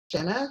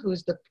Jenna,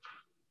 who's the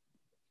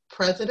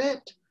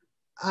president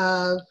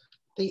of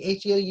the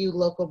ACLU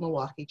local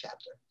Milwaukee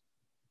chapter.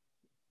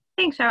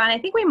 Thanks, Sharon. I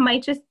think we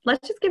might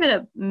let's just give it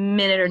a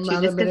minute or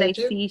two, just because I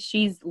see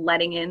she's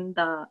letting in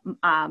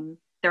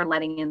they're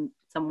letting in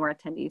some more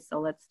attendees. So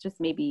let's just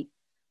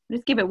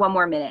give it one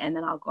more minute and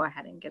then I'll go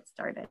ahead and get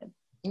started.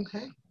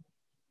 Okay.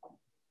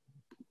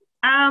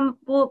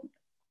 Well,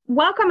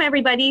 welcome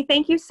everybody.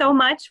 Thank you so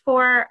much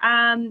for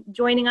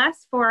joining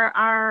us for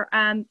our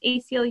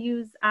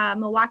ACLU's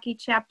Milwaukee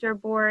Chapter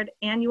Board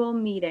annual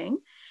meeting.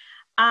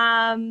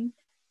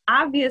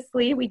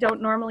 Obviously, we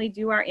don't normally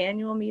do our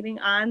annual meeting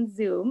on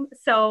Zoom,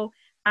 so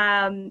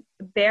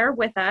bear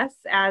with us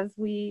as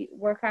we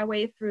work our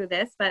way through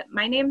this. But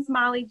my name's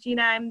Molly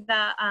Gina. I'm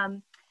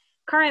the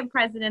current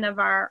president of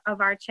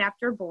our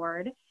chapter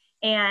board,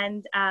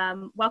 and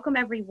welcome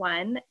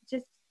everyone.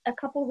 Just a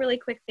couple really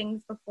quick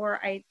things before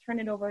I turn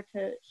it over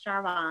to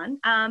Charvon.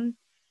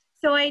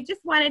 So I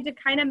just wanted to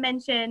kind of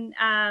mention,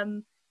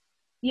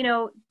 you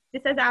know,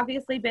 this has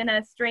obviously been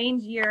a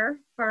strange year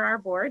for our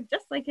board,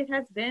 just like it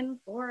has been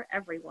for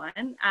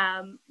everyone,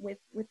 with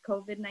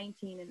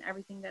COVID-19 and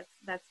everything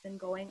that's been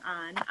going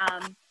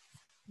on.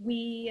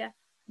 We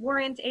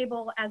weren't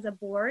able as a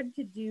board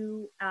to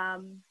do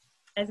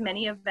as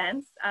many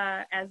events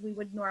as we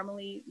would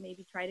normally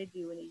maybe try to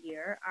do in a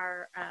year.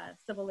 Our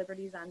Civil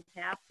Liberties on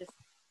Tap just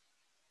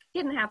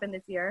didn't happen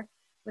this year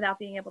without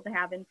being able to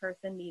have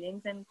in-person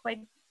meetings. And quite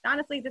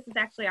honestly, this is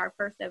actually our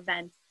first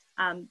event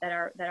that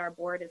our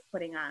board is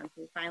putting on. So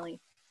we finally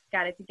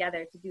got it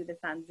together to do this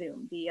on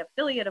Zoom. The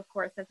affiliate, of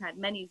course, has had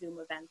many Zoom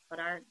events, but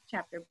our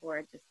chapter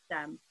board just,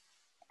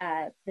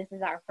 this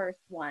is our first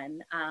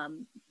one,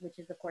 which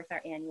is of course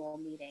our annual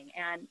meeting.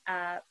 And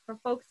for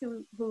folks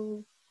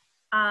who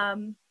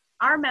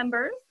are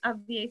members of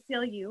the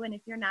ACLU, and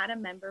if you're not a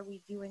member,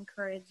 we do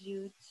encourage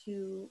you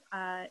to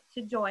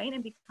join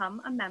and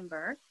become a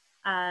member.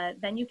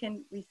 Then you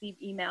can receive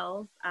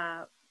emails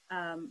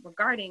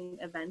regarding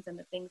events and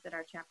the things that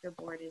our chapter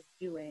board is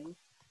doing.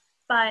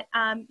 But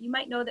you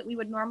might know that we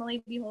would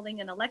normally be holding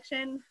an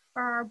election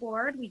for our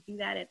board. We do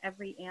that at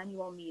every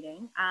annual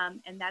meeting,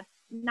 and that's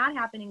not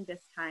happening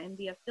this time.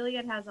 The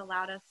affiliate has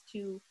allowed us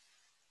to,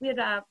 we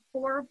had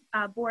 4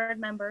 board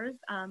members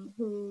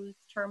whose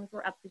terms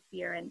were up this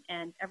year,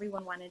 and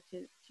everyone wanted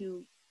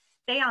to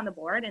stay on the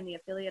board, and the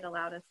affiliate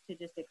allowed us to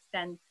just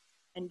extend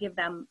and give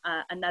them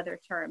another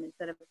term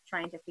instead of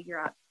trying to figure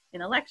out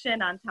an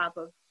election on top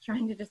of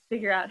trying to just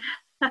figure out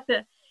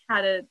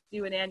how to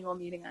do an annual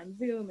meeting on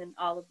Zoom and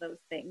all of those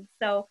things.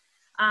 So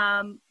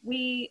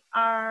we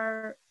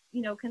are,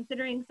 you know,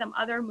 considering some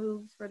other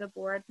moves for the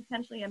board,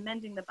 potentially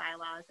amending the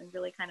bylaws and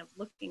really kind of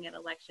looking at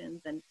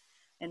elections and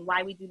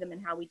why we do them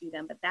and how we do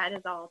them, but that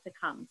is all to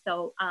come.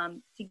 So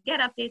to get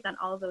updates on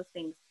all of those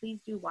things, please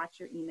do watch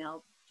your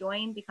email,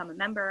 join, become a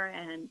member,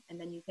 and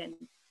then you can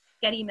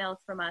get emails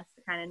from us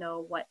to kind of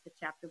know what the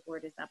chapter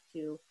board is up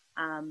to,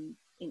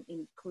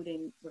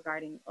 including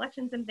regarding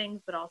elections and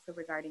things, but also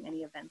regarding any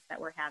events that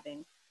we're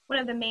having. One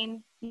of the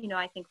main, you know,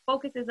 I think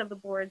focuses of the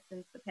board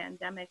since the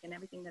pandemic and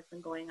everything that's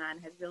been going on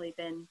has really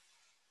been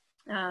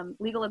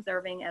legal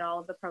observing at all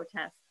of the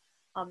protests,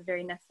 all the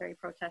very necessary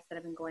protests that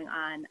have been going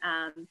on.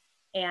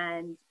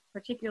 And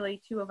particularly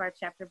 2 of our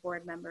chapter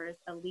board members,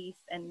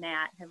 Elise and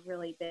Nat, have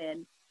really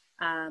been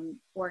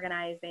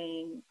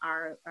organizing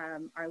our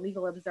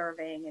legal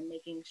observing and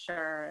making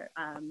sure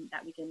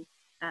that we can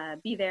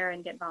be there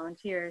and get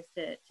volunteers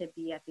to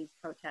be at these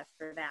protests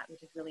for that,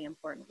 which is really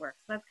important work.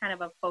 So that's kind of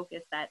a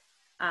focus that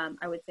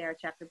I would say our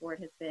chapter board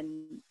has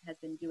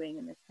been doing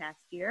in this past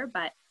year.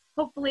 But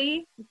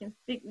hopefully we can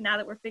now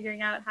that we're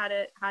figuring out how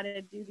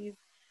to do these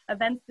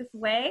events this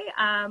way,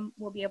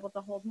 we'll be able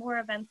to hold more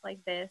events like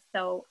this.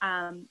 So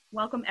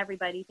welcome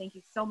everybody. Thank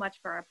you so much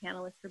for our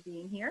panelists for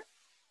being here.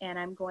 And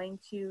I'm going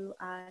to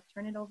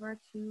turn it over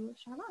to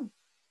Charvon.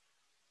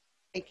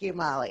 Thank you,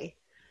 Molly.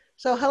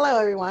 So hello,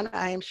 everyone.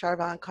 I am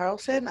Charvon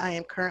Carlson. I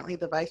am currently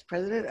the vice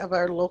president of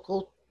our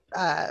local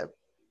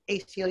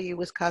ACLU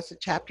Wisconsin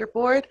chapter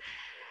board.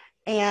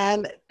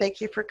 And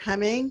thank you for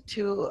coming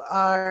to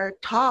our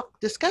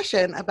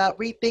discussion about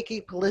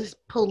rethinking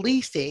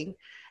policing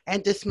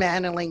and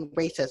dismantling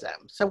racism.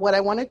 So what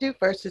I want to do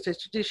first is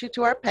introduce you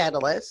to our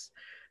panelists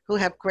who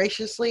have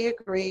graciously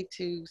agreed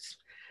to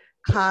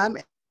come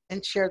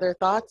and share their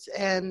thoughts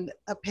and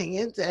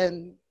opinions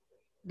and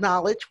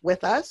knowledge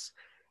with us.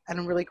 And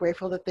I'm really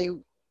grateful that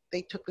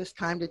they took this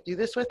time to do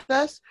this with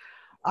us.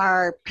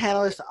 Our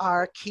panelists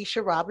are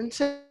Keisha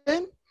Robinson.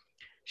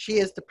 She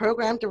is the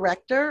program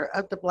director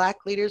of the Black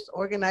Leaders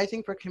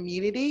Organizing for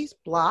Communities,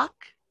 BLOC.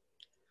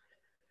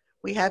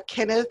 We have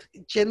Kenneth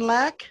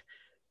Ginlack,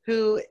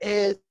 who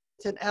is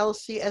an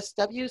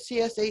LCSW,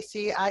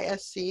 CSAC,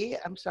 ISC.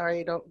 I'm sorry,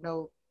 I don't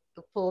know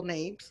the full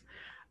names.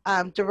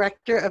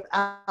 Director of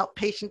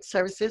Outpatient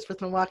Services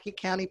with Milwaukee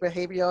County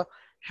Behavioral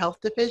Health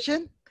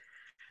Division.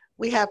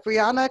 We have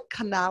Brianna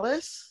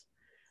Canales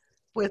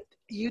with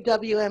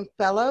UWM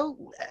Fellow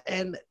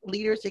and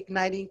Leaders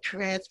Igniting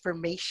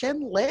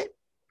Transformation, LIT.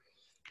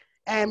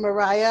 And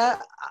Mariah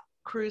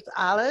Cruz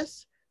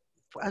Alice,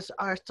 as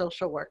our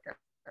social worker.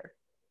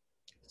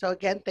 So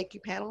again, thank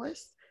you,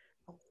 panelists.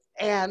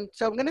 And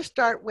so I'm going to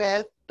start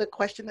with the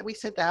question that we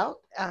sent out.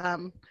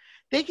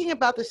 Thinking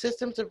about the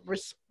systems of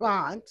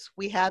response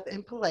we have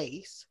in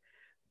place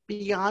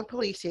beyond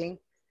policing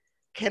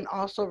can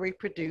also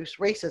reproduce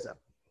racism.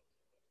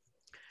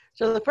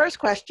 So the first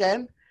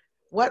question,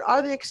 what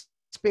are the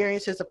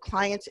experiences of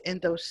clients in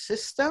those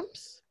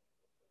systems?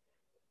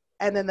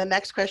 And then the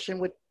next question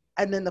would,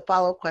 and then the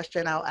follow-up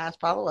question, I'll ask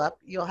follow-up.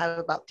 You'll have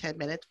about 10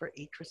 minutes for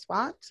each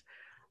response.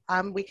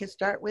 We can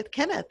start with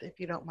Kenneth, if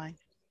you don't mind.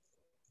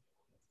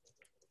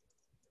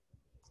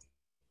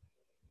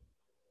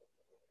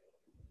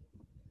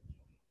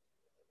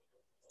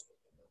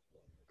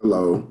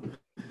 Hello.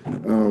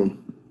 Can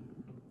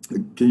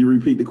you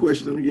repeat the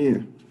question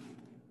again?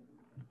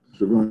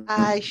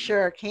 I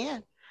sure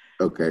can.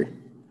 Okay.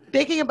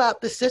 Thinking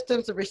about the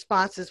systems of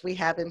responses we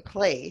have in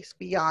place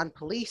beyond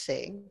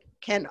policing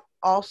can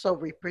also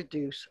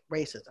reproduce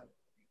racism.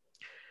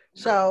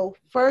 So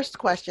first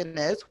question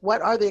is,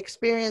 what are the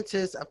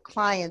experiences of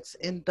clients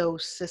in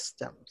those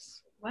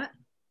systems? What?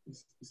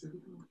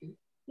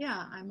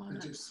 Yeah, I'm on a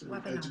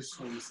webinar.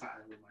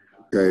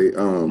 Okay,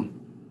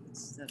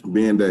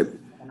 being that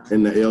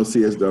in the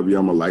LCSW,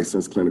 I'm a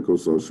licensed clinical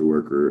social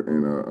worker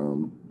and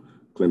a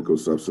clinical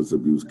substance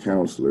abuse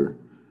counselor.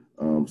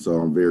 So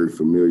I'm very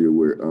familiar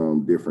with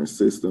different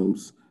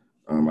systems.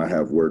 I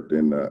have worked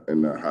in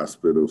the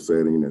hospital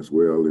setting as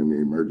well, in the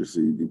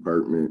emergency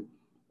department.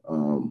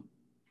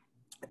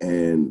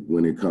 And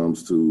when it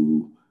comes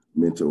to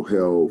mental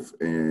health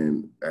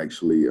and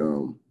actually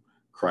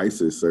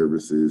crisis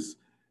services,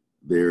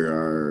 there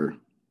are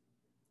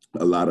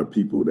a lot of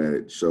people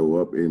that show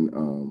up in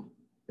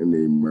the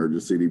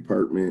emergency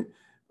department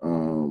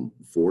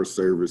for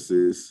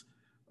services.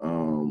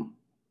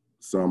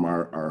 Some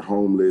are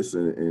homeless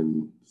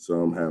and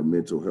some have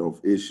mental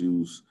health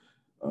issues,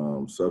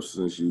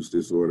 substance use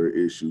disorder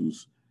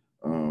issues.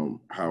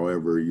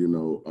 However, you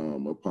know,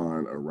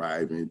 upon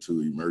arriving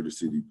to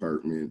emergency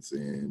departments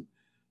and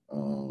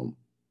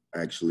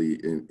actually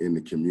in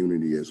the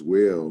community as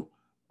well,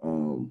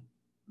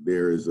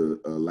 there is a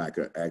lack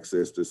of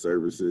access to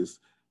services.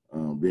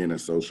 Being a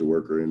social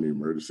worker in the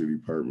emergency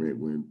department,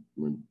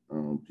 when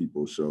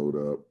people showed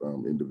up,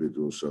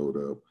 individuals showed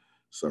up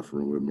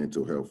suffering with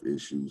mental health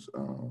issues,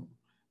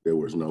 there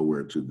was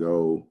nowhere to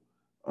go.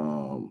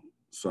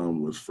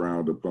 Some was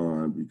frowned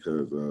upon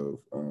because of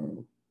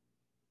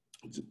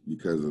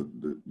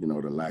the, you know,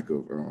 the lack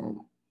of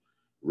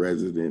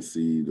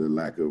residency, the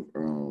lack of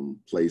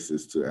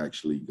places to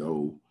actually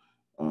go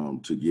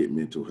to get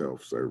mental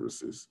health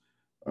services.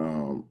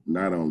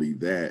 Not only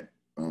that,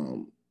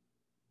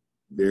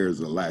 there's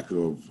a lack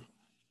of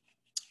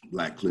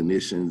Black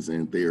clinicians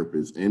and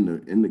therapists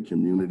in the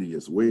community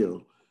as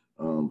well.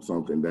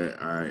 Something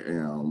that I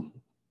am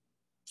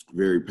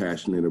very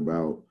passionate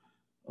about,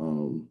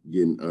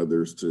 getting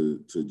others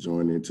to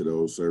join into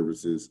those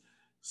services.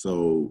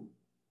 So,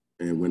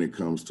 and when it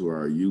comes to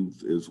our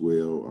youth as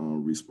well,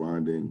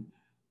 responding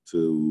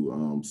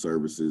to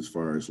services as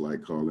far as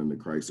like calling the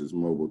crisis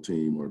mobile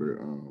team or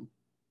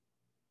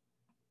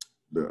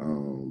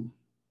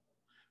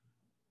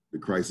the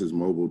crisis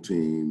mobile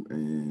team,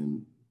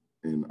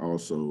 and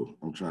also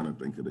I'm trying to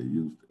think of the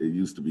youth. It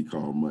used to be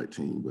called MUT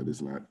team, but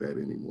it's not that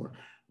anymore.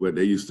 But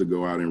they used to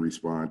go out and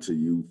respond to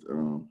youth,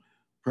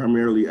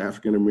 primarily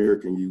African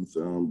American youth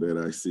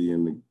that I see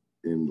in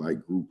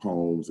like group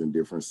homes and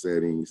different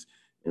settings,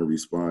 and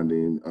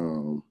responding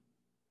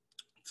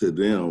to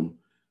them.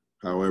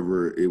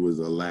 However, it was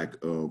a lack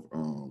of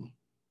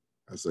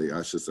I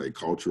should say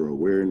cultural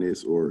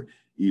awareness or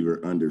even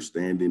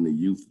understanding the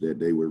youth that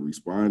they were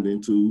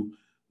responding to.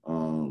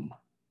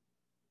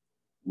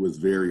 Was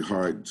very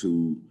hard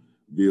to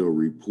build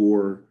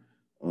rapport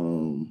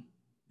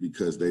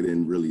because they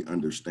didn't really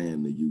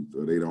understand the youth,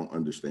 or they don't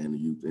understand the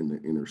youth in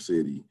the inner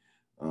city.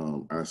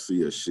 I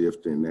see a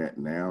shift in that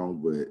now,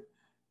 but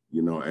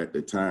you know, at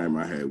the time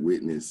I had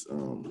witnessed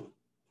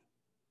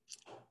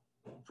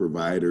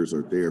providers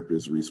or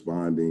therapists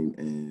responding,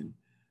 and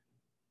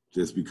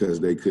just because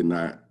they could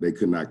not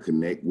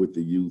connect with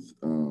the youth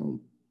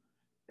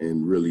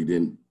and really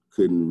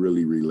couldn't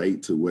really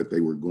relate to what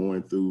they were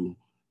going through.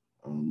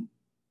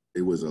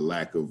 It was a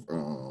lack of,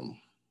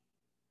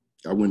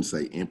 I wouldn't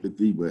say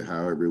empathy, but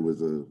however,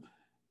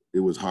 it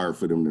was hard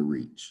for them to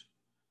reach,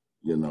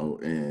 you know.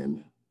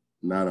 And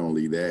not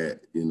only that,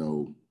 you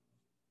know,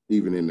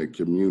 even in the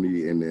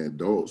community and the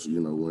adults, you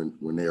know,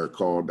 when they are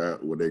called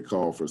out, when they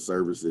call for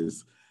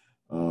services,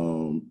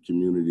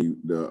 community,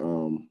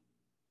 the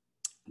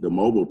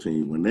mobile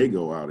team, when they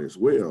go out as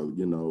well,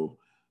 you know,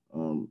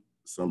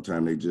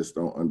 sometimes they just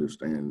don't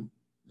understand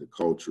the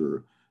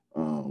culture.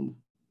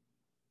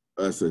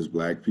 Us as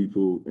Black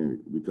people, and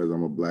because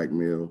I'm a Black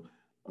male,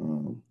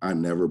 I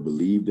never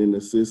believed in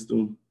the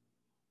system.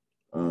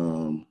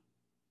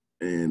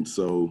 And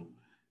so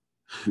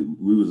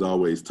we was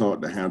always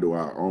taught to handle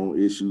our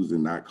own issues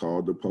and not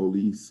call the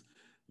police.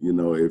 You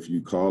know, if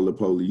you call the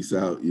police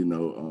out, you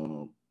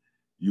know,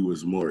 you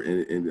was more,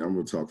 and I'm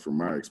gonna talk from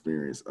my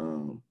experience.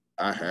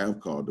 I have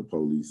called the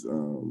police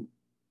in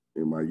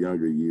my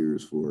younger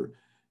years for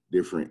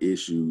different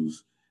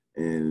issues.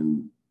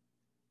 And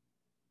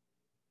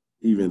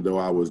even though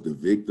I was the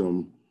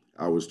victim,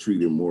 I was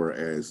treated more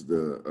as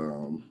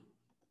the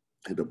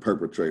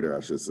perpetrator, I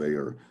should say,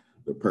 or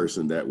the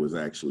person that was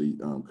actually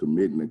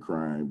committing the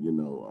crime. You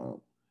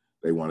know,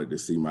 they wanted to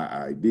see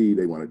my ID.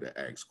 They wanted to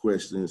ask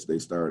questions. They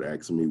started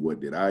asking me, what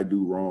did I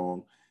do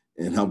wrong?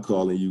 And I'm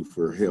calling you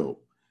for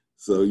help.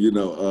 So, you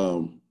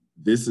know,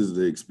 this is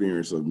the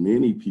experience of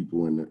many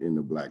people in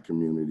the Black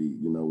community.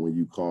 You know, when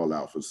you call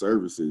out for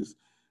services,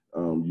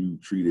 you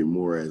treat it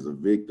more as a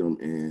victim.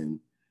 And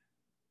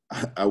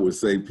I would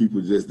say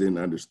people just didn't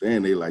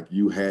understand. They like,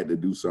 you had to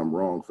do something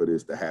wrong for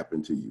this to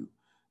happen to you.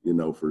 You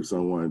know, for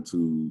someone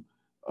to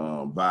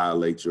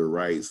violate your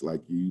rights,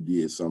 like you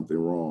did something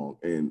wrong.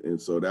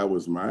 And so that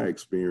was my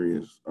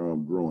experience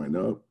growing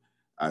up.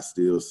 I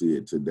still see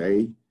it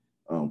today.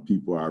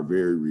 People are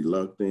very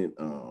reluctant.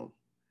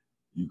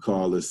 You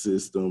call a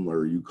system,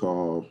 or you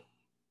call,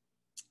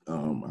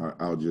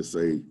 I'll just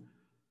say,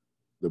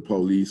 the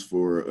police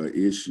for an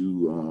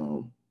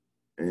issue.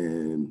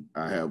 And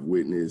I have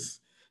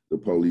witnessed the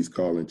police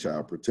calling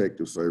child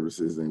protective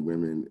services and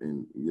women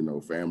and, you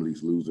know,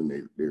 families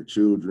losing their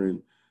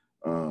children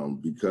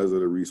because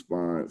of the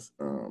response.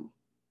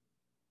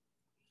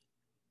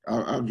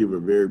 I'll give a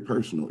very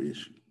personal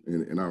issue,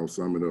 and I'll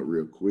sum it up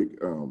real quick.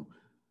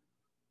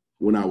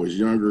 When I was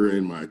younger,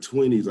 in my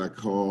 20s, I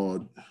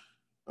called,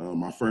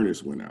 my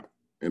furnace went out,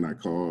 and I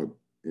called,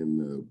 and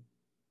the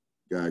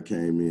guy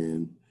came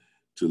in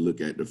to look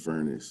at the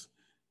furnace.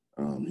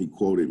 He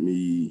quoted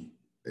me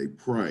a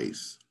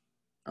price.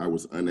 I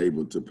was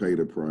unable to pay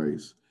the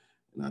price,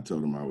 and I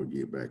told him I would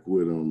get back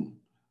with him.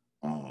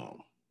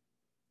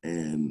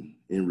 And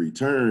in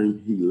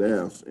return, he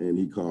left and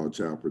he called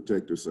Child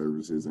Protective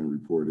Services and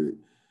reported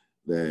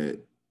that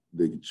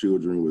the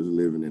children was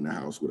living in the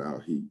house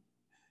without heat.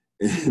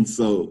 And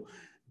so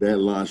that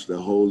launched a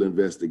whole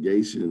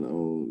investigation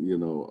on, you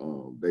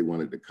know, they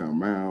wanted to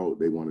come out,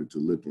 they wanted to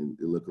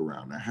look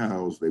around the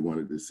house, they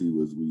wanted to see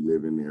was we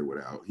living there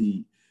without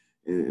heat.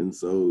 And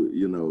so,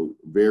 you know,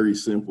 very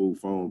simple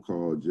phone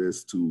call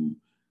just to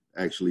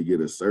actually get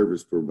a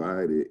service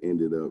provided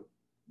ended up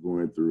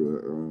going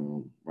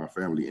through my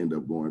family ended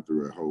up going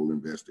through a whole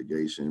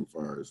investigation as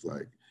far as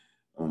like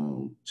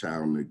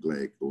child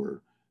neglect,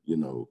 or, you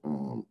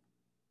know,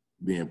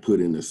 being put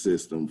in the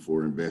system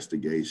for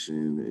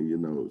investigation, and, you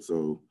know,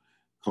 so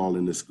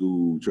calling the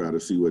school, try to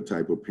see what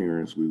type of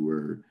parents we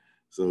were.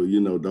 So, you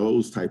know,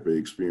 those type of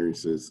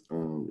experiences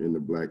in the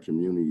Black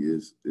community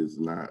is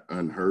not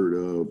unheard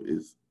of.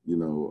 Is, you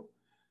know,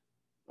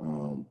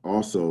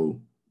 also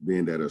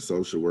being that a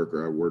social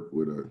worker, I work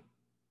with a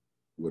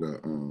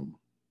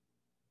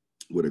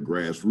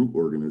grassroots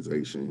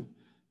organization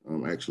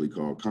actually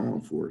called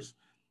Comforce.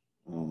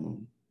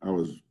 I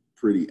was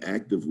pretty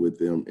active with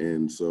them,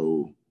 and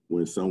so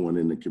when someone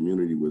in the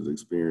community was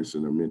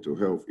experiencing a mental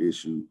health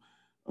issue,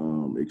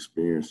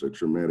 experienced a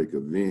traumatic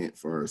event,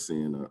 far as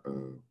seeing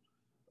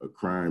a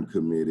crime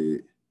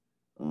committed,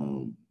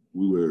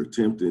 we were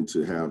attempting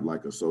to have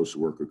like a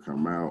social worker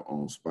come out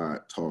on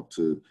spot, talk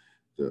to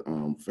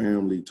the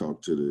family,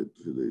 talk to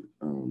the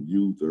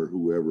youth or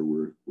whoever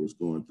was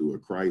going through a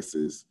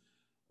crisis.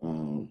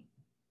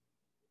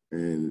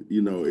 And,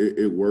 you know,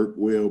 it worked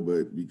well,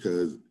 but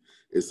because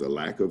it's a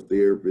lack of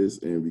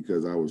therapists, and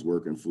because I was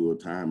working full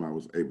time, I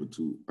was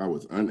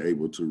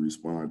unable to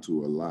respond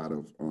to a lot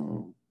of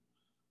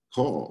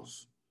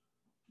calls,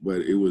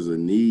 but it was a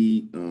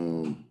need.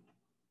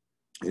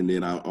 And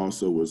then I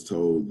also was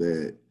told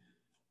that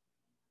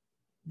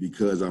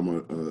because I'm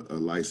a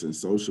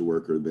licensed social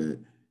worker, that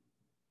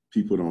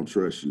people don't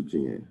trust you,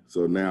 Ken.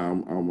 So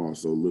now I'm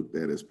also looked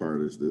at as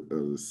part of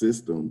the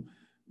system,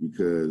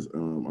 because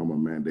I'm a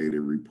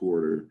mandated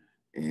reporter,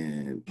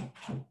 and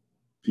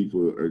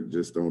people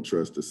just don't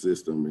trust the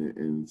system,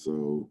 and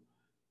so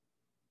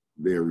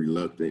they're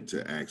reluctant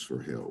to ask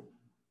for help.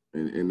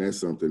 And that's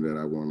something that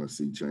I want to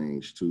see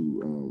change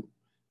too,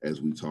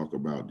 as we talk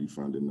about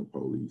defunding the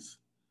police.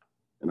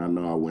 And I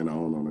know I went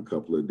on a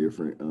couple of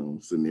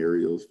different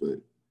scenarios, but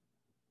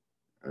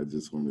I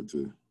just wanted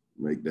to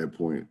make that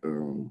point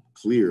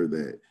clear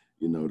that,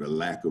 you know, the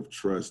lack of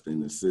trust in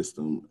the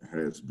system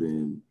has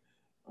been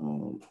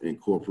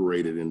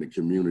incorporated in the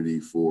community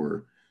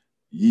for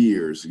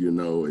years, you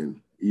know,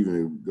 and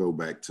even go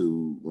back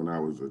to when I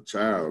was a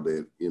child,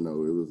 that, you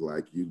know, it was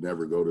like, you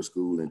never go to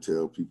school and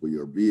tell people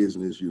your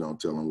business. You don't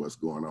tell them what's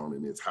going on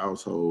in this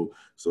household.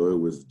 So it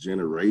was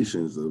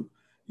generations of,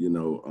 you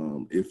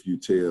know, if you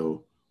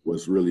tell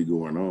what's really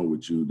going on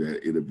with you,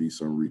 that it'll be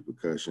some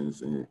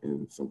repercussions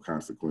and some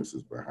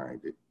consequences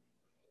behind it.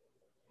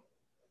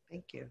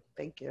 Thank you.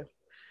 Thank you.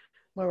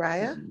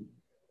 Mariah? Mm-hmm.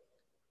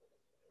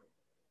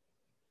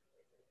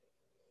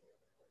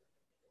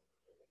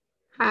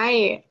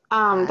 Hi.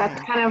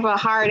 That's kind of a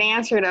hard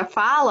answer to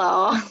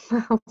follow.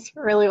 It's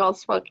really well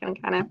spoken,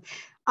 Kenneth.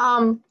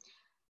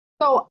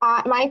 So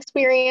my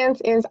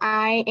experience is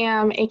I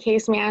am a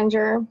case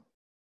manager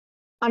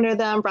under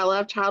the umbrella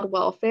of child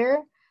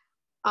welfare.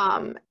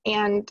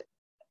 And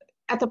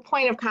at the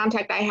point of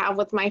contact I have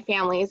with my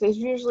families is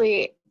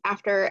usually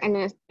after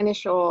an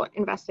initial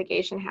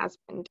investigation has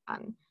been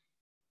done.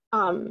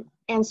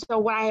 And so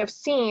what I have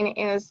seen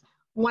is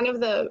one of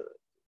the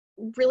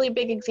really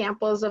big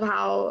examples of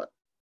how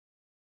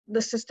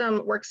the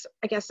system works,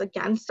 I guess,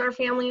 against our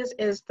families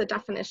is the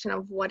definition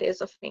of what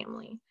is a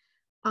family.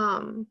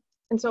 And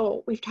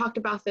so we've talked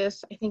about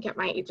this, I think, at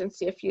my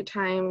agency a few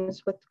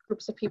times with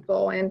groups of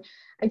people. And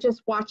I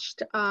just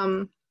watched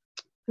an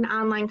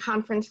online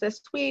conference this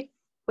week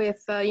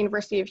with the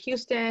University of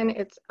Houston.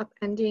 It's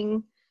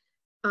upending.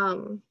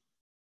 I'm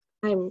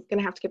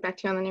gonna have to get back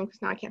to you on the name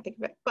because now I can't think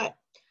of it. But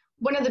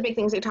one of the big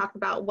things they talked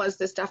about was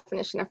this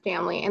definition of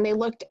family. And they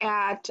looked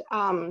at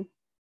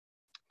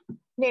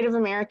Native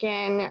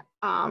American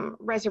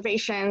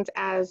reservations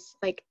as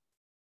like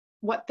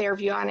what their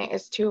view on it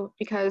is too,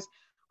 because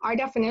our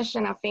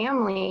definition of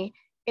family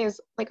is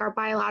like our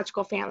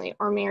biological family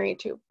or married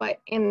to, but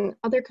in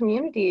other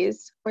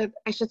communities, or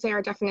I should say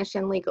our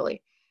definition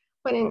legally,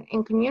 but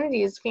in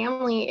communities,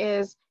 family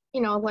is,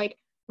 you know, like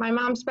my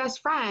mom's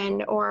best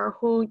friend or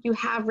who you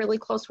have really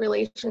close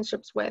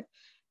relationships with.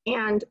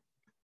 And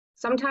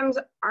sometimes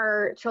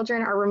our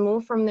children are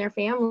removed from their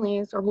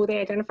families or who they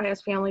identify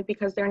as family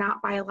because they're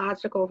not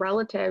biological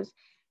relatives,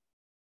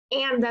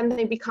 and then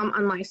they become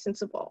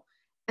unlicensable.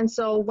 And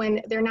so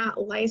when they're not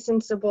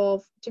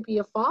licensable to be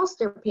a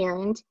foster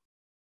parent,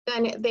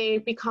 then they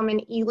become an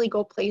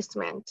illegal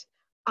placement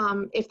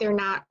if they're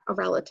not a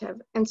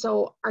relative. And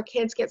so our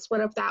kids get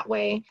split up that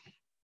way.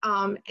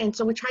 And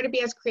so we try to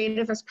be as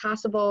creative as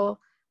possible.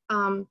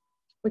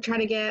 We try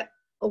to get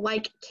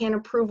like can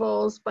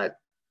approvals, but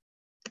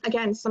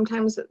again,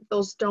 sometimes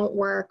those don't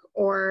work,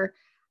 or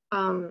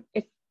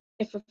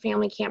if a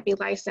family can't be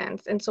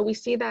licensed. And so we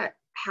see that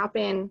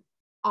happen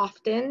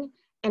often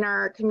in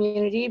our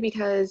community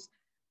because,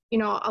 you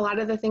know, a lot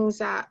of the things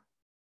that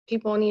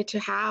people need to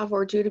have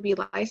or do to be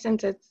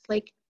licensed, it's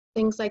like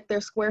things like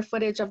their square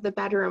footage of the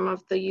bedroom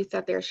of the youth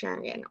that they're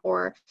sharing in,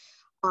 or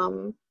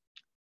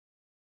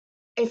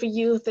if a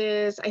youth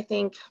is, I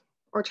think,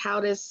 or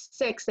child is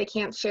 6, they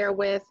can't share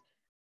with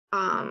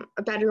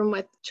a bedroom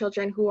with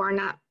children who are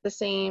not the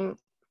same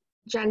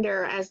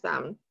gender as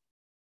them.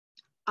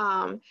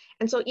 And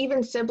so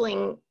even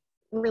sibling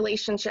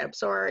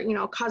relationships or, you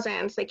know,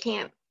 cousins, they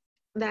can't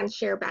then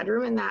share a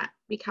bedroom, and that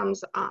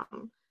becomes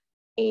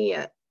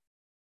a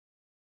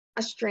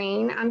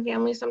strain on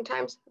families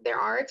sometimes. There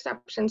are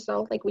exceptions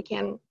though, like we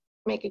can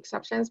make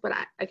exceptions, but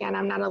again,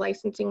 I'm not a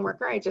licensing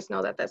worker. I just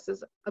know that this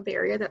is a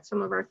barrier that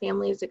some of our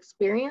families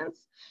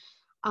experience.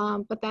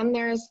 But then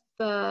there's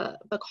the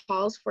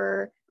calls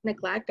for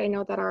neglect. I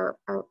know that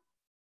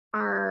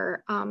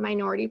our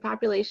minority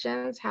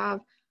populations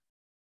have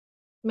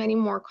many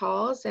more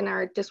calls and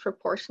are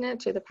disproportionate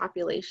to the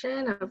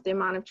population of the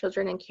amount of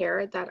children in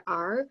care that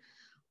are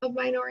of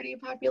minority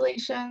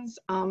populations.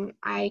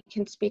 I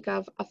can speak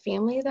of a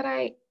family that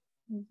I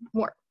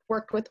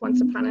worked with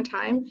once upon a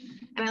time,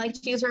 and I like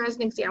to use her as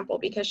an example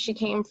because she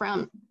came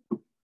from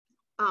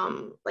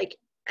like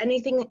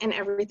anything and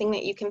everything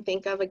that you can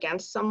think of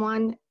against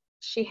someone,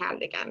 she had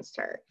it against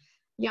her.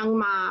 Young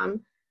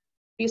mom,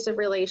 abusive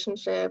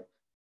relationship,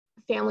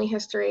 family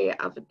history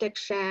of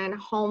addiction,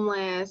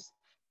 homeless,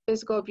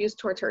 physical abuse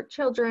towards her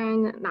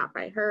children, not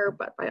by her,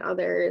 but by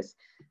others,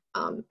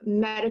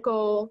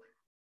 medical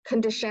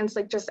conditions,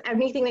 like just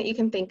anything that you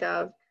can think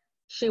of,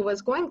 she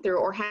was going through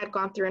or had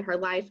gone through in her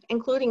life,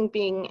 including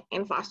being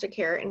in foster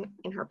care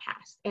in her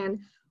past. And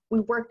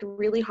we worked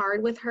really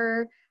hard with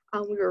her.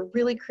 We were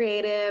really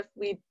creative.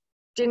 We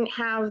didn't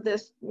have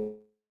this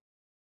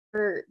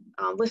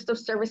list of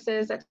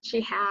services that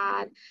she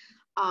had.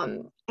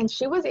 And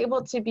she was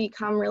able to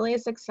become really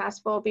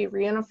successful, be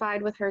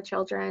reunified with her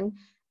children.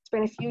 It's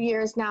been a few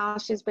years now.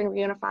 She's been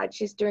reunified.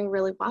 She's doing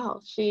really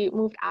well. She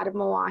moved out of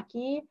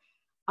Milwaukee.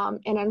 And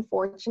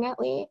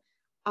unfortunately,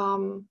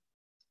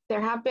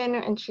 there have been,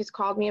 and she's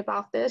called me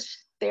about this,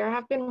 there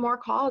have been more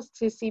calls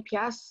to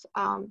CPS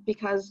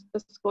because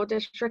the school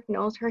district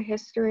knows her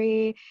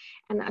history,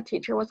 and a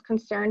teacher was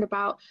concerned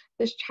about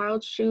this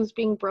child's shoes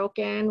being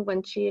broken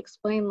when she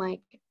explained,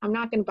 like, I'm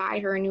not going to buy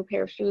her a new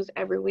pair of shoes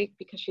every week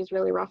because she's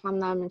really rough on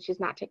them and she's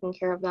not taking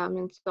care of them.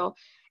 And so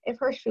if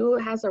her shoe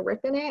has a rip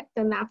in it,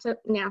 then that's a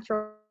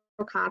natural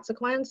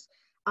consequence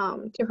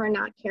to her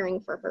not caring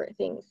for her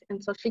things.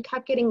 And so she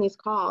kept getting these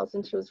calls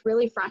and she was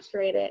really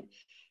frustrated.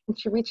 And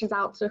she reaches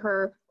out to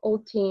her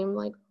old team,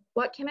 like,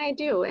 what can I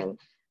do? And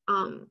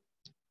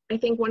I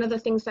think one of the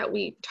things that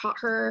we taught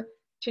her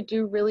to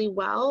do really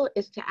well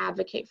is to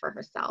advocate for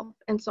herself.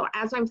 And so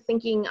as I'm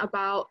thinking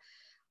about,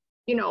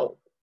 you know,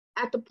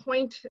 at the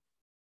point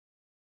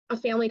a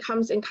family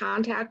comes in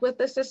contact with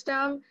the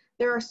system,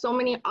 there are so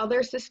many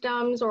other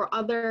systems or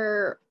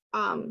other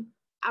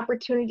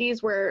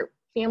opportunities where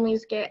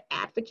families get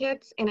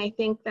advocates. And I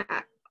think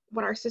that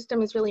what our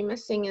system is really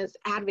missing is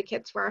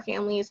advocates for our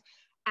families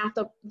at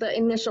the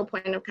initial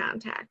point of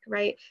contact,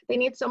 right? They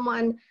need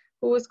someone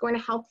who is going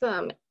to help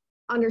them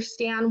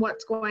understand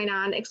what's going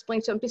on,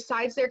 explain to them,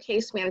 besides their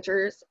case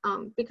managers,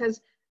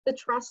 because the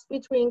trust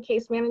between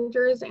case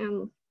managers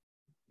and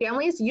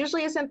families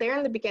usually isn't there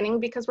in the beginning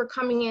because we're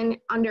coming in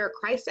under a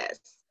crisis.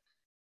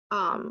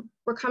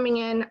 We're coming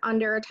in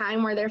under a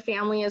time where their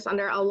family is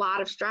under a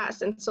lot of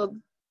stress. And so,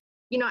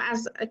 you know,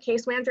 as a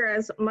case manager,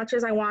 as much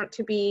as I want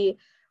to be,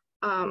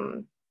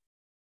 I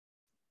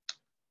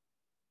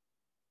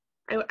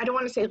don't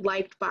want to say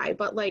liked by,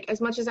 but like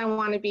as much as I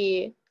want to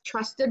be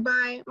trusted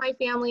by my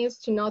families,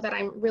 to know that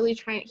I'm really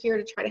here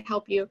to try to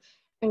help you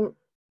and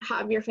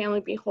have your family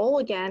be whole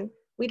again,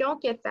 we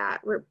don't get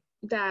that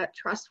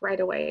trust right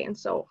away. And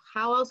so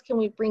how else can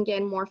we bring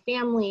in more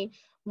family,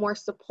 more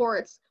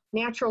supports,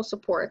 natural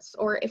supports,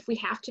 or if we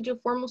have to do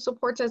formal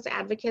supports as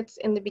advocates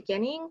in the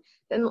beginning,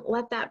 then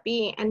let that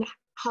be, and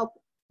help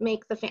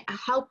make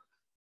help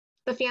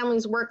the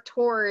families work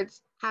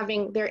towards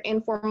having their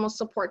informal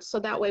supports, so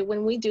that way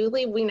when we do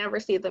leave, we never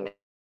see them.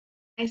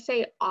 I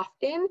say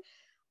often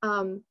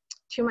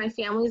to my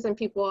families and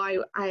people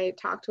I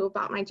talk to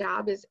about my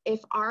job is,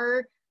 if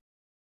our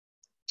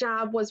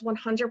job was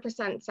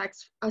 100%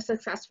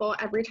 successful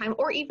every time,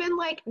 or even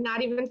like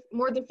not even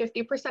more than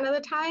 50% of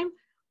the time,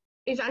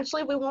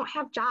 eventually we won't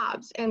have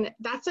jobs. And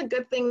that's a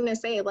good thing to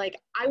say. Like,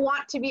 I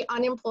want to be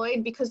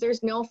unemployed because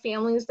there's no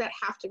families that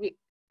have to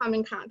come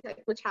in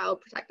contact with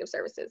Child Protective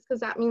Services,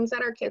 because that means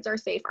that our kids are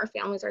safe, our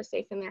families are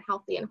safe, and they're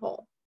healthy and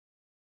whole.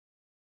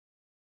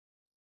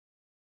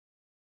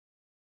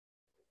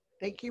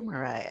 Thank you,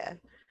 Mariah.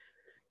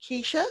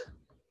 Keisha?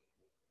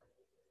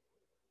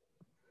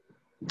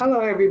 Hello,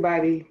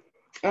 everybody.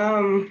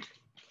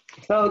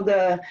 So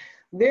the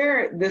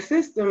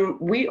system,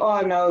 we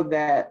all know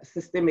that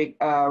systemic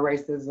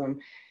racism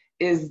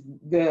is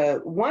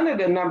one of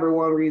the number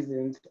one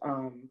reasons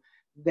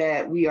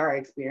that we are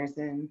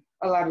experiencing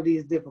a lot of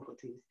these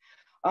difficulties.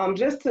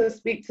 Just to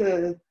speak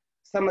to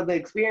some of the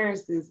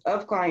experiences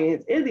of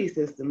clients in these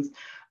systems,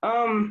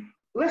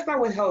 let's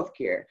start with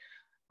healthcare.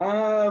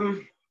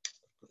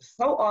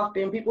 So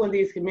often people in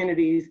these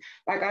communities,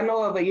 like I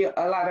know of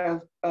a lot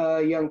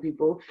of young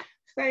people,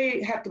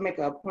 say have to make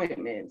an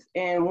appointment.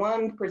 And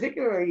one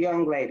particular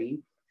young lady,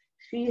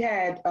 she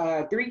had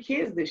 3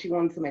 kids that she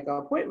wanted to make an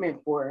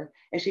appointment for,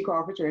 and she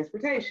called for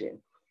transportation.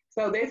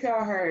 So they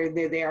tell her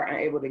that they are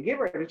unable to give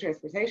her the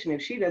transportation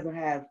if she doesn't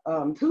have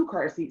 2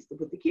 car seats to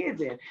put the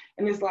kids in.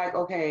 And it's like,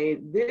 okay,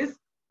 this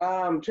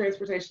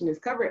transportation is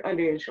covered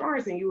under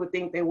insurance, and you would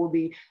think they will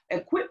be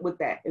equipped with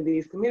that in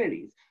these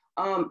communities.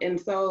 And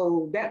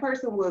so that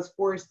person was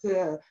forced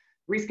to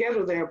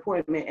reschedule their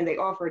appointment, and they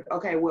offered,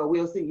 okay, well,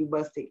 we'll send you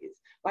bus tickets.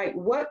 Like,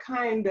 what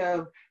kind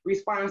of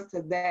response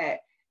to that?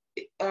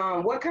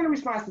 What kind of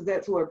response is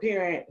that to a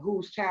parent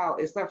whose child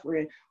is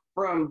suffering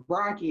from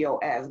bronchial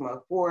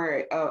asthma,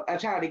 for a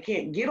child that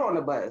can't get on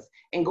a bus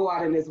and go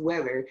out in this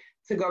weather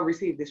to go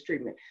receive this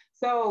treatment?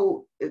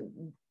 So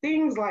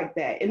things like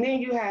that. And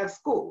then you have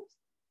schools.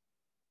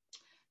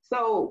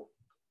 So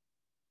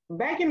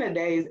back in the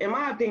days, in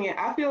my opinion,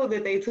 I feel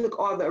that they took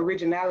all the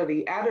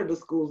originality out of the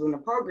schools and the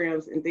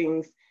programs and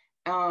things.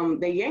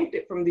 They yanked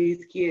it from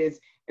these kids,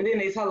 and then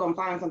they tell them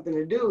find something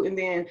to do. And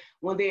then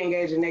when they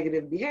engage in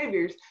negative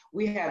behaviors,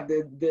 we have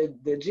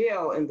the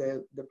jail and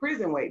the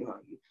prison waiting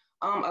on you.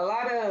 A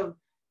lot of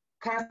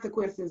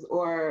consequences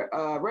or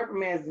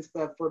reprimands and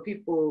stuff for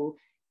people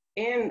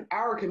in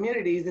our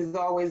communities is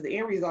always the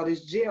end result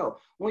is jail.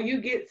 When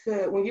you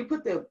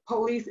put the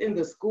police in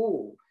the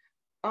school,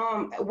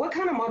 what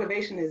kind of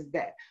motivation is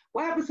that?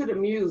 What happens to the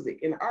music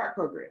and art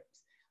programs,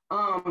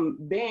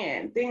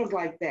 band, things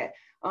like that?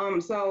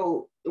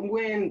 So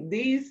when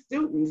these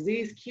students,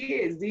 these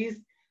kids,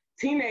 these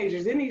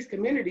teenagers in these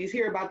communities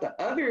hear about the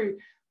other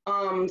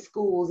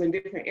schools in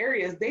different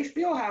areas, they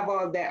still have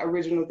all of that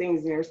original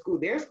things in their school.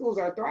 Their schools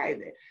are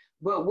thriving.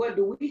 But what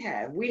do we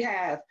have? We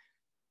have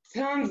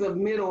tons of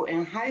middle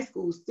and high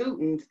school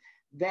students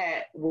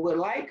that would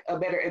like a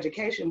better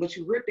education, but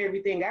you ripped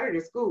everything out of the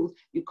schools,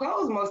 you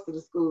close most of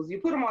the schools, you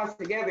put them all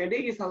together, and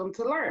then you tell them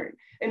to learn.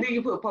 And then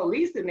you put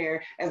police in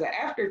there as an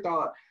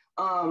afterthought.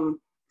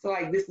 So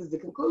like, this is the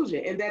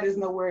conclusion. And that is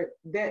nowhere,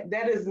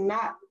 that is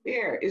not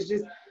fair. It's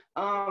just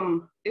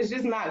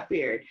not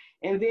fair.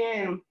 And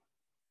then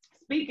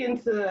speaking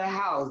to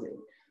housing,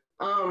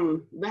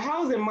 the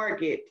housing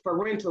market for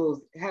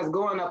rentals has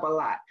gone up a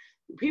lot.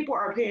 People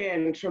are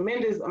paying a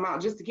tremendous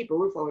amount just to keep a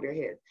roof over their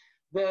heads.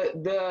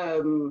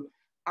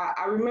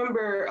 I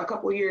remember a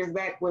couple of years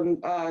back when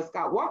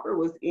Scott Walker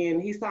was in,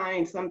 he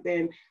signed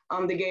something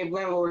that gave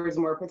landlords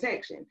more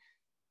protection.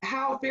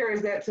 How fair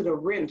is that to the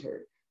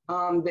renter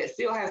that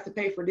still has to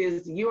pay for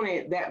this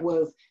unit that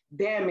was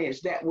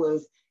damaged, that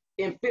was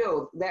in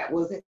filth, that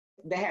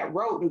had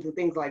rodents and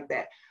things like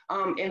that?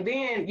 And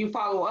then you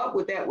follow up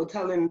with that with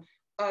telling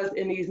us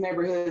in these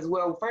neighborhoods,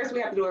 well, first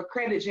we have to do a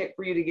credit check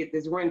for you to get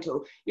this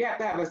rental. You have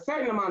to have a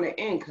certain amount of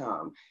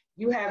income.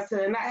 You have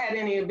to not had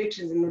any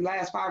evictions in the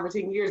last 5 or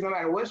 10 years, no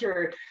matter what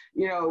your,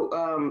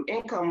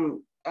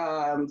 income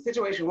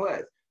situation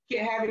was.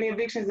 Can't have any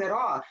evictions at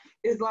all.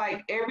 It's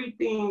like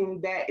everything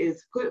that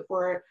is put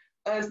for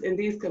us in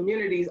these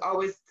communities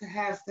always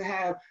has to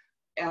have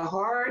a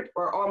hard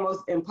or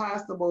almost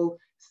impossible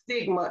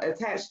stigma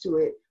attached to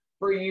it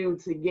for you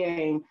to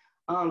gain,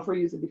 for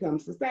you to become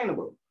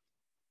sustainable.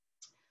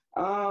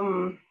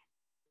 So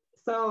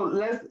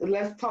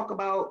let's talk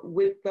about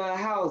with the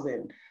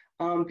housing.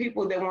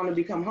 People that want to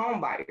become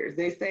home buyers,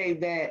 they say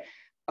that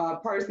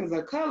persons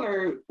of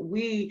color,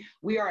 we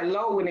are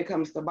low when it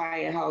comes to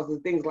buying houses,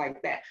 things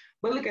like that.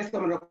 But look at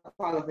some of the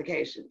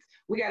qualifications.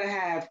 We got to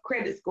have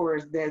credit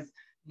scores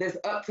that's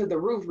up to the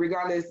roof,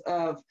 regardless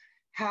of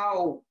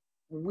how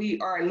we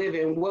are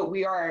living, what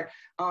we are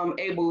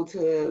able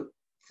to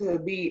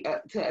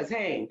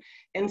attain.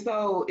 And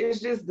so it's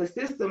just the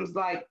systems,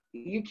 like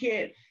you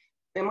can't,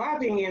 in my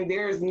opinion,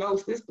 there's no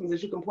systems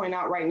that you can point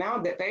out right now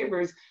that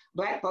favors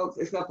Black folks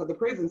except for the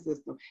prison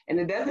system. And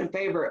it doesn't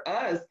favor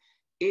us.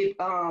 It's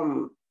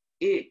the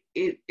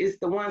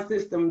one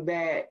system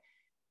that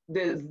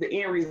the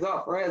end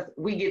result for us,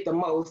 we get the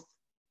most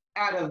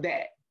out of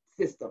that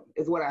system,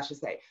 is what I should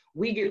say.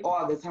 We get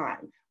all the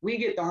time. We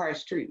get the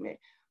harsh treatment.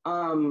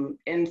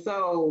 And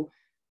so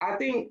I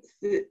think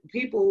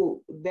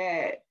people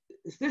that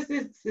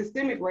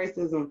systemic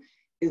racism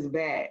is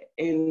bad,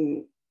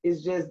 and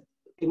it's just,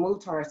 it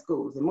moves to our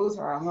schools, it moves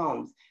to our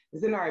homes,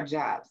 it's in our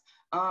jobs.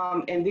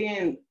 And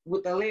then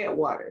with the lead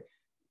water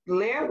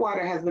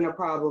has been a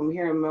problem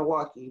here in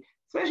Milwaukee,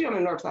 especially on the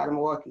north side of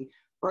Milwaukee,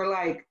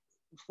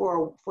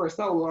 for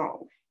so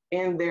long.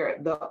 And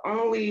the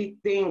only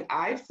thing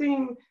I've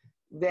seen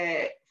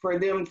that for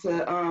them to,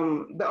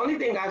 the only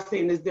thing I've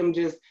seen is them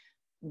just,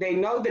 they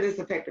know that it's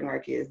affecting our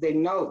kids. They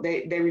know,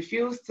 they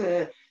refuse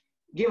to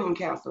give them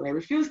counseling. They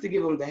refuse to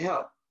give them the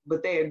help,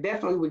 but they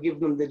definitely would give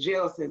them the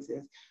jail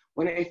sentence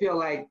when they feel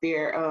like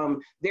they're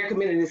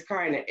committing this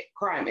crime,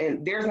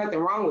 and there's nothing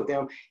wrong with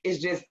them. It's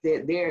just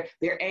that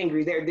they're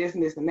angry, they're this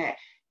and this and that.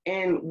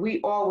 And we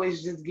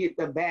always just get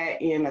the bad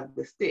end of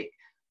the stick.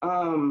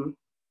 And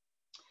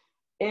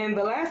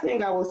the last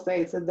thing I will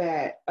say to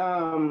that,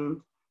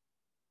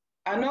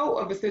 I know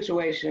of a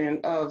situation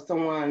of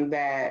someone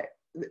that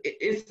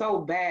it's so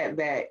bad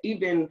that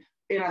even,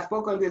 and I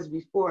spoke on this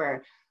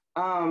before,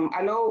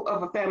 I know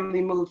of a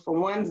family moved from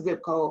one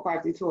zip code,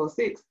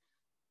 53206,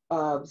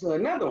 to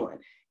another one.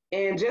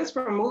 And just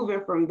from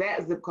moving from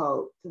that zip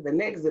code to the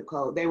next zip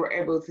code, they were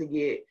able to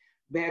get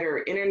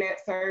better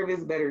internet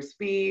service, better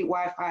speed,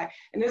 Wi-Fi.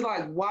 And it's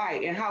like,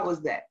 why and how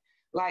was that?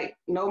 Like,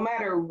 no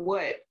matter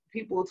what,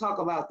 people talk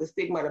about the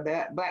stigma of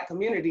the Black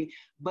community,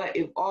 but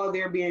if all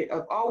we're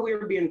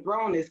being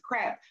thrown is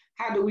crap,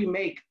 how do we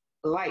make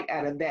light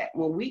out of that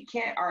when we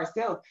can't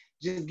ourselves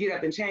just get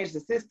up and change the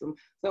system?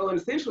 So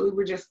essentially,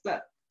 we're just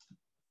stuck.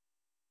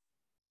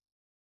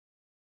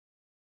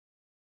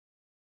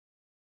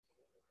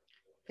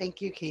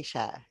 Thank you,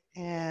 Keisha.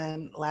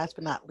 And last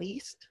but not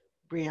least,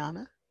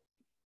 Brianna.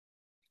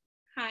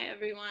 Hi,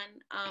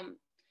 everyone.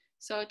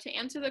 So to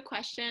answer the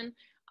question,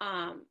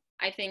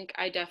 I think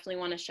I definitely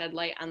want to shed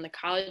light on the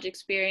college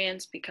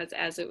experience because,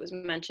 as it was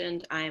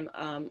mentioned, I'm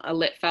a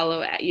lit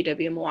fellow at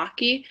UW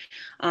Milwaukee.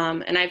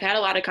 And I've had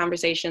a lot of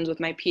conversations with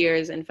my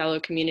peers and fellow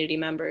community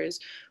members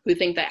who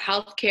think that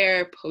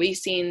healthcare,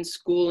 policing,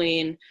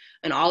 schooling,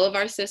 and all of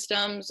our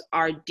systems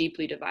are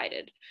deeply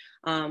divided.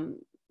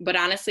 But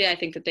honestly, I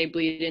think that they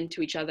bleed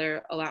into each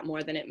other a lot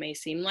more than it may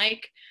seem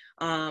like.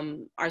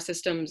 Our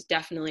systems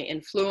definitely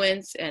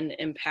influence and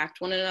impact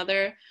one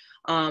another.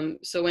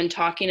 So when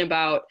talking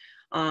about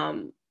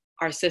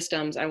our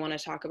systems, I want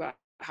to talk about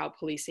how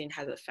policing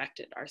has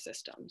affected our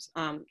systems.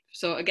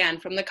 So again,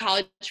 from the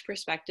college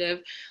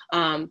perspective,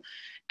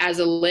 as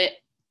lit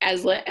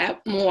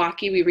at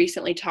Milwaukee, we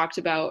recently talked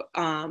about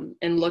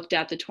and looked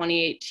at the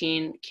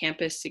 2018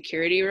 campus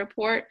security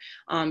report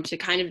to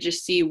kind of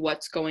just see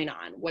what's going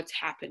on, what's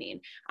happening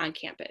on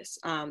campus.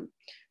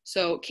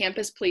 So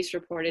campus police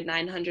reported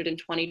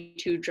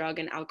 922 drug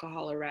and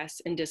alcohol arrests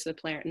and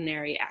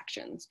disciplinary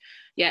actions.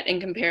 Yet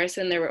in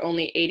comparison, there were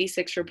only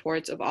 86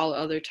 reports of all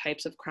other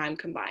types of crime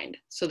combined.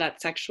 So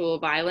that's sexual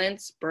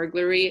violence,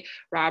 burglary,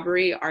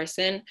 robbery,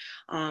 arson,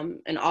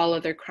 and all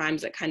other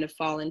crimes that kind of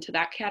fall into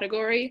that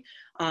category.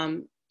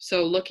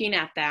 So looking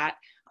at that,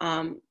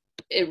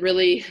 it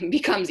really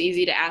becomes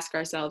easy to ask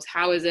ourselves,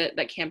 how is it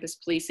that campus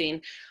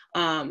policing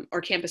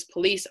or campus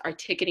police are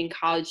ticketing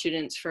college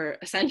students for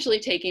essentially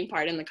taking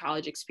part in the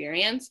college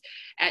experience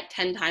at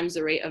 10 times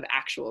the rate of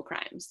actual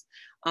crimes?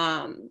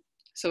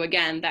 So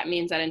again, that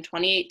means that in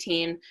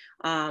 2018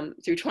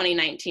 through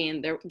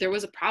 2019, there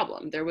was a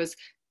problem. There was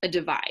a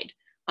divide.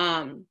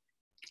 And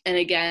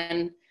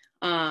again,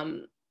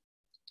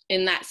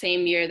 in that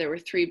same year, there were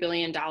 $3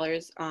 billion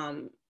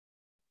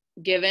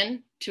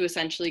given to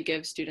essentially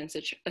give students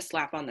a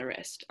slap on the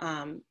wrist.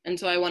 And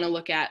so I want to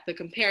look at the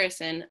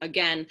comparison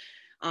again,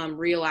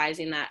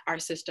 realizing that our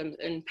systems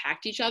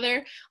impact each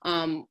other.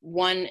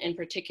 One in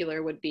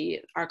particular would be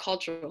our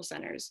cultural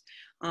centers.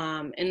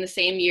 In the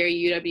same year,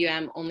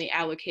 UWM only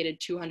allocated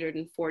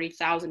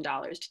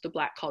 $240,000 to the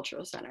Black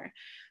Cultural Center.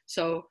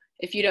 So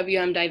if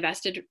UWM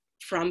divested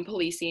from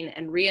policing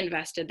and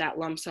reinvested that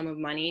lump sum of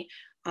money,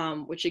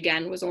 which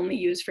again was only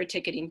used for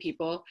ticketing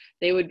people,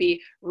 they would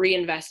be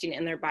reinvesting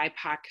in their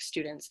BIPOC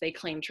students they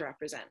claim to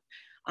represent.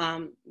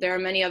 There are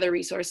many other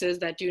resources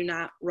that do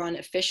not run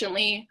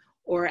efficiently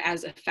or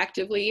as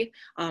effectively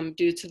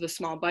due to the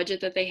small budget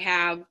that they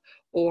have,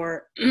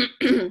 or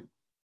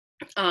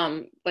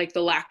like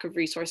the lack of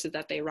resources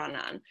that they run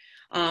on.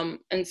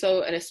 And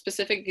so a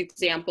specific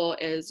example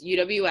is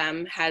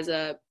UWM has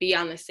a Be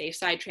on the Safe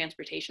Side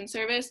transportation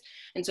service.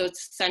 And so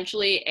it's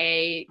essentially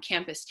a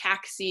campus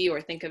taxi,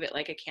 or think of it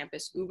like a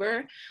campus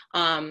Uber.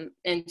 And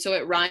so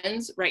it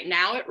runs, right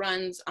now it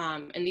runs,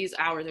 and these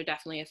hours are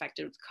definitely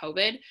affected with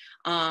COVID,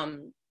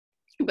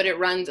 but it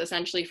runs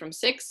essentially from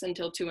 6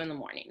 until 2 in the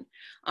morning.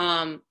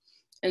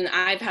 And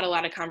I've had a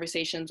lot of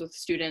conversations with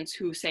students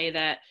who say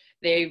that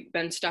they've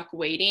been stuck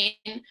waiting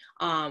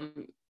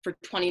for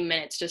 20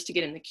 minutes just to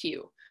get in the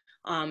queue.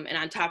 And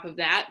on top of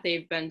that,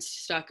 they've been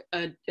stuck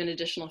an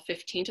additional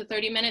 15 to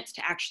 30 minutes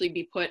to actually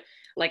be put,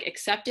 like,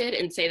 accepted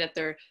and say that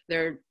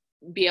they're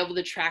be able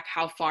to track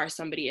how far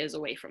somebody is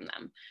away from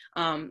them.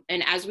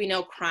 And as we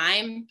know,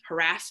 crime,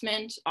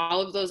 harassment,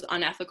 all of those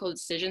unethical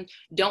decisions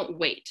don't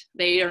wait.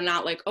 They are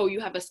not like, oh, you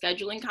have a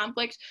scheduling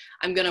conflict,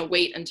 I'm gonna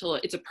wait until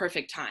it's a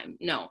perfect time.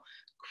 No.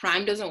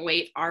 Crime doesn't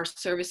wait. Our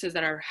services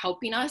that are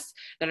helping us,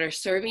 that are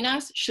serving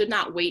us, should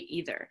not wait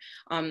either.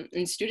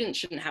 And students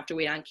shouldn't have to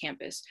wait on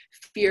campus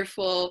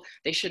fearful.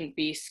 They shouldn't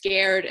be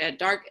scared at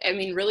dark. I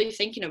mean, really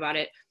thinking about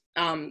it,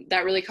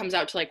 that really comes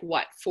out to, like,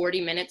 what,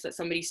 40 minutes that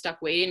somebody's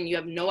stuck waiting, and you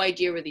have no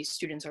idea where these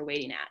students are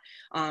waiting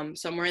at.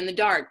 Somewhere in the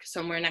dark,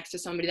 somewhere next to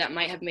somebody that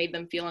might have made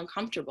them feel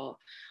uncomfortable.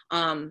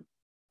 And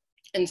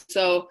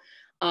so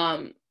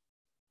the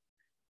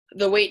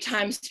wait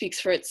time speaks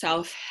for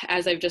itself,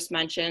 as I've just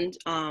mentioned.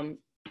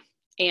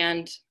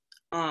 And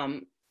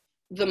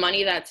the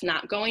money that's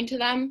not going to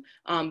them,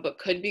 but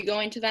could be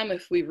going to them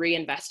if we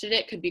reinvested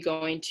it, could be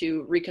going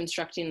to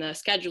reconstructing the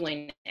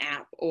scheduling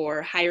app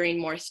or hiring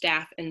more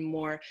staff and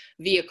more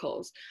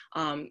vehicles.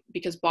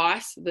 Because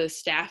BOSS, the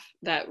staff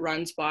that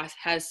runs BOSS,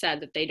 has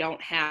said that they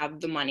don't have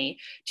the money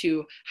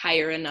to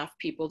hire enough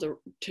people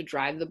to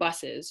drive the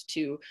buses,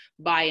 to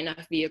buy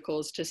enough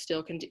vehicles to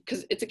still continue,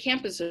 because it's a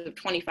campus of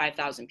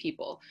 25,000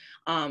 people.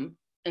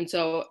 And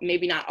so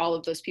maybe not all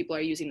of those people are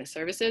using the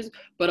services,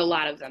 but a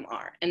lot of them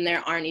are. And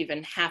there aren't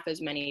even half as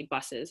many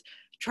buses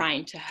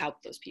trying to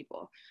help those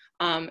people.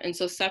 And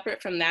so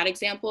separate from that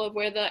example of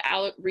where the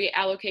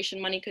reallocation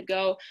money could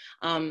go,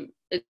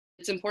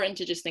 it's important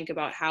to just think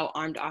about how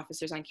armed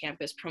officers on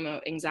campus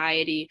promote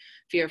anxiety,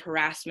 fear of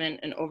harassment,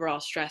 and overall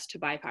stress to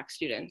BIPOC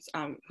students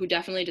who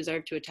definitely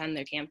deserve to attend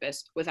their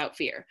campus without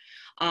fear.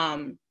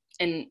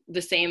 And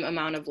the same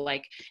amount of,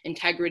 like,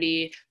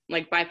 integrity,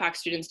 like, BIPOC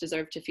students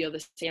deserve to feel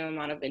the same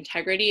amount of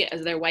integrity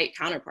as their white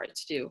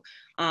counterparts do.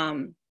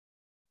 And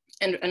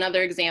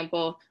another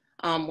example,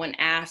 when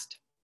asked,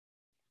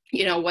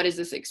 you know, what is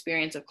this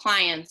experience of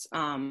clients?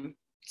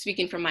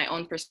 Speaking from my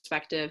own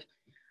perspective,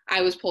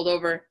 I was pulled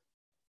over,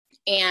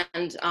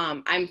 and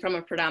I'm from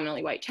a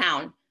predominantly white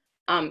town.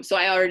 So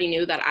I already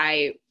knew that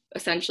I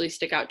essentially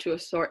stick out to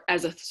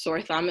as a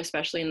sore thumb,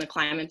 especially in the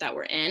climate that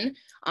we're in.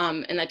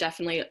 And that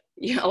definitely,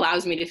 you know,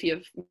 allows me to feel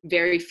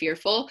very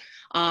fearful,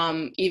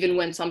 even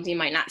when something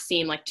might not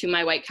seem like, to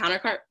my white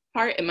counterpart,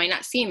 it might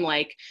not seem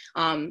like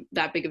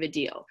that big of a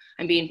deal.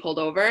 I'm being pulled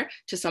over.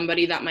 To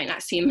somebody that might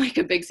not seem like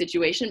a big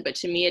situation, but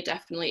to me it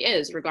definitely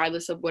is,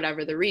 regardless of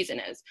whatever the reason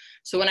is.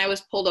 So when I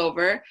was pulled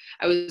over,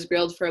 I was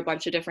grilled for a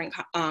bunch of different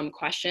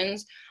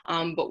questions,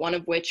 but one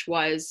of which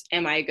was,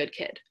 am I a good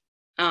kid?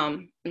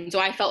 And so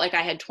I felt like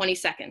I had 20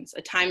 seconds,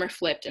 a timer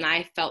flipped, and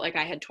I felt like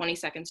I had 20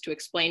 seconds to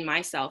explain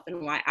myself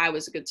and why I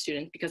was a good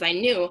student, because I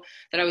knew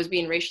that I was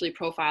being racially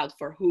profiled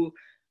for who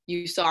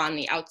you saw on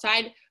the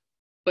outside,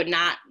 but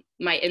not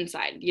my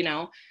inside, you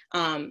know?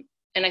 And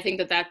I think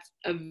that that's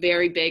a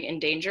very big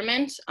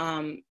endangerment.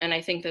 And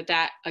I think that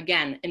that,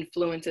 again,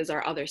 influences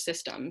our other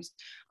systems.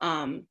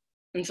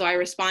 And so I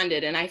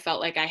responded, and I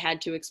felt like I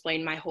had to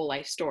explain my whole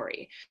life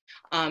story.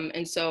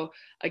 And so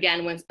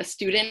again, when a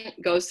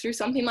student goes through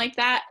something like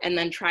that and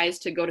then tries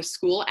to go to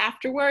school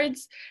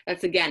afterwards,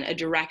 that's, again, a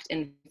direct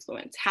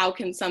influence. How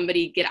can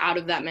somebody get out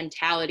of that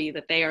mentality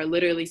that they are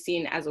literally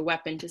seen as a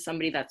weapon to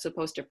somebody that's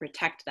supposed to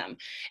protect them?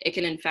 It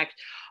can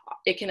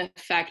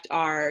affect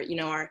our, you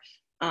know,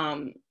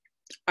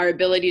 our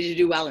ability to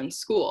do well in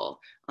school.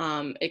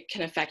 It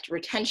can affect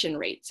retention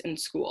rates in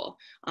school.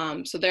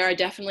 So there are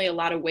definitely a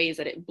lot of ways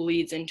that it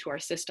bleeds into our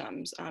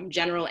systems.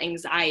 General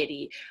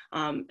anxiety,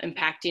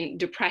 impacting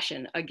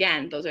depression.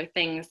 Again, those are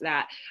things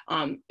that,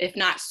 if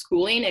not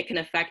schooling, it can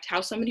affect how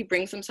somebody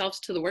brings themselves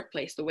to the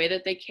workplace, the way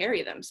that they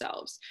carry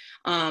themselves.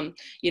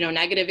 You know,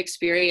 negative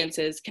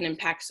experiences can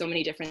impact so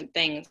many different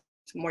things.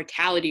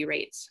 Mortality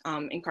rates,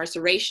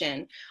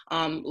 incarceration,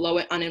 low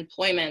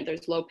unemployment,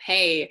 there's low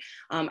pay.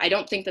 I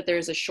don't think that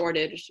there's a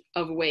shortage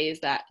of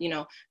ways that, you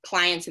know,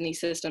 clients in these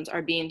systems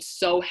are being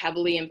so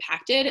heavily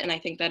impacted. And I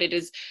think that it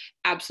is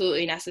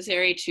absolutely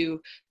necessary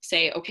to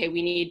say, okay,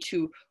 we need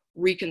to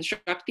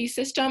reconstruct these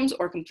systems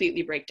or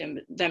completely break them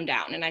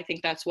down. And I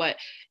think that's what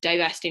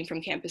divesting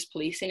from campus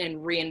policing and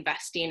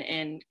reinvesting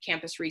in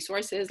campus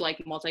resources like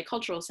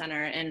Multicultural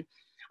Center. And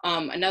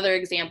another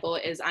example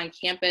is on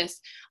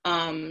campus,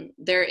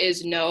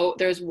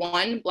 there's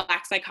one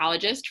Black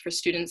psychologist for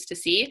students to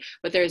see,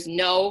 but there's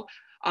no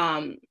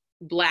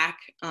Black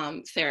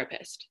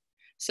therapist.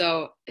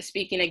 So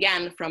speaking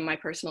again from my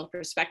personal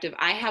perspective,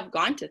 I have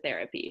gone to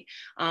therapy,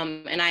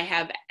 and I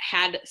have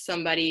had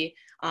somebody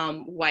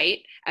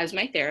white as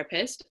my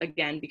therapist,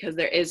 again, because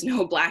there is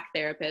no Black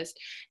therapist.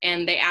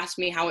 And they asked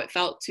me how it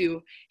felt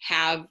to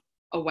have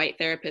a white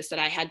therapist that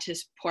I had to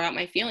pour out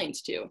my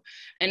feelings to.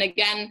 And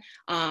again,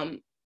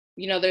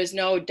 you know, there's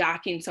no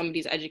docking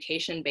somebody's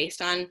education based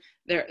on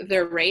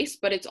their race,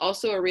 but it's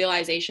also a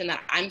realization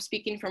that I'm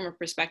speaking from a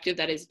perspective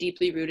that is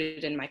deeply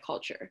rooted in my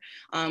culture.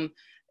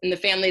 In the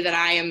family that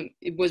I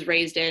was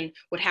raised in,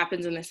 what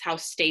happens in this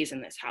house stays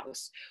in this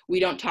house.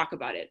 We don't talk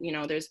about it. You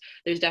know, there's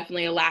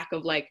definitely a lack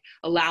of like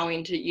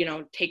allowing to, you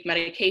know, take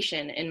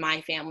medication in my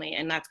family,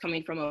 and that's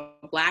coming from a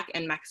Black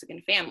and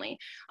Mexican family.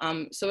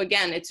 So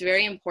again, it's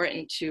very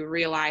important to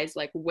realize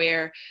like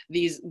where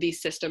these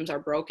systems are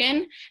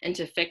broken and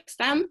to fix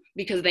them,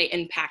 because they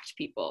impact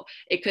people.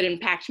 It could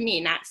impact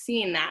me not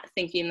seeing that,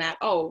 thinking that,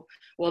 oh,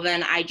 well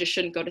then I just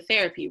shouldn't go to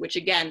therapy, which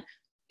again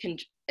can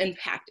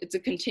impact. It's a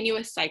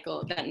continuous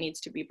cycle that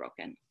needs to be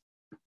broken.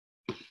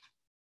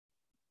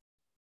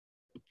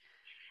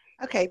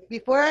 Okay,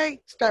 before I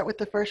start with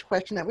the first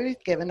question that we was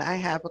given, I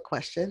have a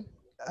question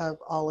of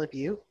all of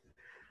you.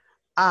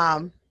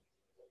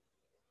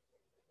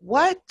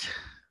 What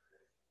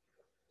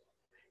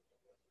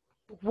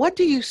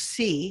do you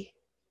see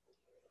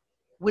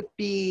would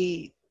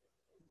be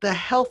the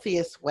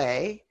healthiest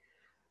way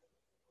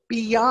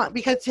beyond,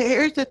 because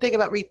here's the thing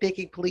about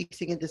rethinking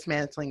policing and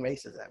dismantling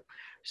racism.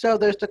 So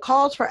there's the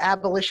calls for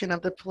abolition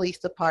of the police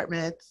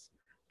departments,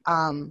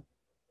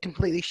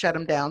 completely shut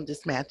them down,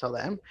 dismantle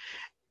them.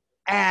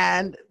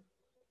 And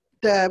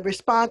the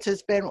response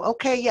has been,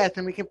 okay, yes,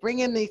 and we can bring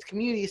in these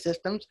community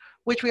systems,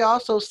 which we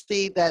also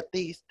see that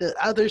the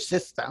other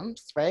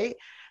systems, right,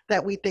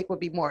 that we think would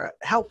be more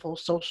helpful,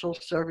 social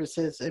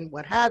services and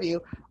what have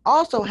you,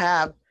 also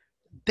have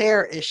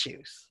their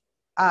issues,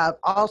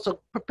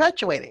 also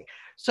perpetuating.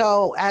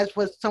 So as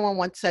what someone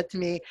once said to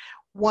me,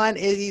 one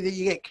is either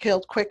you get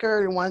killed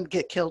quicker and one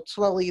get killed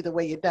slowly. Either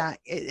way you die,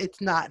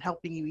 it's not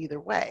helping you either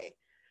way.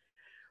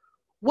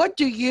 What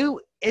do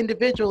you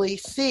individually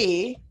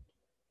see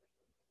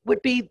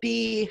would be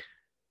the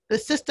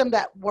system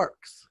that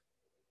works?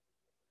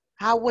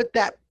 How would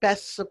that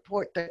best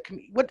support the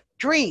community? What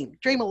dream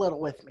a little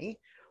with me.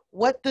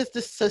 What does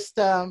the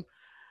system,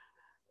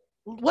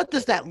 what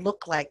does that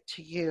look like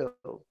to you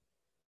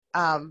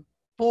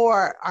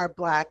for our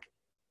Black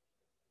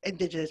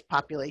Indigenous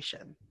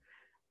population?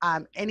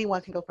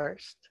 Anyone can go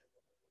first.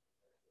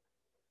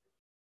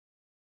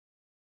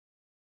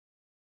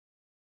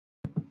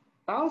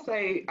 I'll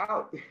say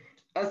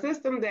a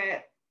system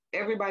that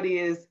everybody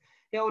is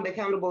held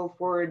accountable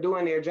for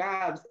doing their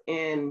jobs,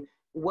 and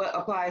what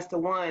applies to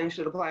one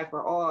should apply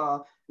for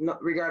all,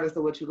 regardless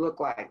of what you look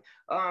like.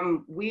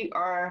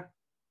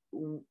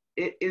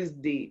 It is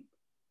deep.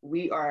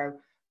 We are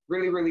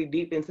really, really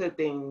deep into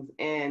things,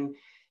 and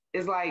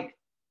it's like,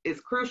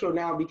 it's crucial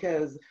now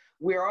because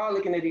we're all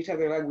looking at each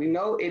other like we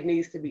know it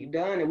needs to be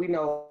done, and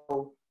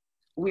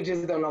we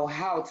just don't know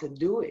how to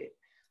do it.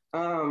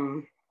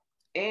 And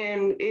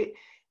it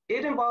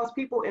involves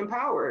people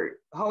empowered,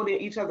 holding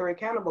each other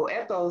accountable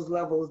at those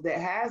levels that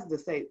has the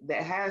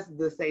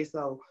say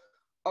so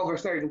over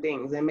certain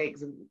things and make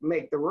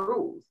the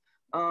rules.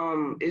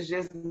 It's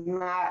just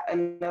not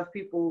enough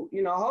people,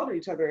 you know, holding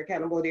each other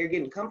accountable. They're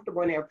getting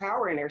comfortable in their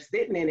power and they're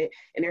sitting in it,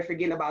 and they're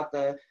forgetting about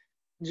the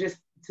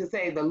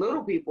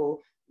little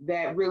people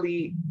that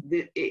really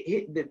the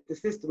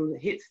system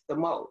hits the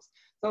most.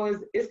 So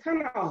it's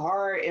kind of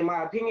hard, in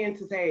my opinion,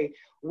 to say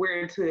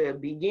where to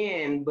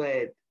begin,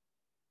 but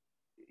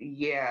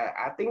yeah,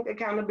 I think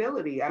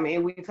accountability. I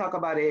mean, we talk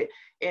about it,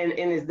 and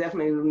it's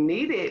definitely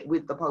needed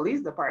with the police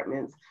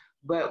departments,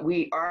 but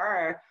we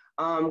are,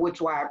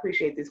 which why I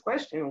appreciate this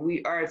question,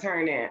 we are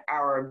turning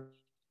our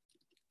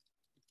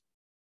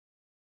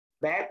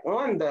back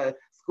on the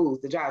schools,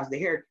 the jobs,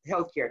 the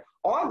healthcare,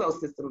 all those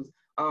systems.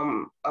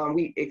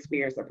 We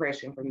experience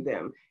oppression from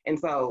them. And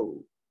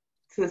so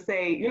to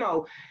say, you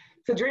know,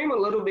 to dream a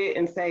little bit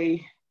and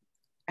say,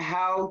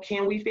 how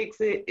can we fix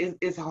it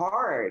is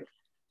hard,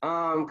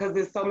 because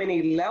there's so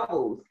many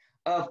levels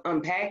of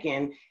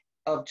unpacking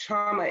of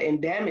trauma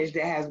and damage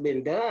that has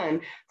been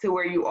done to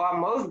where you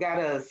almost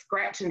gotta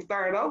scratch and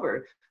start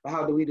over. But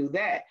how do we do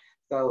that?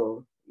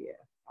 So yeah,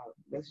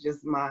 that's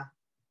just my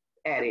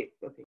added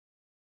opinion.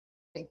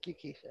 Thank you,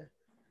 Keisha.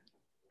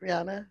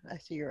 Brianna, I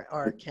see your,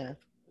 or Kenneth.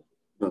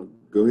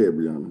 Go ahead,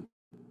 Brianna.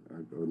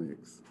 I'll go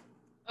next.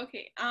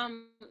 Okay.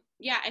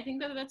 Yeah, I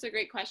think that's a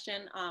great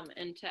question.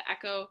 And to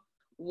echo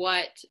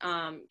what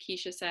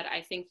Keisha said,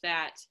 I think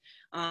that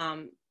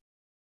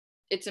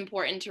it's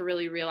important to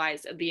really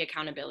realize the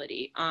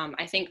accountability.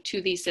 I think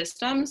to these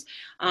systems,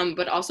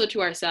 but also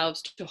to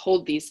ourselves to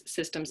hold these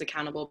systems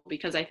accountable,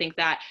 because I think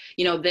that,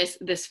 you know,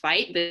 this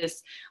fight,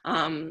 this,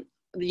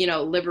 you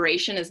know,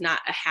 liberation is not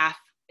a half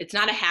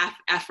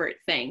effort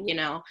thing, you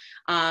know?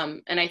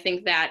 And I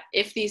think that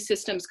if these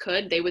systems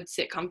could, they would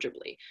sit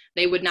comfortably.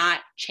 They would not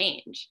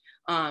change.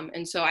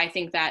 And so I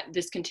think that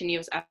this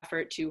continuous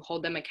effort to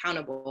hold them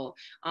accountable,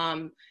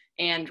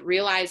 and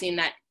realizing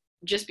that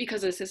just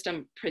because the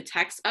system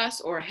protects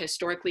us or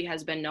historically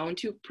has been known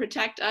to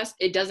protect us,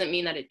 it doesn't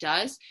mean that it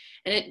does.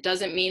 And it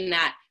doesn't mean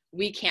that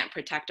we can't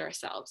protect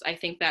ourselves. I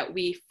think that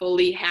we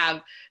fully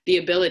have the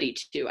ability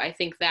to. I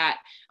think that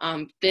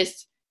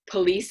this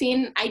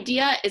policing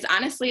idea is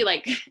honestly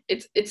like,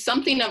 it's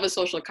something of a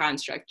social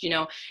construct, you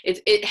know.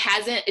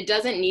 It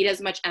doesn't need as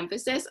much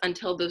emphasis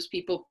until those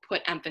people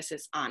put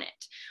emphasis on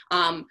it.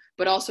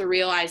 But also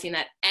realizing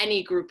that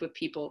any group of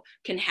people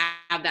can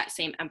have that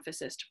same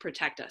emphasis to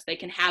protect us. They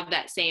can have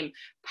that same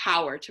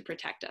power to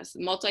protect us.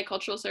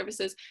 Multicultural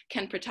services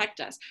can protect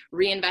us.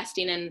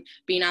 Reinvesting and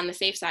being on the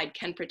safe side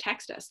can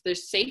protect us.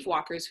 There's safe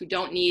walkers who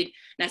don't need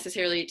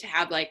necessarily to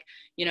have, like,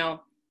 you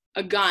know,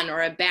 a gun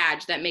or a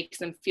badge that makes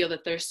them feel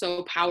that they're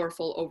so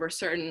powerful over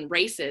certain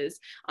races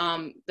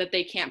that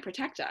they can't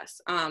protect us.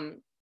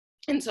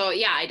 And so,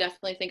 yeah, I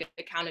definitely think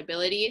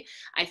accountability.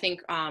 I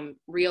think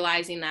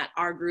realizing that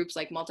our groups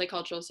like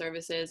multicultural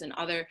services and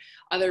other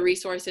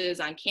resources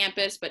on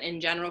campus, but in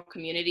general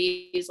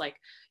communities like,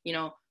 you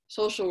know,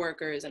 social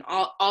workers and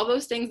all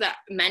those things that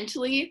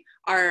mentally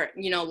are,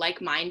 you know,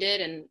 like-minded,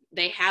 and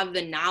they have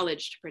the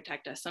knowledge to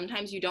protect us.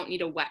 Sometimes you don't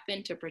need a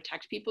weapon to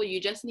protect people.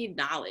 You just need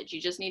knowledge. You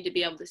just need to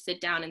be able to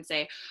sit down and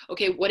say,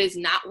 okay, what is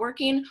not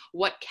working?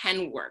 What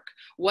can work?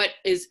 What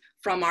is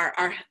from our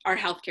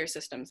healthcare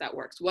systems that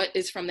works? What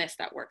is from this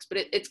that works?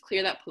 But it's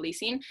clear that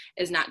policing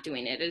is not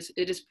doing it.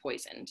 It is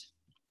poisoned.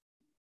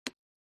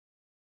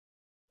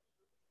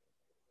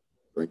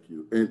 Thank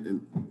you.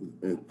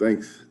 And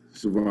thanks,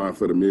 Siobhan,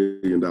 for the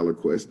 $1 million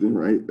question,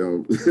 right?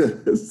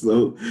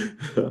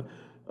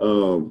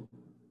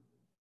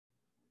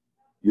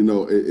 You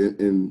know,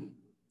 and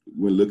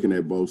when looking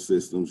at both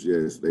systems,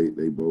 yes,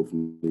 they both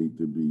need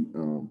to be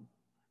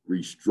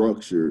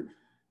restructured.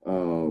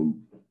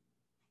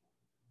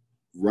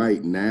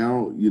 Right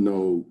now, you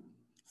know,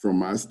 from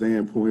my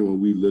standpoint, when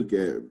we look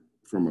at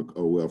from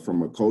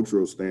a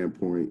cultural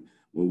standpoint,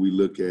 when we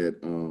look at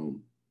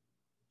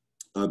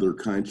other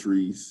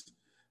countries,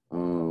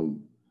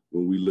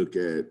 when we look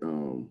at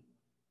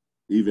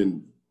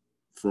even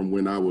from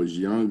when I was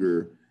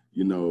younger,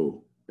 you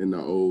know, and the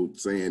old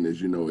saying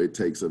is, you know, it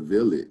takes a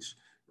village,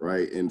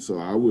 right? And so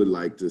I would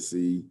like to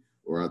see,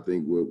 or I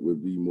think what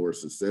would be more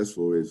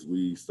successful is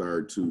we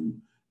start to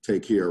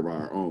take care of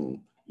our own,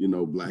 you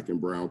know, Black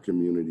and brown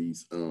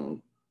communities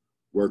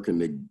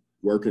working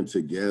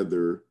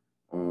together.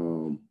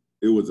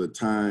 It was a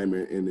time,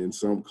 and in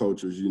some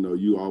cultures, you know,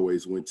 you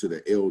always went to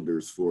the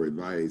elders for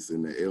advice,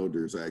 and the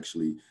elders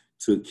actually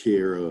took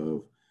care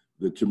of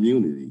the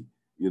community,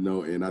 you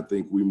know, and I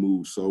think we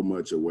moved so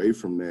much away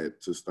from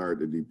that to start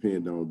to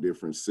depend on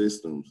different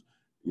systems.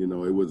 You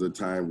know, it was a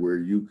time where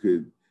you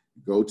could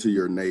go to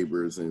your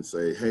neighbors and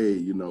say, hey,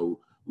 you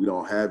know, we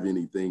don't have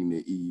anything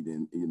to eat,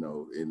 and, you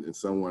know, and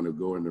someone will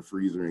go in the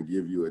freezer and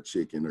give you a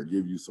chicken or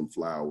give you some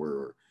flour,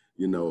 or,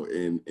 you know,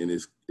 and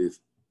it's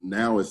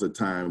now it's a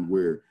time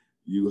where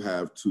you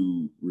have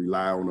to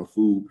rely on a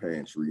food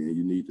pantry, and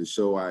you need to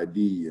show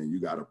ID, and you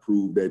got to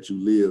prove that you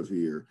live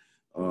here.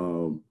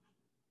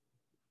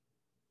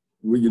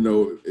 Well, you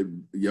know,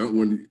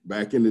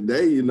 back in the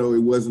day, you know,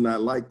 it was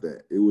not like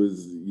that. It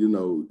was, you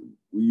know,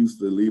 we used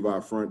to leave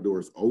our front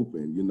doors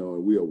open, you know,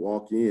 and we'll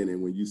walk in,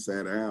 and when you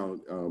sat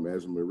down,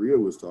 as Maria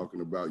was talking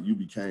about, you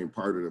became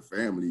part of the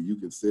family. You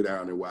could sit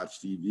down and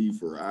watch TV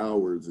for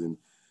hours, and,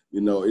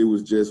 you know, it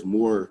was just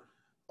more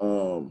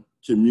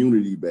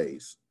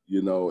community-based,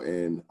 you know,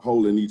 and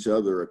holding each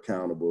other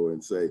accountable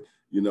and say,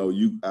 you know,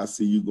 I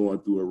see you going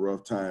through a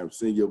rough time,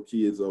 send your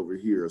kids over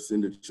here, or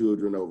send the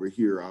children over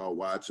here, I'll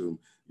watch them,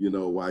 you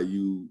know, while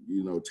you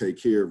know,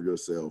 take care of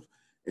yourself.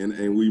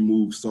 And we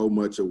move so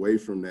much away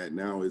from that.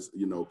 Now is,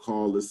 you know,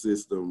 call the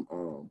system,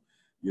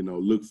 you know,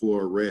 look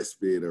for a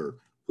respite, or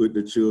put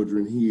the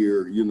children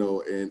here, you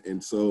know,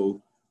 and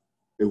so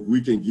if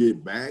we can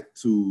get back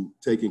to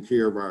taking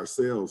care of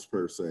ourselves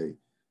per se,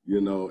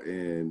 you know,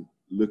 and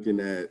looking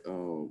at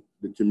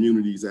the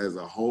communities as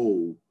a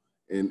whole,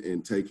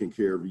 and taking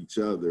care of each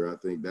other, I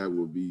think that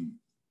would be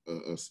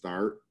a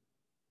start.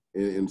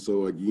 And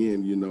so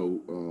again, you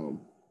know,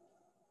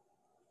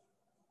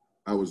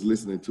 I was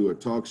listening to a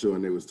talk show,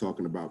 and they was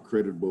talking about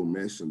credible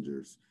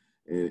messengers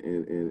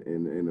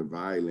and the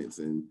violence,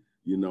 and,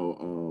 you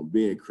know,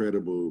 being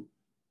credible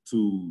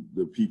to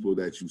the people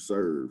that you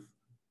serve,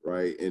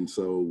 right? And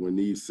so when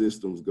these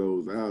systems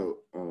goes out,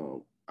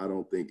 I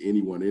don't think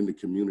anyone in the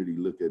community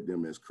look at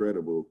them as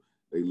credible.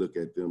 They look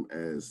at them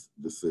as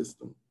the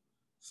system.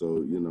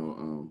 So, you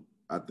know,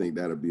 I think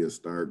that'll be a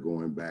start,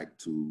 going back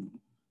to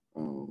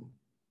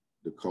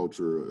the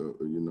culture,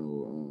 you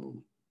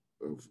know,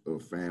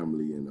 of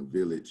family and a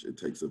village. It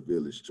takes a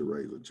village to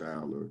raise a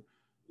child, or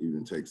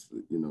even takes,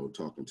 you know,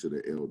 talking to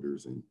the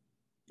elders and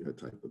that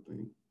type of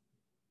thing.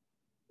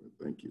 But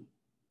thank you.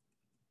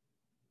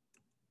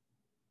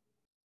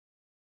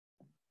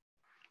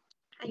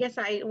 I guess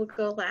I will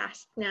go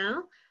last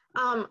now.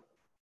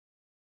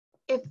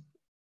 If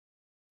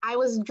I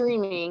was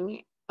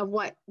dreaming of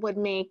what would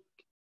make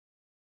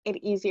it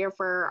easier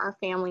for our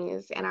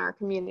families and our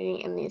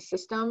community in these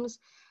systems,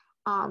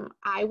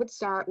 I would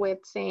start with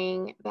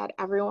saying that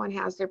everyone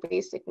has their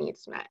basic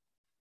needs met.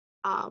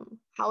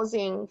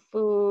 Housing,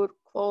 food,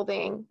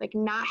 clothing, like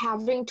not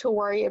having to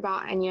worry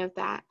about any of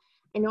that.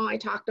 I know I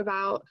talked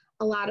about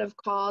a lot of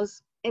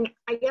calls, and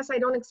I guess I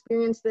don't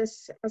experience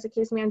this as a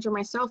case manager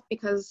myself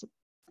because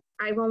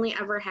I've only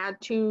ever had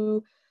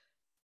two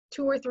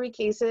or three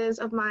cases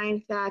of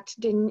mine that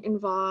didn't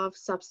involve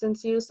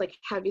substance use, like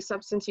heavy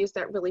substance use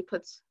that really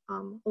puts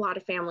a lot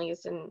of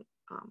families and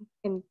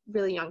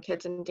really young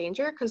kids in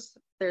danger because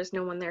there's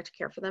no one there to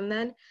care for them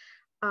then.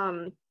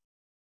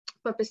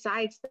 But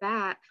besides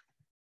that,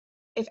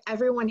 if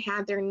everyone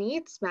had their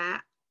needs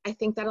met, I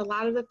think that a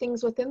lot of the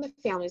things within the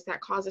families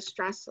that causes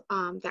stress,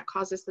 that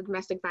causes the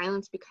domestic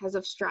violence because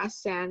of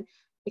stress and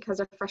because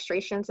of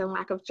frustrations and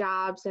lack of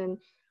jobs and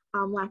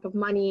lack of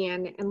money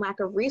and lack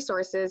of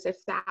resources,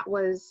 if that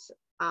was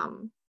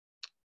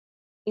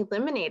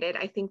eliminated,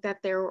 I think that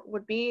there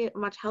would be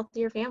much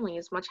healthier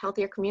families, much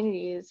healthier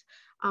communities.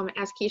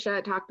 As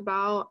Keisha talked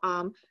about,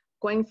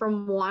 going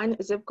from one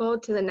zip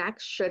code to the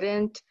next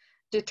shouldn't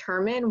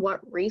determine what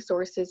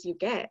resources you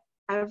get.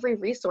 Every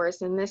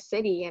resource in this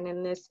city and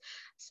in this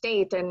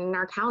state and in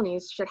our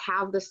counties should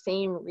have the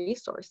same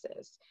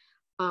resources.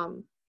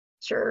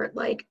 Sure,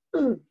 like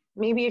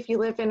maybe if you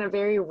live in a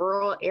very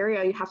rural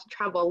area, you have to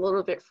travel a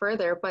little bit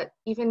further, but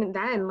even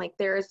then, like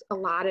there's a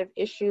lot of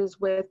issues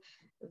with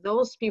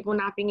those people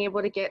not being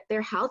able to get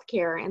their health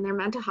care and their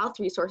mental health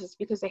resources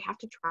because they have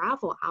to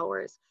travel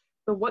hours.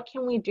 So what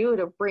can we do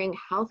to bring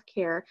health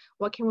care?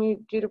 What can we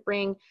do to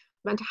bring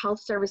mental health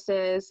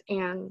services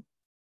and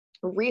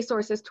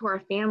resources to our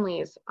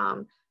families,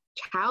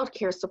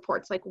 childcare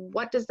supports, like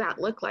what does that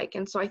look like?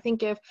 And so I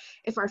think if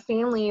our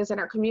families and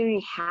our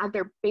community had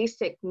their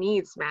basic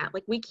needs met,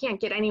 like we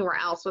can't get anywhere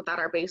else without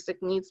our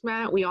basic needs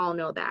met, we all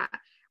know that,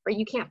 right?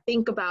 You can't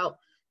think about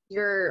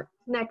your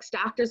next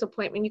doctor's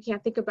appointment, you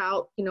can't think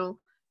about, you know,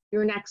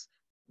 your next,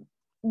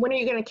 when are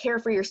you going to care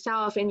for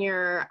yourself and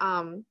your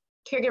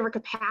caregiver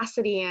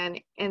capacity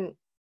and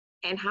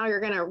how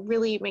you're going to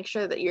really make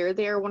sure that you're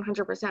there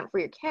 100% for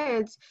your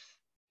kids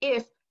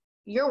if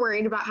you're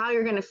worried about how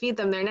you're going to feed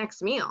them their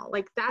next meal.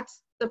 Like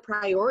that's the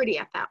priority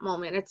at that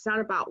moment. It's not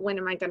about when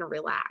am I going to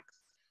relax.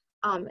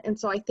 And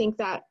so I think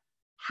that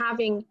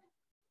having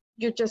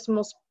your just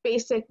most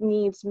basic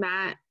needs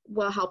met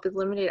will help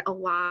eliminate a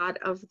lot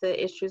of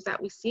the issues that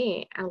we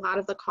see and a lot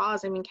of the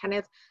calls. I mean,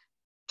 Kenneth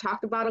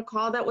talked about a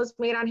call that was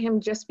made on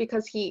him just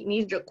because he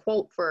needed a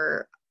quote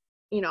for,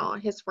 you know,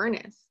 his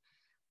furnace.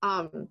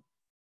 And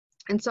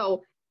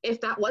so if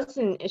that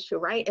wasn't an issue,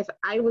 right? If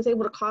I was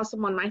able to call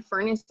someone, my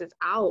furnace is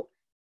out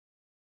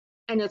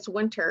and it's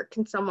winter,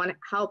 can someone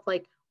help?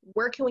 Like,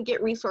 where can we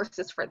get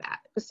resources for that?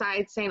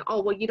 Besides saying,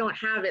 oh, well, you don't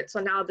have it, so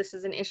now this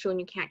is an issue and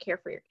you can't care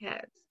for your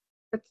kids.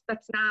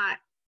 That's not,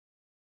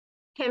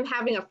 him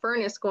having a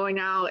furnace going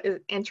out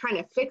and trying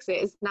to fix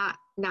it is not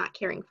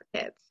caring for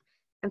kids.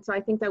 And so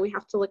I think that we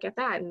have to look at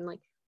that and like,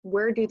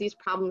 where do these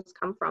problems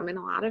come from? And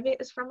a lot of it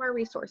is from our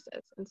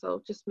resources. And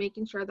so just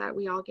making sure that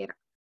we all get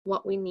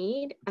what we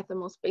need at the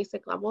most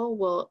basic level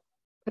will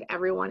put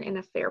everyone in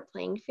a fair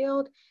playing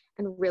field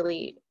and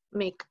really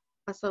make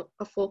us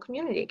a full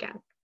community again.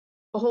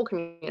 A whole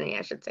community,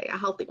 I should say, a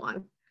healthy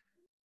one.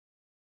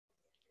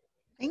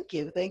 Thank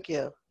you, thank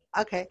you.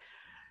 Okay,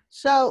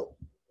 so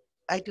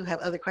I do have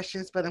other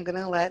questions, but I'm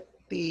gonna let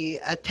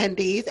the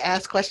attendees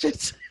ask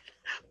questions.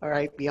 All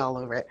right, be all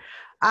over it.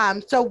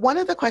 So one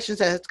of the questions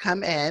that has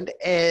come in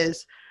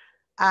is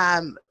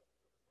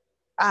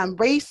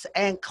race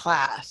and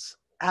class.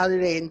 How do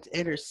they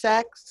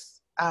intersect?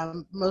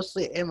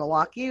 Mostly in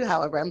Milwaukee.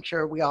 However, I'm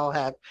sure we all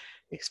have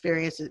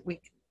experiences.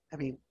 We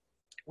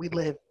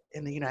live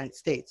in the United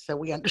States, so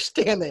we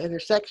understand the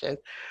intersection.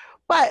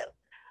 But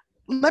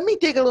let me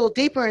dig a little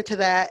deeper into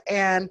that.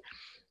 And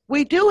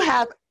we do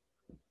have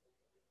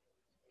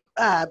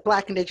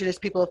Black, Indigenous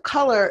people of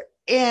color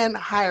in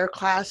higher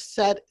class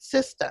set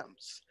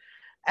systems.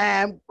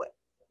 And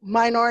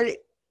minorities,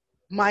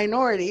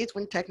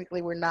 when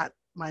technically we're not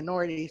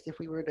minorities, if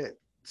we were to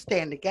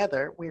stand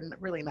together, we're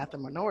really not the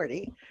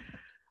minority,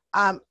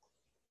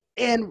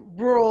 in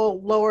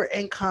rural, lower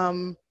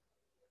income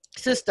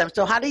systems.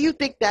 So how do you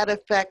think that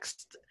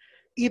affects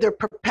either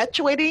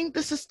perpetuating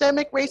the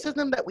systemic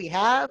racism that we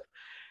have?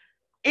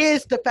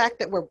 Is the fact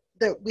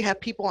that we have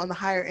people on the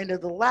higher end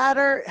of the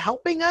ladder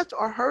helping us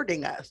or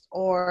hurting us?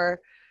 Or,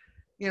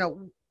 you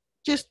know,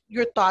 just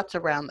your thoughts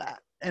around that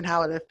and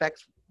how it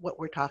affects what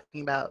we're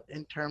talking about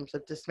in terms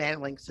of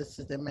dismantling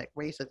systemic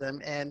racism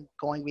and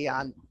going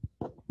beyond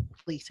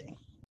policing.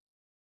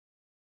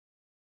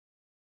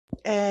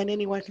 And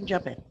anyone can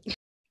jump in.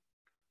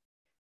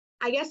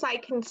 I guess I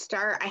can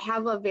start. I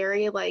have a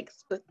very like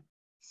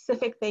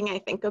specific thing I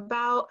think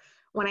about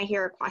when I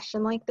hear a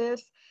question like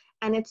this,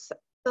 and it's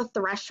the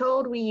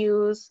threshold we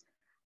use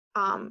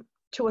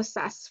to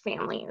assess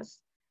families,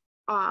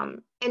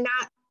 and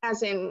not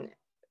as in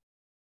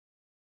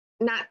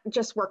not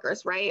just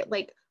workers, right?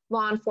 Like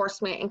law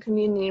enforcement and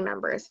community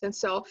members. And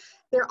so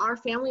there are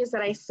families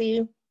that I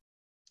see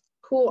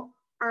who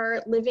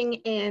are living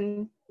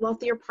in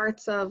wealthier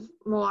parts of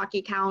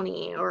Milwaukee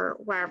County or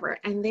wherever,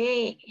 and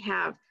they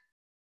have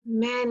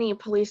many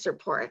police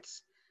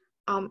reports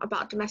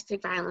about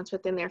domestic violence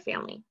within their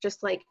family,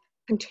 just like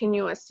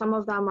continuous. Some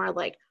of them are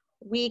like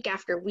week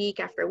after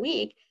week after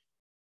week,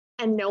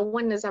 and no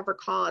one has ever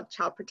called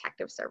Child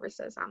Protective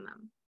Services on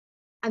them.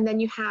 And then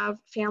you have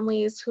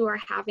families who are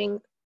having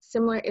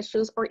similar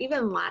issues or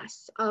even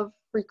less of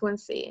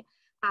frequency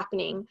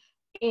happening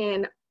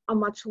in a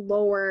much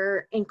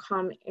lower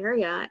income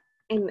area,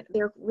 and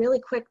they're really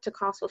quick to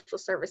call social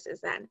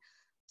services then.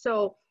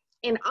 So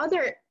in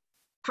other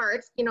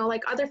parts, you know,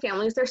 like other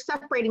families, they're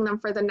separating them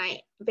for the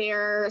night.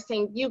 They're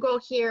saying, you go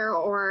here,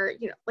 or,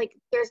 you know, like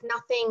there's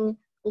nothing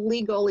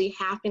legally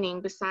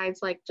happening besides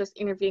like just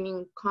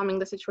intervening, calming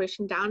the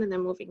situation down and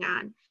then moving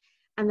on.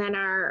 And then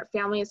our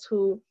families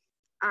who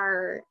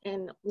are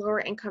in lower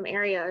income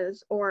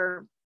areas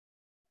or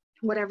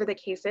whatever the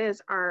case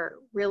is are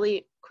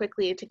really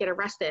quickly to get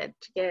arrested,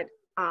 to get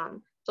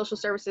social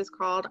services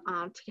called,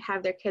 to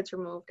have their kids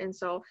removed. And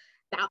so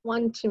that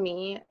one, to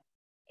me,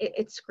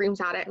 it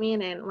screams out at me.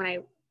 And then when I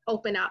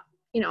open up,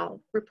 you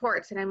know,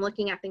 reports and I'm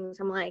looking at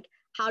things, I'm like,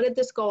 how did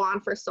this go on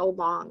for so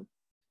long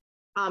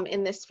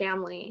in this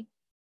family?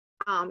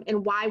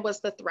 And why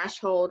was the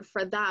threshold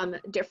for them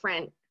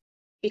different?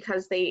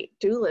 Because they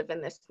do live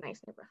in this nice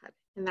neighborhood,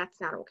 and that's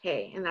not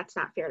okay. And that's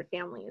not fair to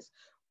families.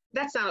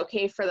 That's not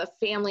okay for the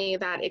family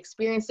that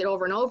experienced it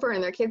over and over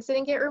and their kids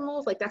didn't get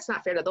removed. Like, that's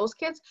not fair to those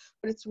kids,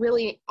 but it's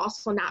really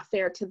also not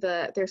fair to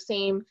their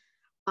same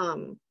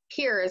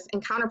peers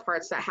and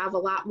counterparts that have a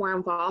lot more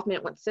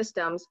involvement with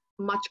systems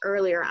much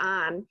earlier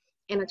on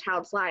in a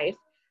child's life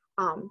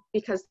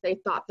because they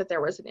thought that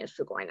there was an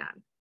issue going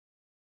on.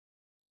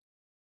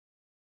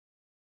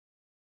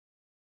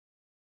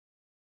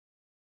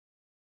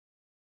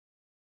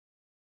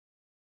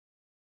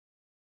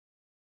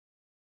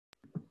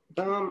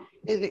 Go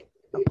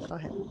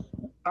ahead.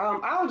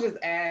 I'll just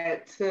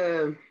add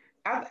to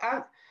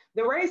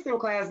the race and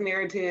class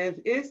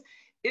narrative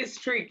is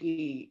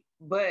tricky,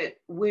 but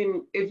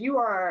if you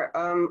are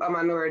a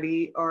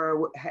minority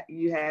or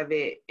you have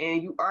it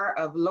and you are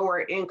of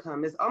lower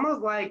income, it's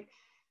almost like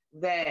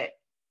that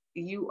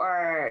you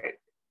are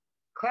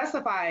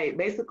classified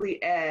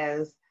basically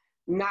as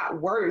not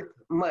worth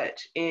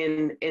much,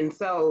 and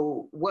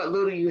so what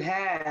little you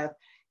have,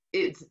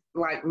 it's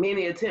like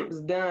many attempts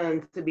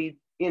done to be,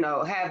 you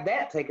know, have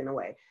that taken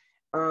away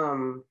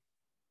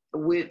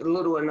with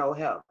little or no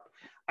help.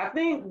 I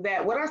think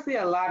that what I see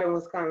a lot in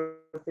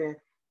Wisconsin,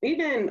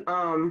 even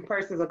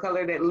persons of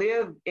color that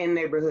live in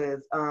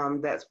neighborhoods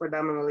that's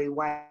predominantly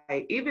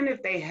white, even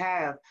if they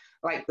have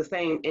like the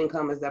same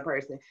income as that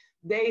person,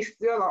 they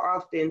still are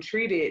often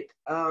treated,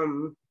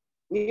 you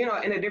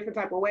know, in a different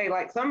type of way.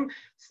 Like some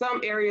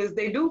areas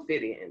they do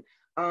fit in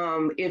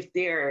if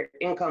their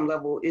income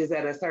level is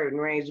at a certain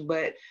range,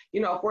 but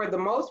you know, for the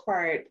most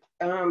part,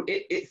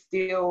 it's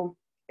still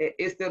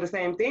the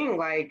same thing.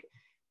 Like,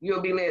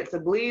 you'll be led to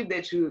believe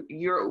that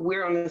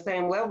we're on the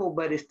same level,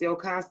 but it's still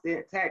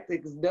constant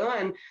tactics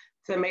done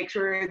to make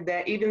sure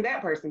that even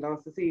that person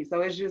don't succeed.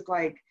 So it's just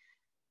like,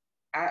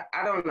 I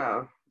don't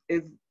know.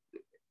 It's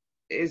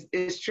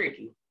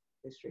tricky.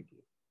 It's tricky.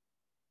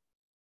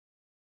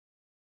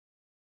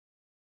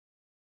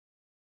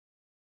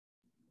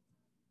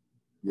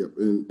 Yep,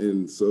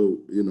 and so,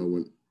 you know,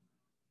 when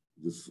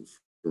just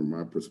from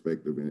my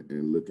perspective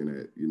and looking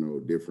at, you know,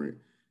 different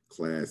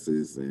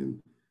classes and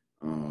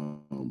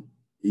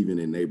even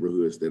in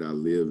neighborhoods that I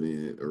live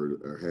in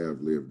or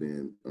have lived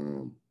in,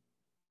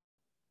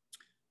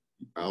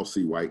 I'll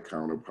see white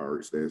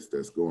counterparts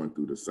that's going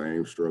through the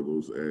same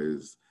struggles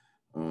as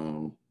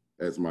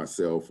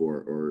myself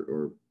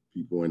or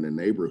people in the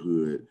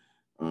neighborhood.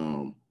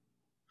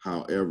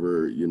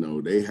 However, you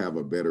know, they have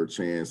a better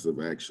chance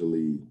of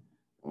actually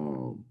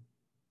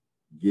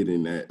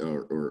getting that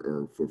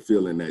or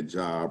fulfilling that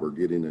job or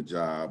getting a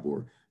job,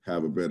 or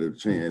have a better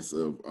chance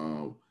of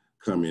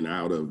coming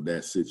out of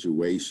that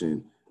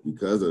situation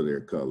because of their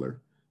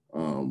color.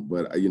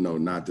 But, you know,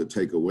 not to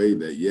take away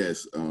that,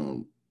 yes,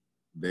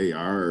 they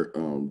are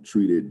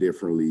treated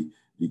differently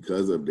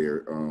because of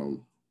their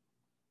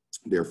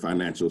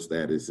financial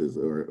statuses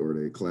or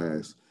their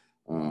class.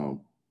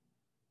 And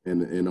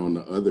on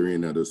the other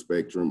end of the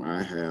spectrum,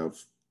 I have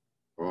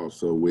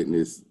also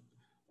witnessed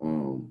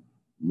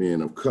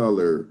men of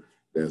color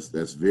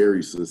that's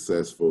very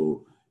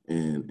successful,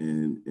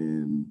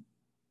 and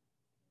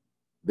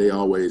they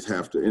always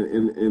have to,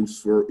 and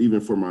for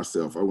even for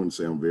myself, I wouldn't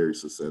say I'm very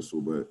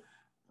successful, but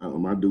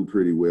I do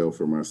pretty well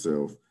for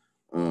myself.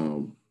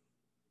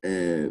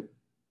 And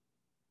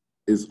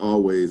it's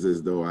always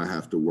as though I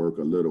have to work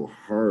a little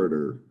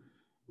harder,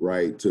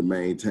 right, to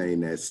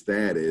maintain that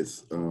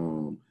status,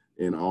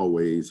 and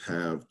always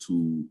have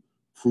to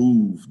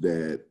prove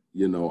that,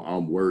 you know,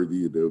 I'm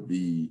worthy to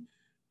be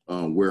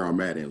where I'm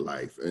at in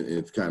life,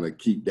 and kind of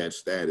keep that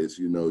status.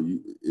 You know,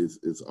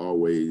 it's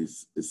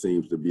always, it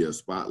seems to be a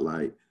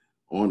spotlight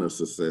on a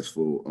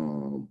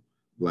successful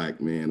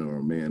Black man or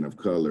a man of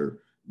color,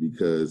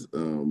 because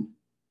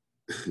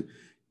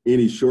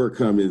any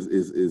shortcomings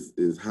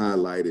is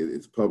highlighted,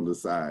 it's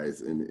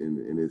publicized,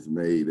 and it's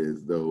made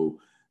as though,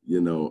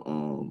 you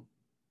know,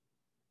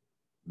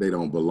 they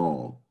don't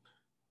belong.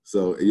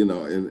 So, you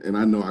know, and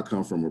I know I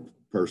come from a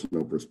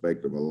personal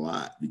perspective a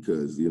lot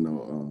because, you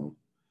know,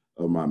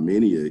 of my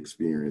many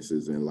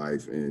experiences in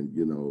life. And,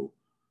 you know,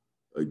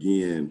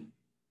 again,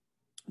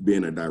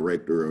 being a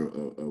director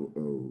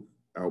of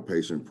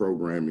outpatient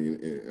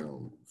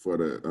programming for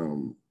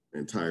the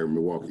entire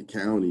Milwaukee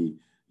County,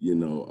 you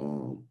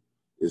know,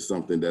 is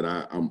something that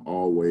I'm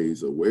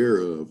always aware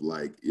of.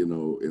 Like, you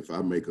know, if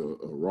I make a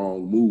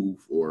wrong move,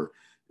 or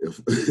if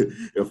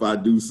if I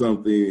do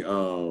something,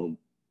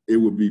 it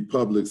would be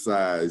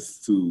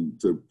publicized to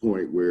the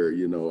point where,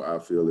 you know, I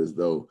feel as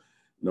though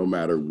no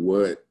matter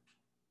what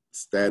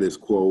status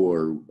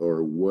quo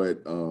or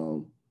what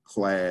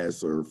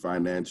class or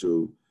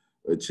financial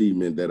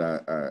achievement that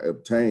I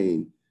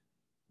obtain,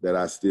 that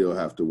I still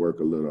have to work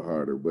a little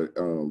harder. But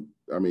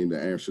I mean,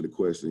 to answer the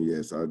question,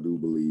 yes, I do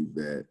believe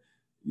that,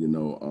 you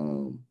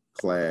know,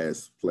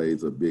 class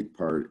plays a big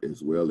part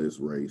as well as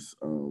race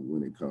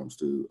when it comes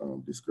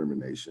to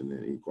discrimination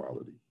and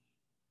equality.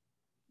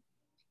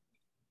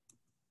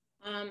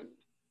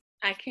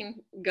 I can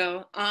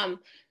go.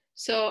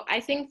 So I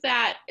think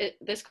that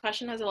this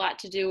question has a lot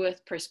to do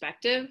with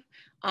perspective.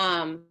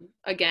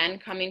 Again,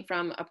 coming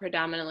from a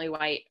predominantly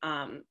white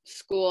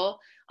school,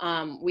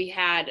 we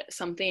had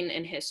something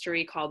in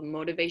history called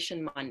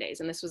Motivation Mondays,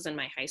 and this was in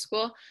my high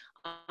school.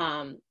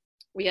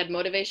 We had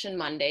Motivation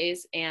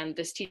Mondays, and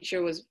this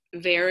teacher was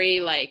very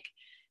like,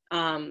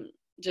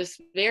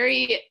 just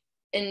very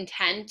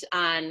intent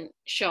on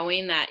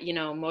showing that, you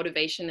know,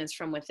 motivation is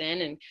from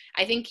within. And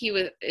I think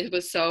it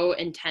was so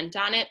intent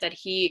on it that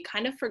he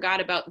kind of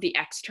forgot about the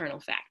external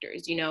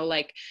factors, you know,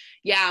 like,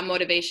 yeah,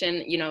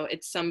 motivation, you know,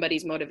 it's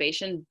somebody's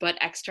motivation, but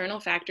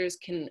external factors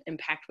can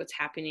impact what's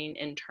happening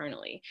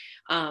internally.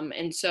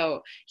 And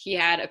so he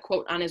had a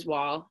quote on his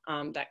wall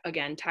that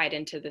again tied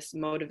into this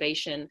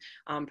motivation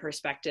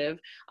perspective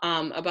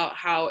about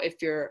how if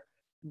you're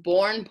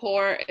born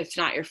poor, it's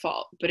not your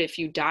fault, but if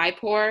you die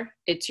poor,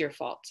 it's your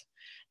fault.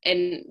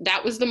 And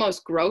that was the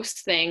most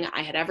gross thing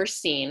I had ever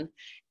seen.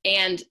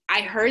 And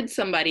I heard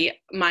somebody,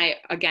 my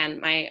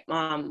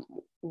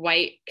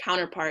white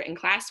counterpart and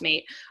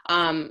classmate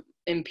and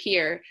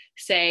peer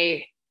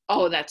say,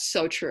 oh, that's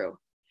so true.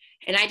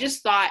 And I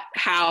just thought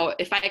how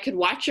if I could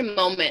watch a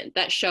moment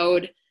that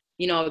showed,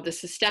 you know, the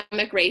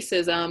systemic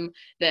racism,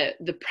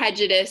 the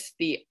prejudice,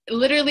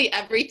 literally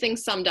everything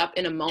summed up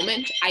in a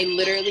moment, I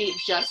literally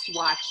just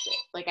watched it.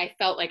 Like I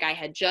felt like I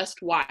had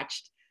just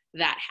watched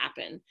that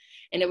happen.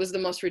 And it was the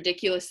most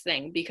ridiculous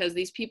thing because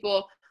these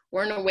people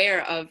weren't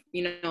aware of,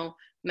 you know,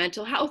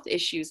 mental health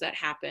issues that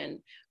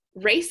happen,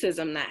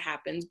 racism that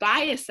happens,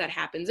 bias that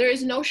happens. There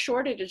is no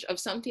shortage of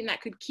something that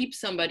could keep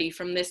somebody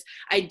from this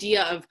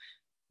idea of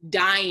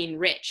dying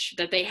rich,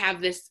 that they have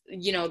this,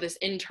 you know, this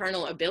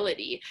internal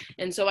ability.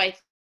 And so I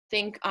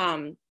think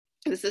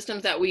the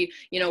systems that we,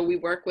 you know, we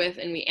work with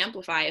and we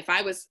amplify, if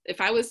I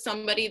was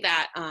somebody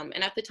that,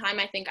 and at the time,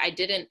 I think I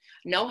didn't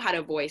know how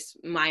to voice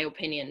my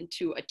opinion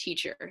to a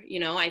teacher,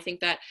 you know, I think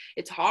that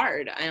it's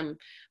hard.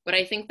 But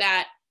I think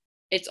that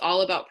it's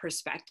all about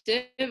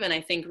perspective. And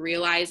I think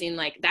realizing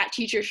like that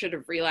teacher should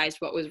have realized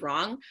what was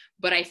wrong.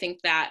 But I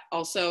think that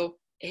also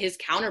his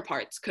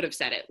counterparts could have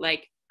said it,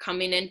 like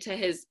coming into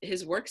his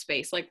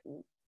workspace, like,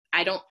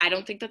 I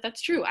don't think that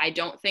that's true. I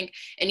don't think,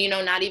 and, you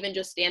know, not even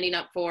just standing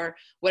up for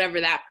whatever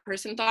that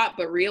person thought,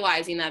 but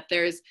realizing that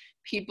there's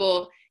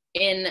people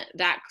in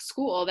that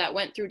school that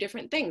went through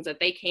different things, that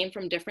they came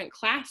from different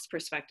class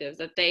perspectives,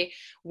 that they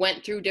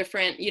went through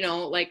different, you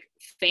know, like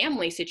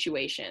family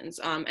situations.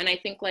 And I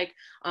think like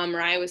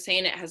Mariah was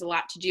saying, it has a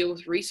lot to do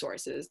with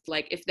resources.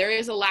 Like if there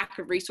is a lack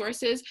of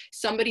resources,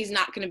 somebody's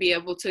not going to be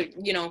able to,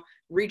 you know,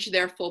 reach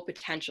their full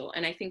potential.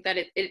 And I think that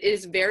it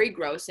is very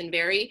gross and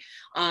very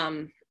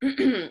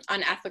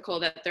unethical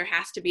that there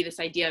has to be this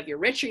idea of you're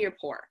rich or you're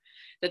poor,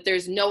 that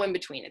there's no in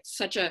between. It's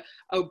such a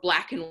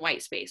black and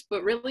white space,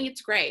 but really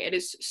it's gray. It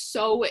is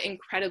so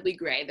incredibly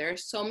gray. There are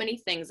so many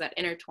things that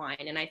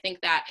intertwine. And I think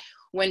that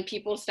when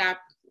people stop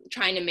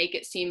trying to make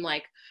it seem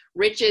like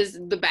rich is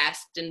the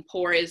best and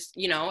poor is,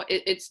 you know,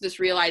 it's this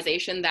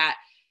realization that,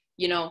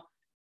 you know,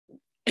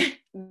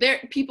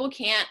 people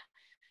can't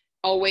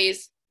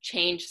always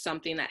change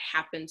something that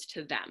happens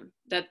to them,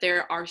 that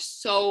there are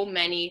so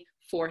many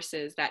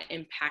forces that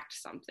impact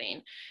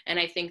something. And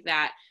I think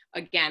that,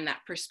 again,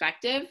 that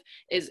perspective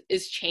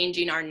is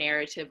changing our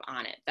narrative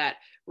on it, that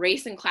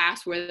race and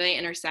class, where they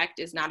intersect,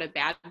 is not a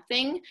bad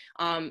thing,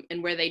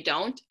 and where they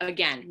don't,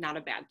 again, not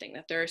a bad thing,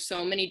 that there are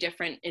so many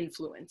different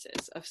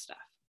influences of stuff.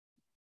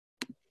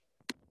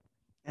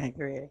 I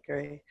agree.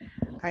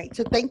 All right,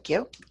 so thank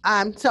you.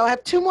 So I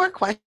have two more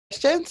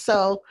questions,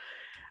 so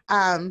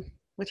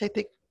which I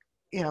think,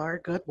 you know, are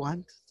good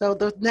ones. So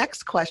the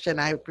next question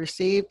I've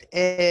received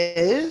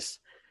is,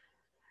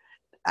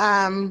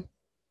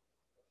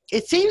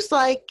 it seems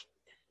like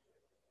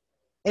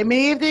in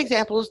many of the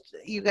examples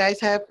you guys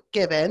have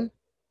given,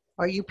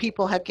 or you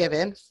people have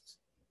given,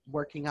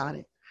 working on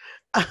it,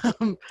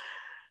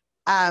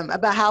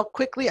 about how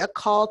quickly a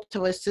call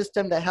to a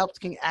system that helps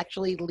can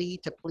actually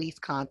lead to police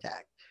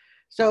contact.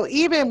 So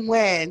even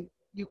when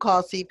you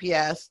call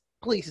CPS,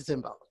 police is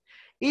involved.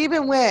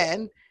 Even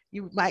when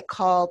you might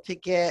call to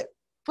get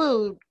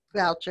food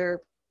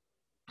voucher,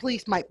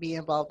 police might be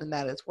involved in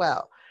that as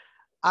well.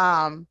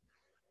 I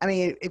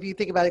mean, if you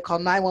think about it, call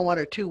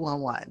 911 or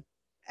 211,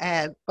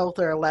 and both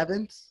are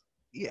 11s.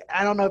 Yeah,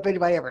 I don't know if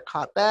anybody ever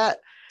caught that,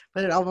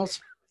 but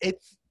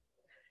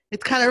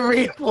it's kind of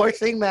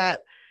reinforcing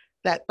that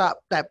thought,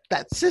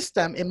 that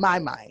system in my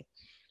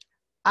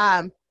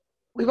mind.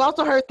 We've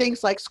also heard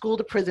things like school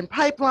to prison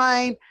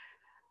pipeline.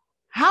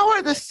 How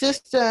are the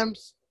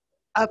systems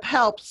of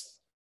helps?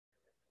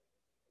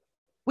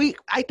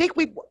 I think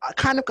we've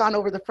kind of gone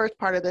over the first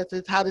part of this,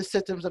 is how the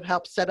systems of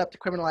help set up the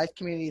criminalized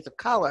communities of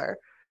color,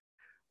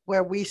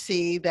 where we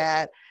see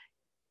that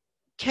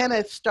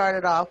Kenneth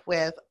started off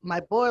with,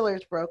 my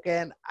boiler's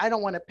broken, I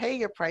don't want to pay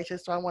your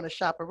prices, so I want to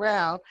shop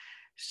around.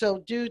 So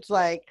dude's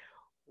like,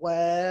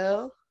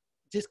 well,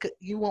 just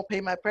you won't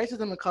pay my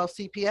prices, I'm gonna call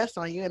CPS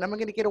on you and I'm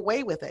gonna get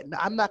away with it.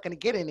 I'm not gonna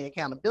get any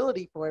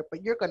accountability for it,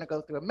 but you're gonna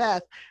go through a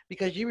mess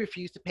because you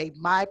refuse to pay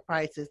my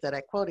prices that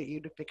I quoted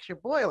you to fix your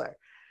boiler.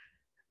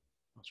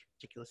 Most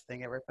ridiculous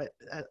thing ever, but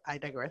I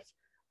digress.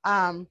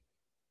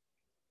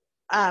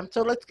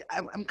 So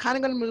I'm kind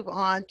of going to move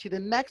on to the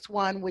next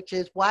one, which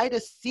is, why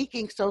does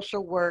seeking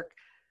social work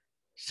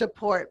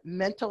support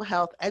mental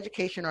health,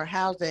 education, or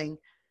housing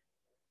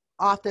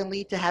often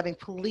lead to having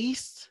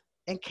police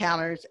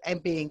encounters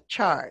and being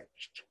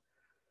charged?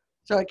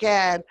 So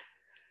again,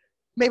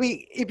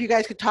 maybe if you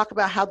guys could talk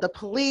about how the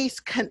police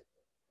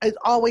is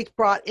always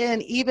brought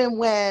in, even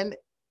when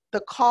the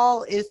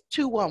call is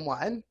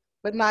 211,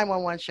 but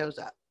 911 shows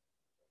up.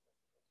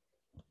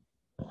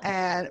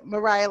 And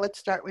Mariah, let's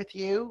start with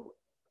you.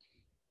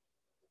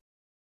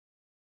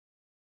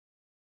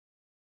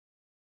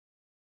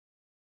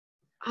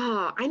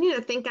 Oh, I need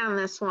to think on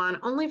this one,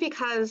 only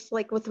because,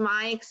 like, with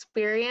my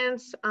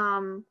experience,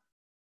 often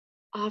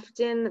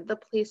the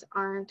police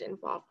aren't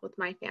involved with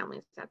my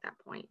families at that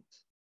point,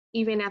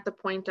 even at the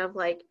point of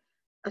like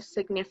a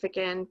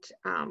significant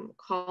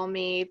call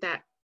made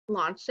that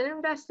launched an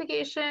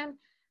investigation.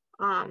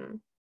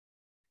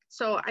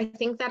 So I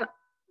think that,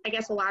 I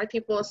guess a lot of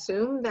people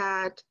assume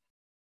that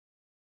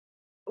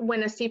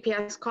when a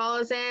CPS call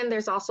is in,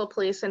 there's also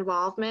police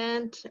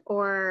involvement,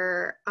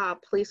 or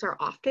police are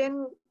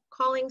often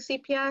calling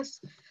CPS.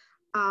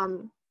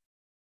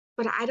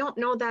 But I don't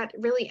know that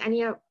really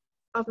any of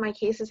my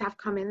cases have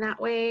come in that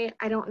way.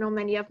 I don't know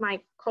many of my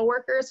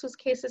coworkers whose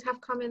cases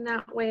have come in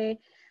that way.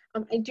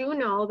 I do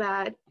know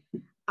that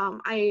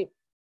I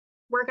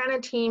work on a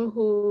team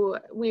who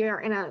we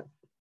are in a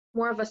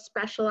more of a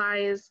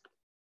specialized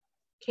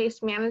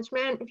case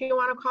management, if you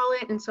want to call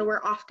it. And so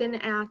we're often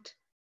at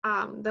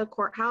the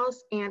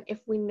courthouse, and if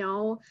we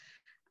know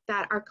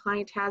that our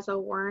client has a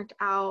warrant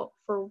out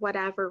for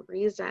whatever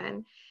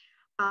reason,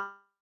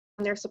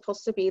 they're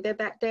supposed to be there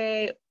that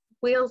day,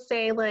 we'll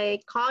say,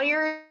 like,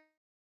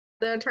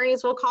 the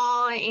attorneys will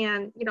call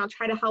and, you know,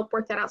 try to help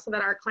work that out so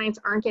that our clients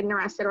aren't getting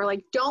arrested, or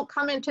like, don't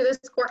come into this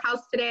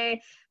courthouse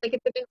today. Like,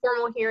 it's an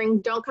informal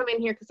hearing, don't come in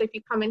here, because if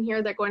you come in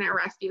here, they're going to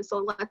arrest you. So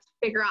let's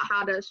figure out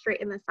how to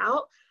straighten this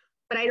out.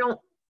 But I don't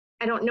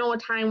know a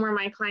time where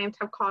my clients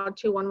have called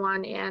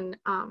 211 and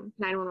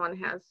 911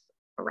 has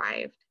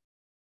arrived.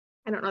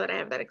 I don't know that I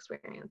have that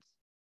experience.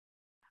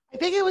 I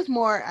think it was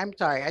more, I'm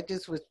sorry, I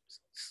just was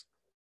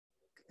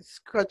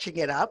scrunching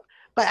it up,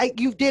 but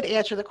you did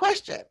answer the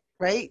question,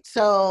 right?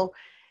 So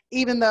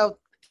even though,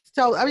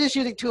 so I'm just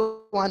using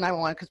 211,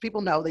 911, because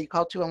people know that you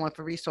call 211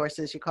 for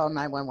resources, you call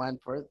 911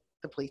 for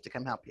the police to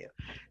come help you.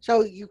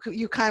 So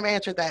you kind of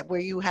answered that,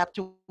 where you have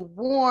to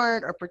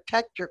warn or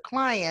protect your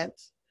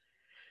clients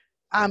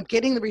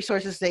getting the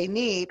resources they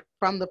need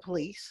from the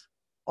police,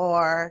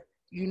 or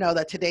you know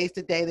that today's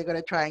the day they're going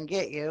to try and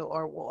get you,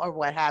 or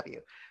what have you.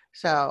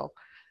 So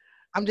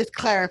I'm just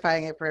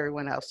clarifying it for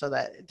everyone else, so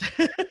that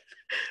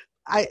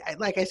I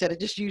like I said, I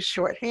just used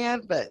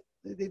shorthand, but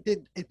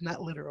it's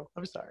not literal.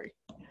 I'm sorry.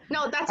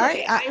 No, that's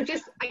okay. I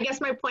guess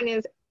my point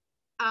is,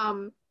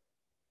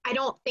 I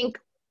don't think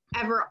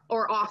ever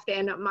or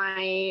often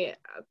my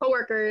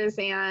coworkers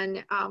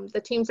and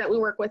the teams that we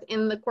work with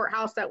in the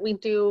courthouse that we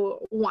do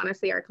want to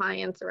see our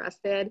clients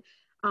arrested.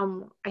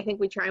 I think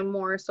we try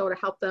more so to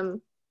help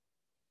them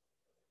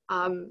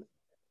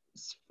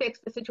fix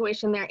the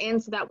situation they're in,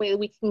 so that way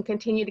we can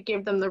continue to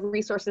give them the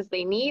resources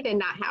they need and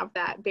not have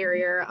that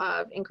barrier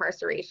of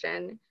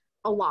incarceration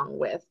along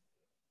with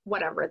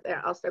whatever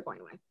else they're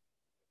going with.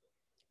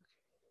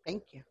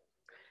 Thank you.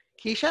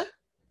 Keisha?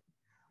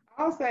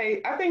 I'll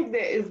say, I think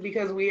that is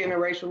because we're in a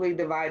racially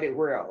divided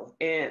world.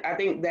 And I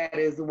think that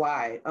is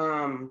why.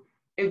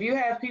 If you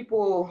have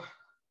people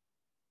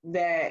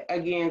that,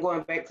 again,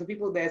 going back to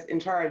people that's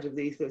in charge of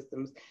these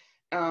systems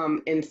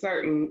in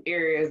certain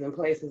areas and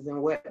places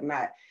and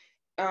whatnot,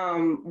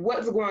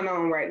 what's going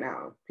on right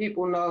now?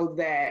 People know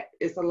that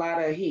it's a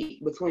lot of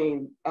heat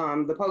between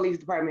the police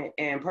department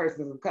and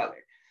persons of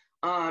color.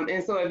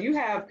 And so if you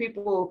have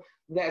people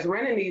that's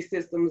running these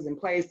systems and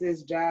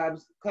places,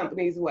 jobs,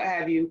 companies, what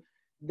have you,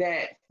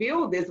 that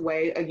feel this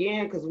way,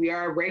 again, because we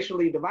are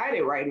racially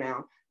divided right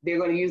now, they're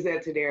going to use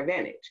that to their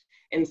advantage.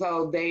 And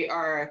so they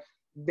are,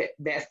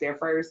 that's their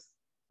first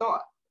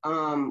thought.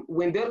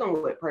 When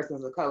dealing with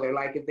persons of color,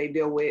 like if they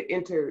deal with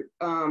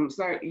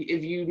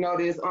if you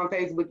notice on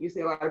Facebook, you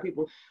see a lot of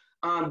people,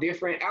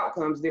 different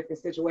outcomes,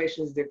 different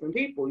situations, different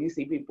people. You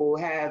see people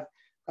have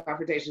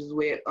confrontations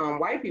with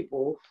white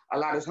people. A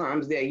lot of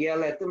times they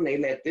yell at them, they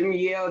let them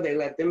yell, they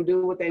let them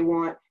do what they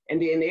want,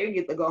 and then they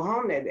get to go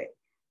home that day.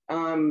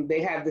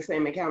 They have the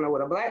same encounter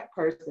with a Black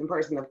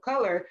person of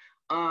color.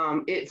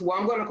 It's, well,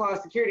 I'm going to call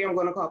security, I'm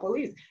going to call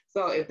police.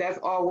 So if that's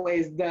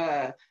always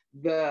the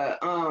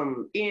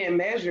end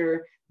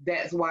measure,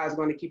 that's why it's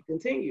going to keep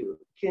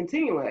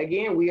continuing.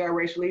 Again, we are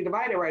racially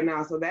divided right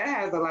now. So that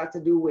has a lot to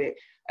do with,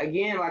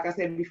 again, like I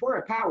said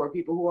before, power,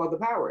 people who hold the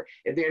power.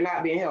 If they're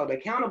not being held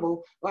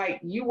accountable,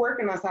 like you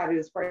working outside of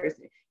this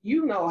person,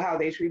 you know how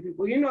they treat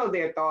people, you know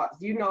their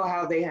thoughts, you know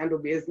how they handle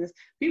business.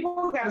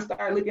 People got to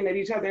start looking at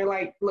each other and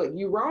like, look,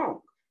 you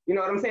wrong. You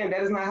know what I'm saying?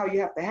 That is not how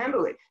you have to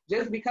handle it.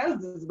 Just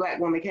because this Black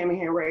woman came in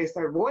here and raised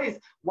her voice,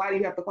 why do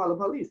you have to call the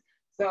police?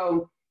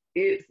 So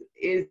if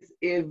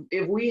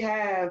we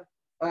have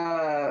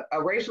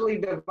a racially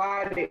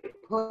divided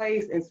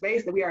place and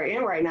space that we are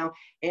in right now,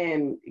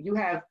 and you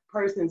have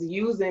persons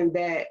using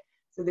that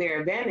to their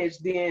advantage,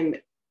 then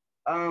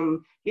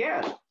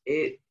yeah,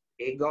 it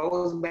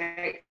goes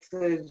back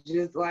to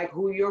just like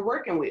who you're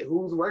working with,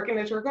 who's working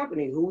at your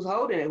company, who's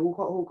holding it,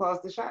 who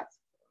calls the shots.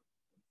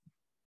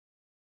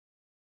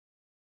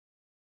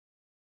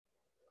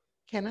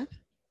 Kenneth?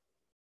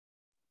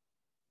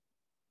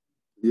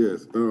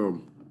 Yes.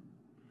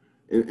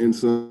 And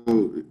so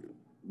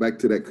back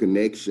to that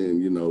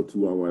connection,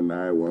 211,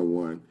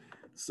 911,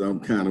 some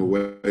kind of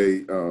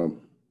way,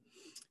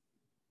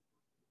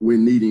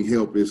 when needing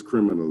help is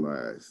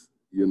criminalized,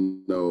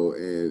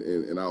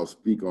 and I'll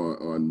speak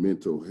on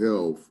mental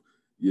health,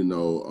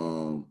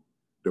 the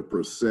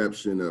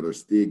perception or the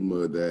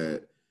stigma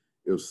that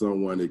if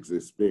someone is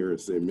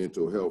experiencing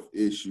mental health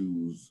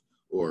issues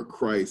or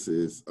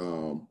crisis,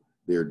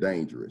 they're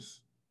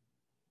dangerous.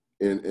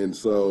 And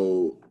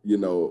so,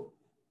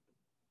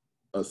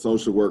 a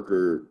social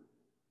worker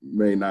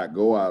may not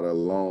go out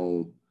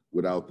alone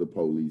without the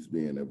police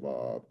being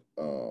involved.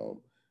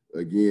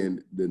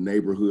 Again, the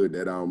neighborhood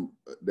that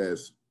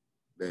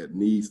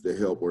needs the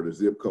help, or the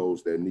zip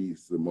codes that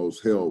needs the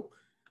most help,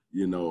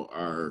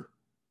 are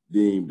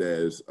deemed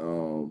as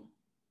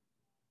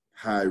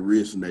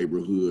high-risk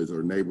neighborhoods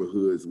or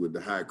neighborhoods with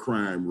the high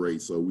crime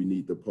rate. So we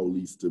need the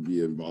police to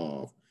be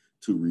involved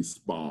to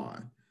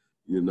respond,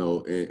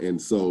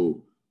 and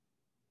so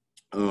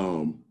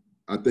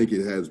I think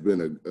it has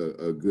been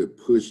a good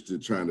push to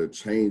trying to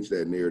change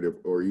that narrative,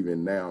 or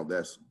even now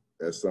that's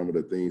some of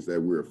the things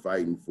that we're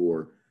fighting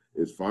for,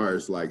 as far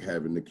as like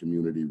having the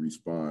community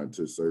respond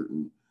to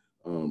certain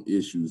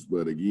issues.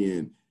 But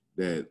again,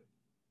 that,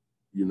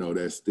 that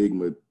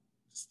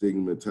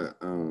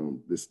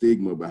the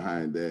stigma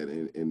behind that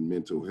and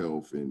mental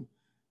health, and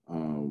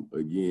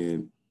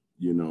again,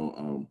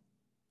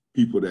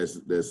 people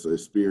that's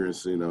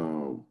experiencing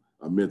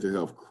a mental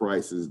health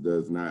crisis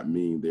does not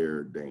mean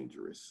they're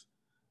dangerous.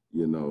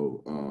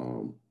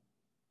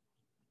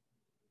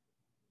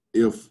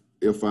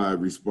 If I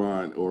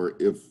respond, or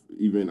if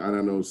even, I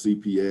don't know,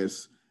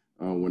 CPS,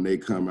 when they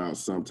come out,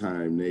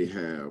 sometime they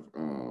have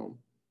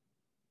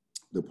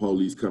the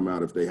police come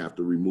out if they have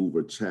to remove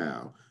a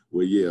child.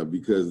 Well, yeah,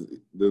 because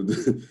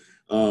the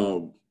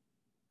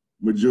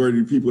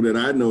majority of people that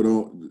I know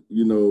don't,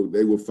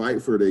 they will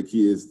fight for their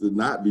kids to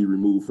not be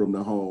removed from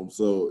the home.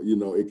 So,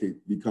 it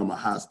could become a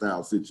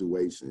hostile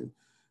situation.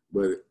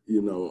 But,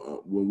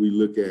 when we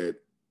look at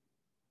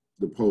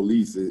the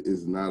police, it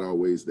is not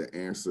always the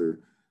answer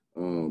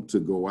to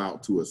go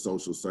out to a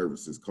social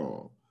services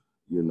call.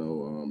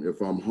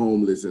 If I'm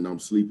homeless and I'm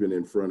sleeping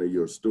in front of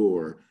your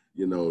store,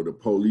 the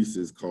police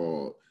is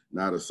called,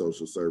 not a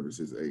social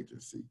services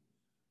agency,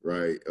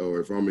 right? Or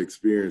if I'm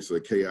experiencing a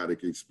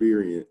chaotic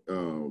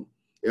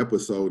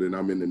episode and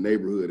I'm in the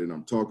neighborhood and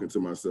I'm talking to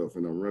myself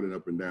and I'm running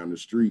up and down the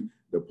street,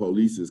 the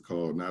police is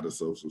called, not a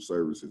social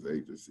services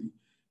agency.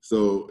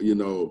 So,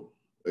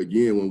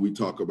 again, when we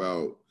talk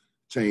about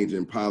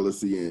changing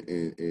policy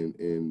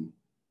and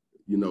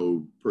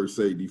per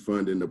se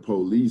defunding the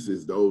police,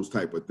 is those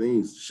type of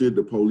things. Should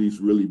the police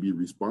really be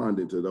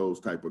responding to those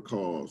type of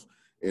calls?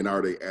 And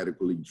are they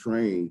adequately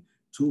trained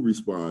to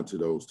respond to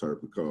those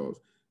type of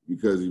calls?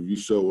 Because if you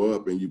show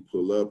up and you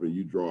pull up and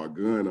you draw a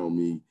gun on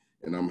me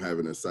and I'm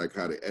having a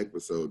psychotic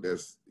episode,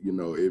 that's,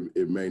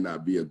 it may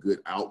not be a good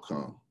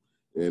outcome.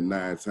 And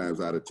 9 times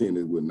out of 10,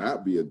 it would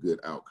not be a good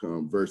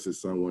outcome versus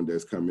someone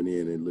that's coming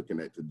in and looking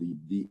at the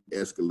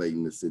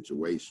de-escalating the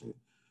situation.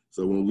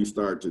 So when we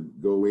start to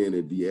go in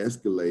and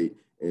de-escalate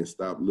and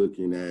stop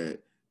looking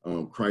at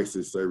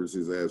crisis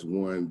services as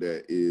one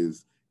that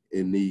is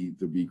in need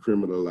to be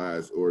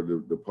criminalized, or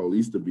the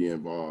police to be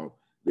involved,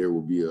 there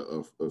will be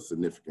a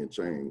significant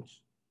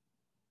change.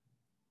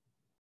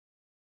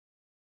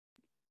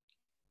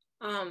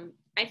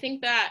 I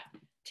think that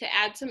to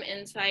add some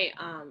insight,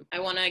 I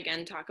want to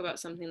again talk about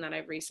something that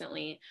I've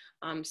recently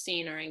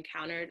seen or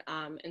encountered.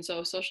 And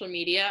so social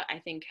media, I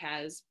think,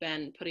 has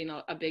been putting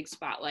a big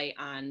spotlight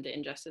on the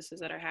injustices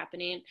that are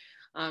happening.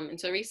 And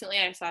so recently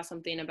I saw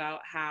something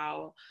about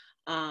how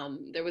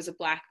there was a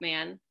Black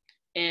man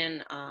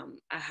in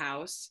a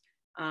house.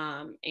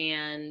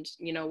 And,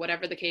 you know,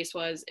 whatever the case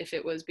was, if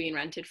it was being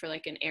rented for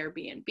like an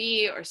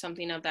Airbnb or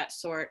something of that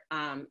sort,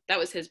 that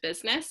was his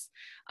business.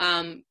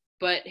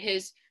 But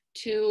his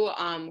two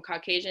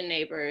Caucasian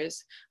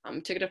neighbors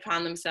took it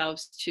upon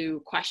themselves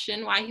to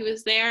question why he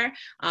was there,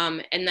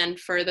 and then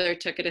further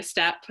took it a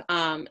step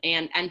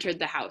and entered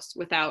the house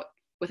without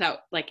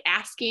like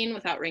asking,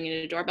 without ringing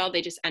a doorbell.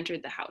 They just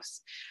entered the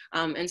house.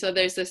 And so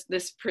there's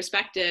this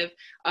perspective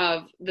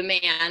of the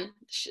man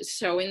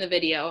showing the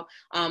video,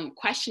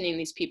 questioning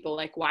these people,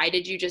 like, why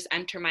did you just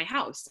enter my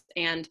house?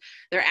 And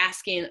they're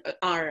asking,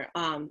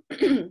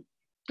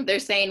 they're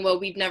saying, well,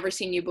 we've never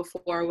seen you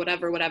before,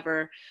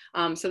 whatever.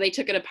 So they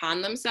took it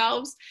upon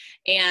themselves,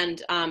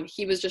 and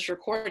he was just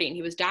recording,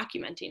 he was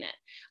documenting it.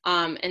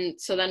 And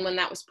so then when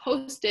that was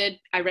posted,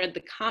 I read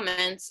the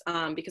comments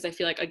because I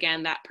feel like,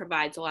 again, that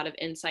provides a lot of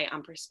insight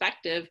on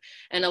perspective.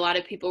 And a lot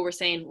of people were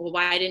saying, well,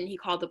 why didn't he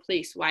call the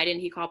police? Why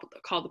didn't he call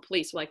the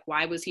police? Like,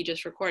 why was he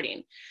just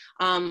recording?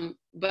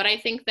 But I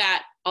think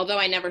that although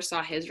I never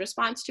saw his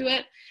response to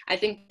it, I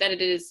think that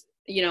it is,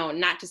 you know,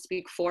 not to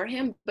speak for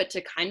him, but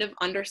to kind of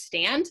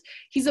understand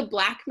he's a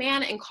Black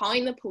man, and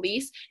calling the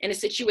police in a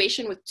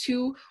situation with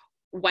two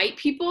white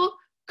people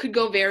could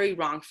go very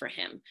wrong for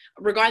him.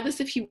 Regardless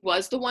if he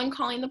was the one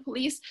calling the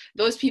police,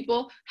 those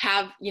people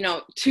have, you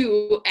know,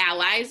 two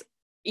allies,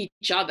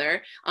 each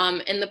other,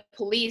 and the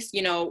police,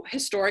 you know,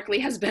 historically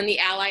has been the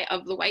ally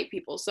of the white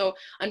people. So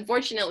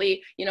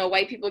unfortunately, you know,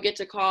 white people get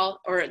to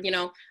call, or, you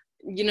know,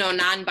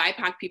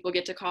 non-BIPOC people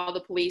get to call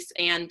the police,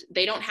 and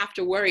they don't have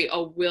to worry,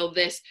 oh, will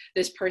this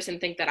person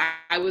think that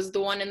I was the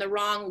one in the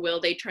wrong?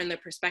 Will they turn their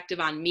perspective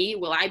on me?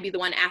 Will I be the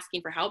one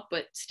asking for help,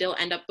 but still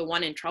end up the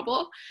one in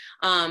trouble?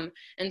 And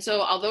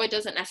so although it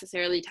doesn't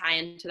necessarily tie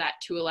into that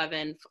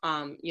 211,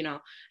 you know,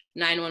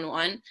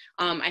 911,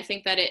 I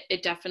think that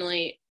it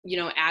definitely, you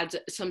know, adds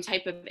some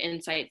type of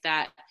insight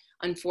that,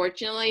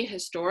 unfortunately,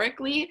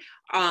 historically,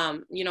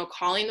 you know,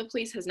 calling the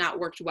police has not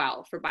worked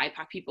well for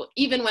BIPOC people,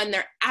 even when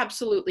they're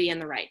absolutely in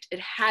the right.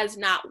 It has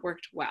not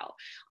worked well.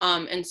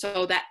 And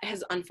so that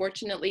has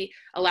unfortunately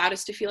allowed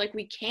us to feel like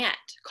we can't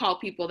call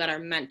people that are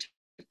meant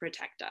to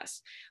protect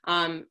us.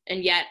 And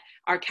yet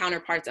our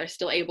counterparts are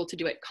still able to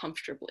do it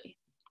comfortably.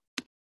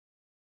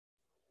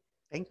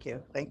 Thank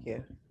you. Thank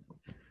you.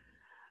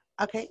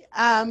 Okay,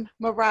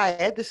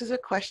 Mariah, this is a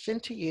question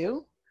to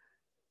you.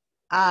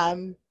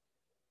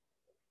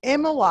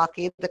 In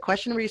Milwaukee, the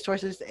question of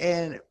resources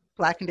in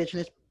Black,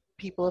 Indigenous,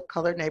 people of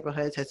color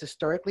neighborhoods has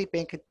historically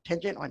been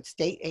contingent on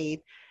state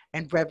aid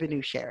and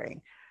revenue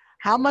sharing.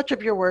 How much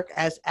of your work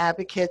as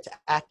advocates,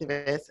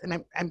 activists,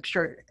 and I'm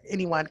sure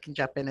anyone can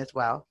jump in as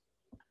well,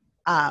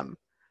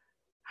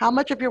 how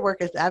much of your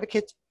work as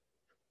advocates,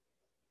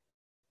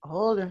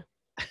 hold on,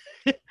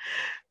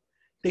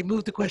 they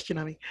moved the question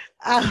on me,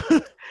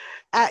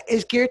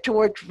 is geared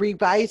towards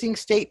revising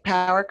state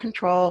power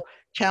control,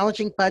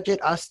 challenging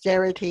budget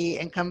austerity,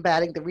 and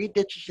combating the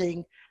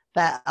redistricting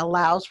that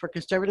allows for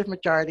conservative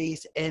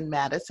majorities in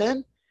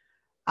Madison.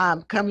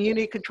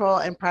 Community control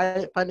and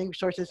private funding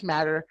resources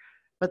matter,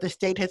 but the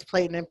state has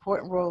played an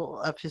important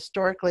role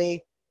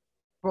historically,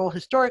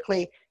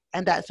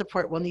 and that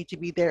support will need to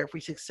be there if we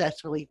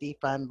successfully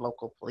defund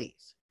local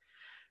police.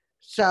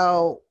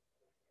 So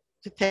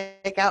to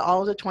take out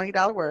all of the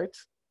 $20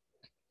 words,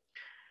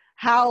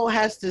 how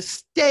has the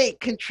state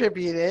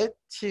contributed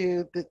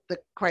to the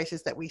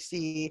crisis that we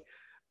see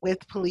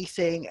with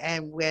policing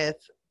and with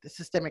the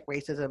systemic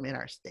racism in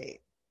our state?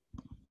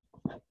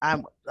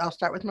 I'll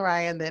start with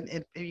Mariah, and then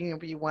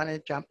if you want to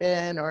jump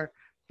in, or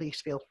please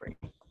feel free.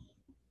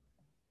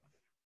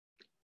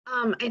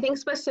 I think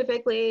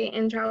specifically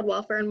in child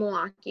welfare in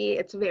Milwaukee,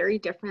 it's very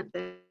different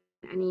than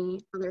any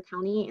other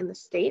county in the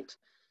state.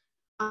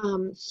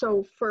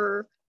 So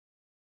for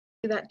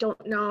that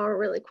don't know,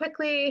 really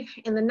quickly,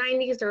 in the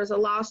 90s, there was a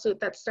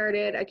lawsuit that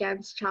started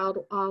against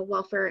child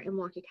welfare in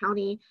Milwaukee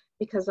County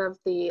because of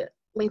the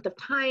length of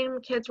time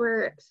kids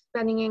were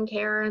spending in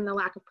care and the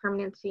lack of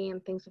permanency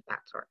and things of that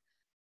sort.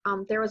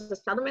 There was a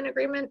settlement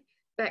agreement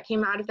that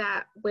came out of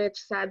that, which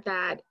said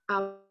that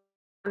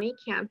county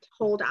can't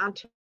hold on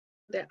to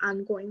the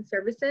ongoing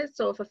services.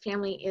 So if a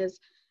family is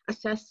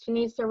assessed to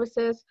need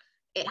services,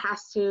 it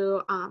has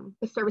to,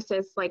 the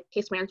services like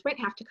case management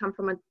have to come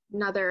from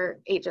another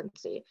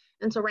agency.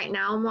 And so right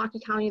now in Milwaukee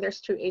County,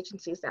 there's 2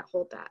 agencies that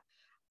hold that.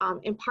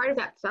 And part of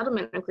that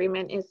settlement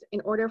agreement is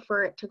in order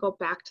for it to go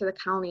back to the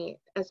county,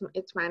 as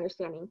it's my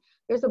understanding,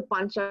 there's a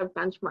bunch of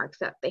benchmarks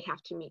that they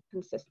have to meet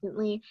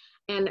consistently.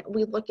 And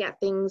we look at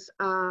things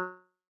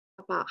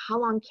about how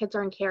long kids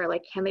are in care,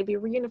 like can they be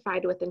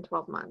reunified within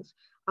 12 months?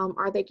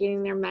 Are they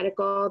getting their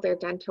medical, their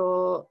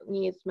dental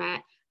needs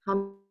met?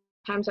 How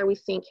times are we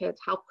seeing kids?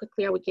 How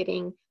quickly are we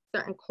getting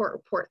certain court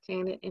reports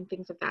in and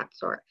things of that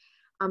sort?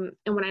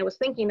 And when I was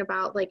thinking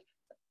about like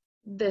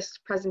this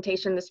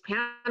presentation, this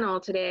panel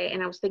today,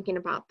 and I was thinking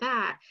about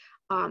that,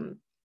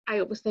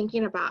 I was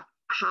thinking about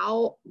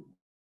how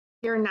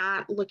you're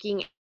not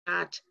looking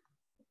at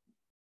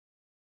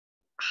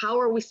how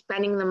are we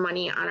spending the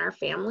money on our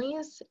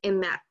families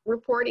in that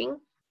reporting.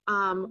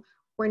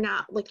 We're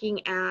not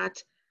looking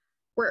at,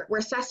 we're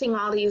assessing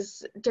all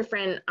these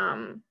different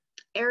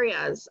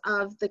areas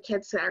of the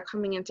kids that are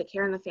coming into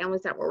care and the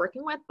families that we're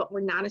working with, but we're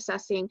not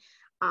assessing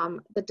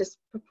the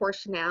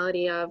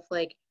disproportionality of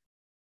like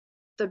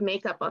the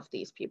makeup of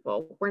these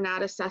people. We're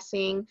not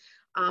assessing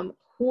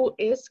who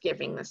is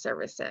giving the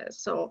services.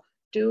 So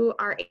do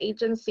our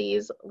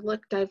agencies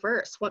look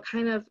diverse? What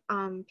kind of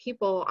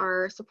people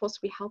are supposed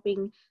to be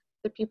helping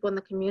the people in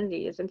the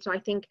communities? And so I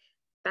think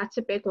that's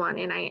a big one.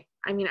 And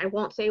I mean, I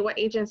won't say what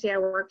agency I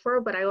work for,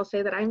 but I will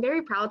say that I'm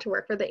very proud to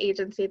work for the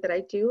agency that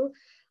I do.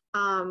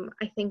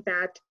 I think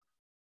that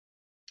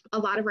a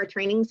lot of our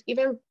trainings,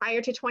 even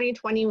prior to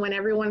 2020, when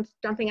everyone's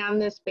jumping on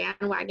this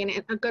bandwagon,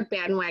 and a good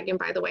bandwagon,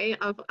 by the way,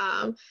 of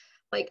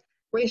like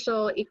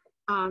racial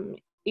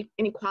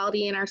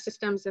inequality in our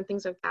systems and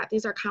things like that.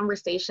 These are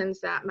conversations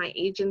that my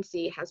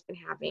agency has been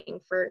having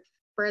for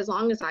as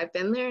long as I've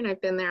been there, and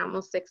I've been there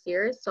almost 6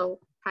 years, so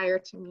prior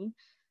to me.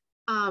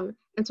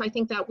 And so I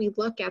think that we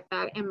look at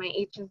that, and my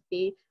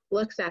agency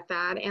looks at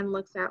that and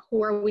looks at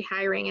who are we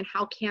hiring and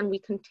how can we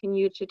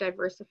continue to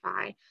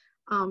diversify.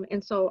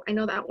 And so I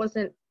know that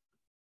wasn't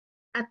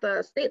at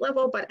the state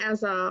level, but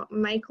as a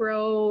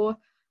micro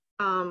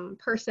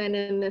person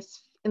in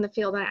the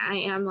field that I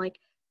am, like,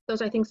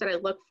 those are things that I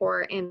look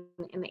for in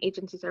the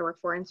agencies I work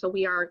for. And so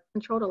we are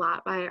controlled a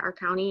lot by our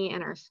county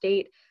and our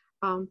state,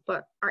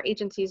 but our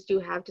agencies do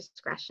have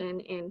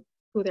discretion in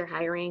who they're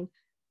hiring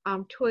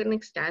to an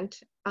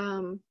extent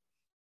in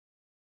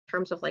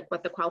terms of like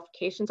what the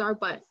qualifications are.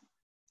 But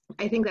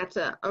I think that's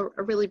a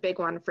really big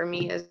one for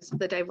me, is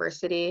the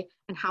diversity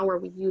and how are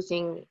we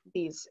using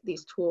these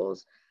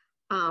tools.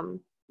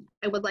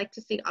 I would like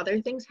to see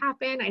other things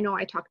happen. I know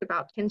I talked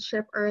about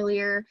kinship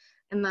earlier.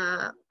 In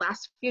the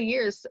last few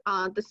years,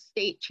 the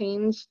state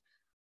changed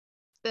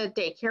the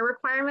daycare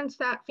requirements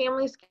that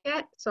families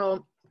get.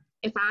 So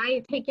if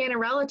I take in a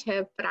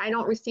relative, but I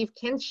don't receive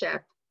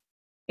kinship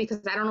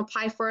because I don't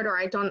apply for it or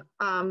I don't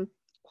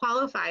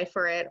qualify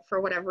for it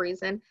for whatever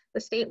reason,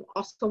 the state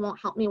also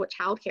won't help me with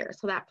childcare.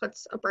 So that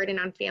puts a burden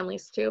on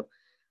families too.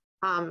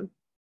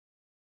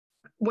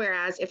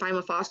 Whereas if I'm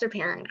a foster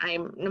parent,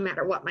 no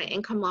matter what my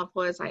income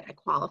level is, I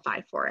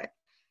qualify for it.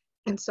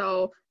 And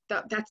so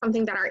that's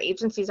something that our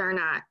agencies are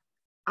not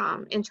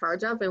in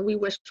charge of, and we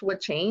wish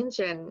would change.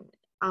 And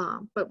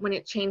but when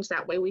it changed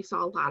that way, we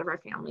saw a lot of our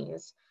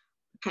families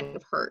kind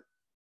of hurt.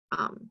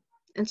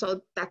 And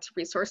so that's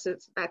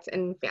resources that's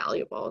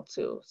invaluable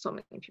to so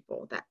many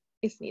people that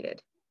is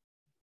needed.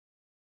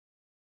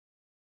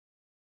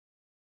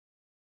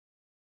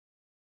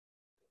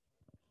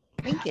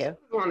 Thank you.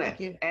 I want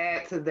to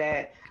add to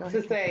that,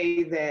 to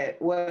say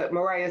that what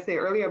Mariah said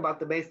earlier about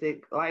the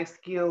basic life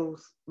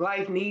skills,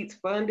 life needs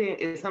funding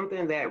is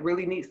something that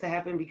really needs to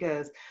happen,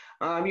 because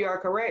you are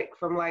correct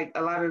from like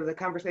a lot of the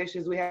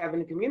conversations we have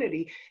in the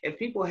community. If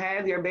people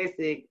have their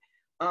basic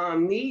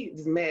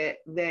needs met,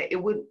 that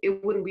it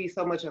wouldn't be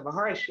so much of a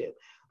hardship.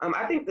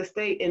 I think the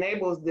state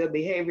enables the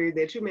behavior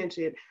that you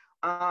mentioned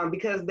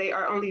because they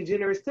are only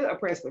generous to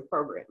oppressive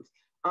programs.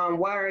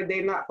 Why are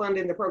they not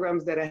funding the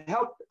programs that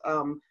help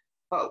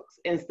folks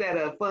instead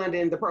of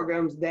funding the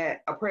programs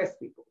that oppress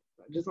people?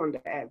 I just wanted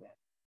to add that.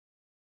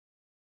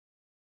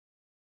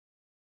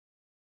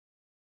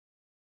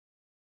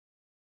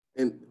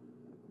 And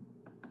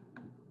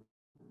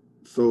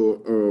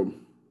so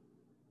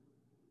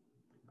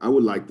I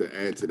would like to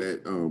add to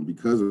that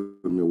because of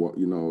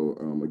Milwaukee,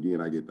 again,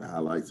 I get to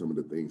highlight some of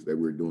the things that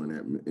we're doing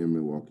in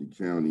Milwaukee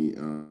County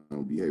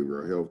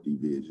Behavioral Health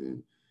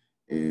Division.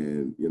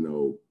 And,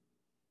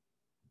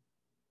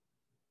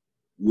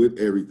 with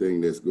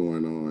everything that's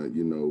going on,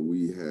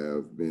 we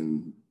have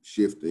been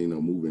shifting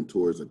or moving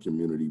towards a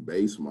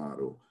community-based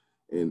model.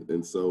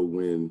 And so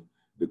when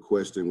the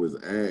question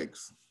was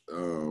asked,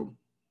 how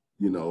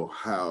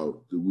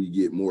do we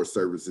get more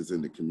services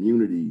in the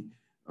community?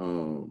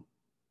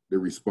 The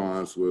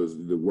response was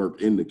the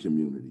work in the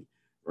community,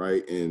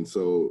 right? And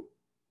so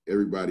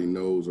everybody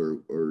knows,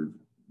 or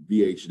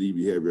BHD,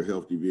 Behavioral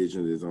Health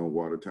Division, is on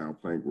Watertown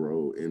Plank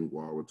Road in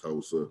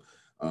Wauwatosa.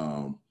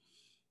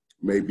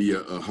 May be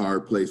a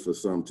hard place for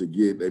some to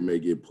get. They may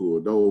get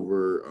pulled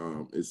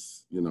over.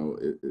 It's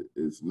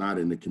not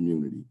in the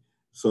community.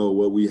 So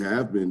what we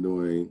have been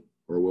doing,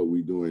 or what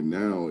we're doing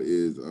now,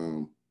 is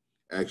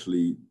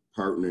actually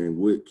partnering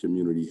with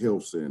community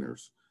health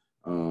centers.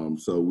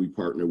 So we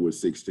partner with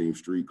 16th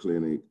Street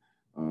Clinic,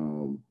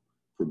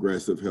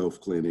 Progressive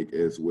Health Clinic,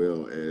 as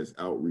well as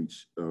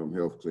Outreach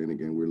Health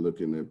Clinic, and we're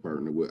looking to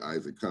partner with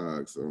Isaac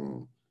Cox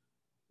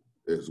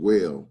as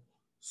well.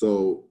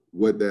 So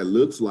what that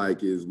looks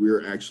like is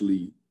we're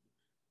actually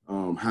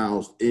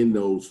housed in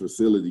those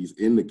facilities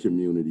in the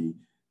community,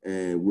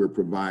 and we're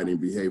providing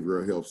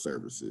behavioral health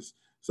services.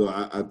 So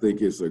I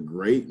think it's a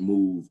great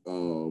move.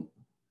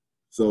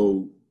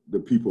 So the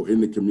people in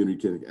the community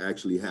can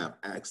actually have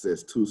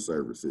access to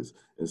services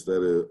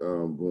instead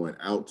of going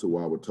out to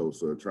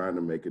Wauwatosa or trying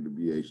to make it to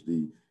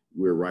BHD.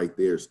 We're right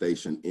there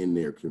stationed in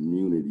their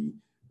community.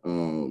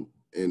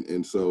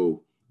 And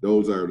so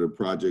those are the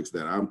projects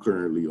that I'm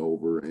currently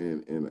over,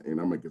 and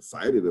I'm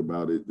excited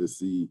about it to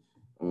see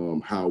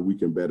how we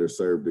can better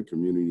serve the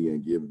community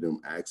and give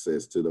them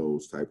access to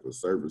those type of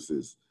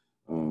services.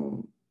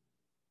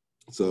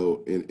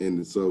 So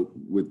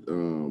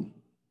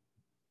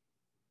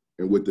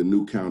with the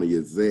new county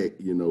exec,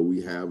 you know,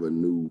 we have a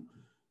new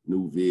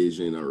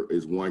vision, or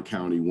it's one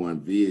county, one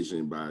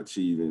vision by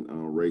achieving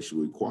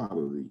racial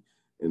equality.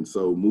 And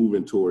so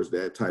moving towards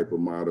that type of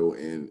model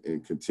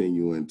and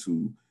continuing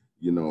to,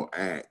 you know,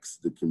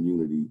 ask the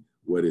community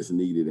what is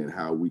needed and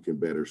how we can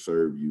better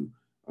serve you.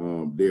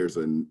 There's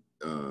a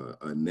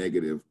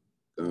negative,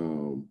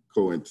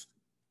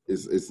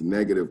 it's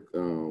negative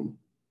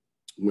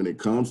when it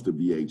comes to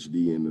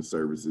BHD and the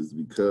services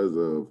because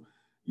of,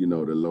 you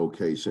know, the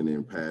location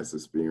and past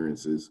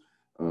experiences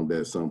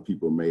that some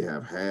people may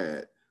have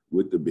had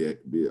with the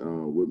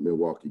with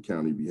Milwaukee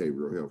County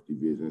Behavioral Health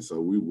Division.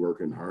 So we're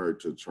working hard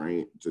to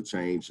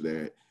change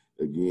that.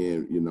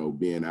 Again, you know,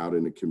 being out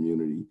in the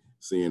community,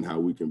 seeing how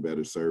we can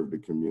better serve the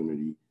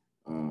community.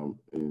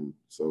 And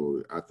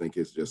so I think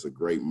it's just a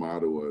great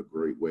model, a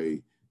great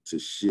way to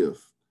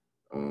shift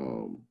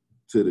to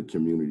the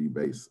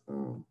community-based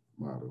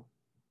model.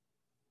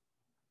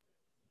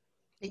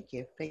 Thank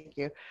you, thank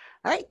you.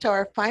 All right, to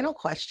our final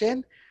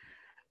question.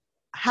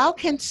 How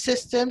can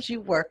systems you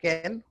work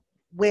in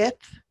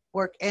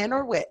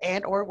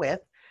or with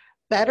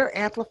better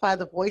amplify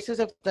the voices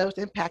of those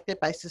impacted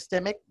by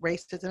systemic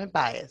racism and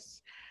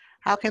bias?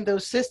 How can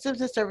those systems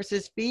and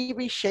services be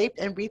reshaped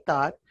and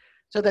rethought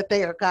so that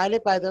they are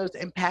guided by those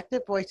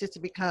impacted voices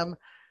to become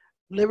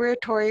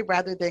liberatory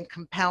rather than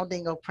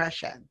compounding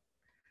oppression?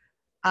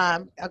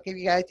 I'll give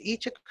you guys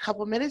each a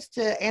couple minutes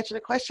to answer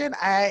the question.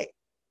 I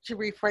should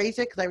rephrase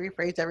it because I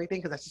rephrase everything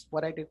because that's just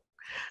what I do.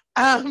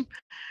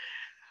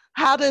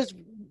 How does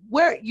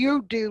what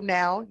you do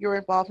now, your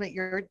involvement,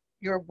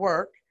 your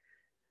work,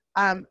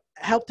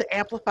 help to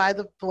amplify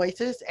the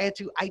voices and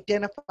to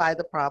identify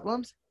the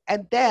problems?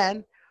 And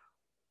then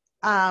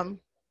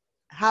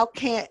how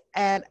can,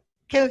 and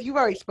Kenneth, you've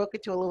already spoken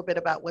to a little bit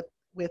about what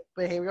with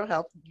behavioral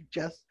health you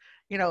just,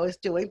 you know, is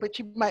doing, but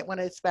you might want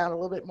to expound a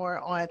little bit more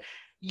on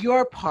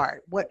your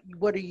part. What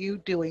are you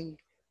doing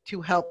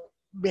to help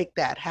make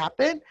that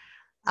happen?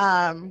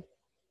 And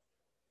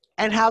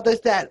how does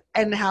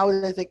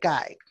it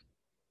guide?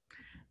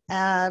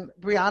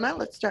 Brianna,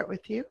 let's start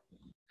with you.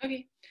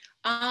 Okay,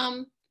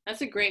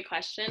 that's a great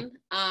question.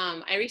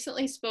 I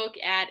recently spoke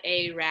at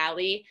a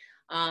rally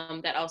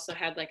that also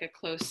had like a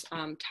close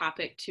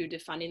topic to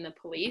defunding the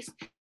police.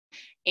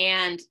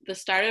 And the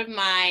start of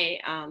my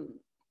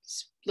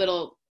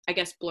little, I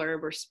guess,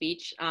 blurb or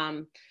speech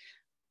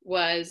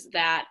was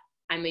that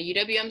I'm a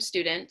UWM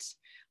student.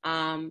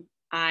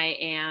 I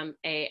am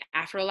a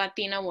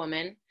Afro-Latina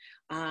woman.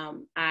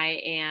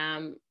 I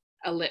am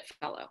a Lit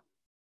Fellow.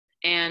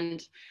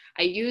 And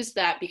I used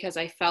that because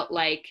I felt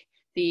like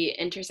the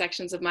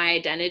intersections of my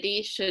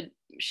identity should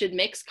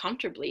mix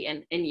comfortably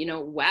and you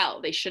know,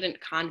 well, they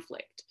shouldn't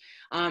conflict.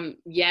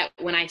 Yet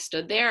when I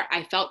stood there,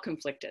 I felt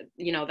conflicted,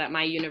 you know, that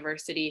my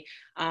university,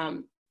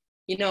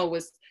 you know,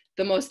 was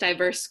the most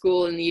diverse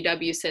school in the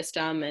UW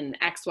system and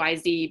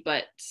XYZ,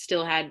 but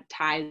still had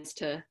ties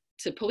to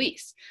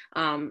police,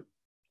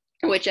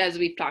 which, as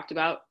we've talked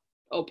about,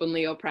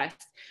 openly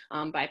oppressed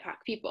BIPOC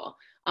people.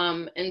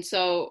 And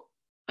so,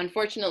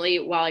 unfortunately,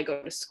 while I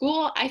go to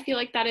school, I feel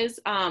like that is,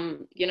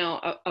 you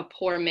know, a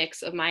poor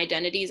mix of my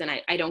identities, and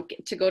I don't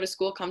get to go to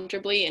school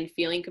comfortably and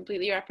feeling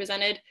completely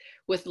represented.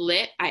 With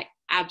Lit, I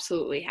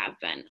absolutely have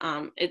been.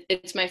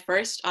 It's my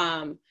first,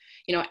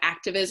 you know,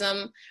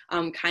 activism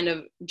kind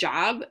of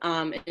job,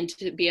 and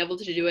to be able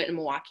to do it in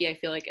Milwaukee, I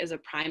feel like is a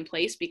prime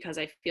place, because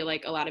I feel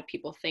like a lot of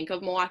people think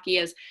of Milwaukee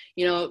as,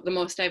 you know, the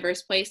most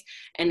diverse place,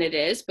 and it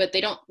is, but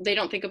they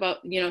don't think about,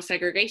 you know,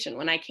 segregation.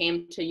 When I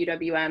came to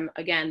UWM,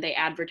 again, they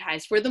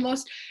advertised, we're the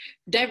most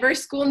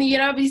diverse school in the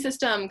UW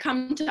system,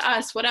 come to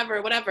us,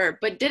 whatever,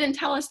 but didn't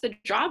tell us the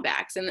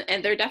drawbacks,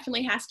 and there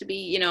definitely has to be,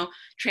 you know,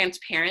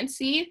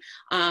 transparency.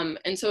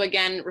 And so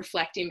again,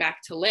 reflecting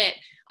back to Lit,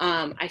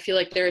 I feel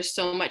like there is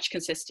so much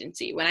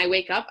consistency. When I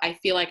wake up, I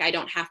feel like I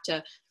don't have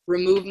to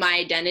remove my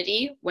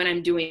identity when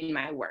I'm doing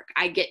my work.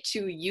 I get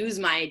to use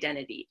my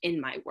identity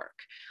in my work.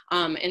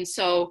 And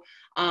so,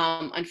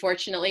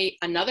 unfortunately,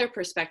 another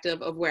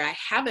perspective of where I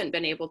haven't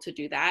been able to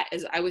do that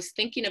is I was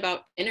thinking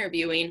about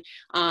interviewing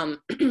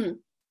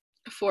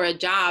for a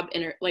job,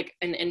 like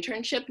an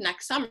internship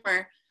next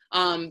summer.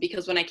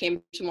 Because when I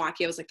came to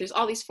Milwaukee, I was like, there's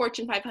all these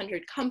Fortune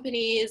 500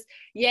 companies,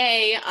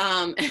 yay.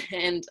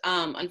 And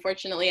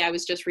unfortunately, I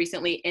was just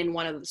recently in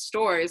one of the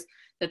stores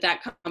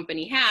that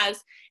company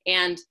has.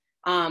 And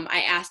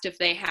I asked if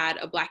they had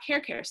a Black hair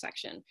care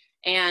section.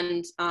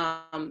 And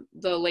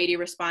the lady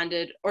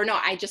responded, or no,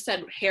 I just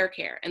said hair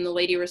care. And the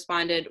lady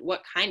responded,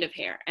 what kind of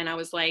hair? And I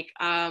was like,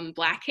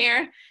 Black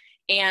hair.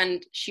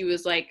 And she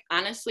was like,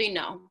 honestly,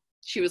 no.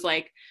 She was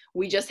like,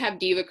 we just have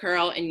Diva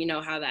Curl, and you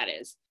know how that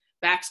is.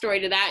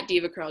 Backstory to that,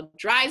 Diva Curl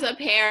dries up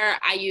hair.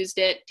 I used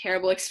it,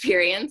 terrible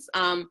experience.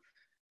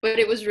 But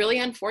it was really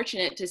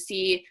unfortunate to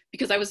see,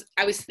 because I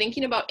was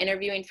thinking about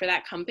interviewing for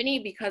that company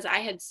because I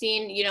had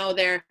seen, you know,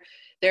 their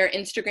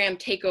Instagram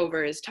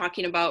takeovers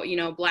talking about, you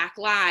know, Black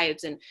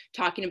lives and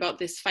talking about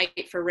this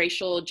fight for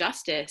racial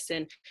justice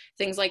and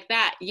things like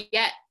that.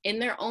 Yet in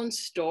their own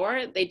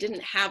store, they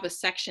didn't have a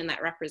section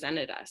that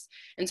represented us.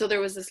 And so there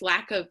was this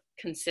lack of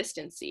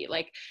consistency.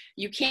 Like,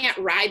 you can't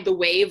ride the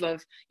wave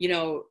of, you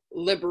know,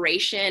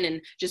 liberation, and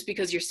just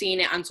because you're seeing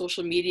it on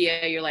social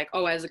media, you're like,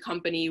 oh, as a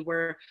company,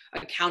 we're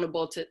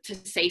accountable to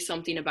say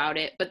something about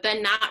it, but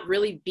then not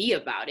really be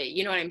about it.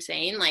 You know what I'm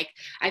saying? Like,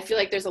 I feel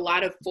like there's a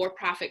lot of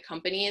for-profit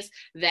companies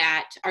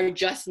that are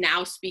just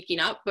now speaking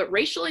up, but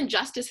racial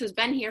injustice has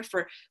been here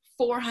for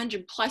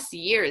 400 plus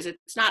years.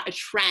 It's not a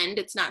trend.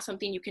 It's not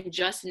something you can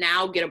just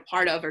now get a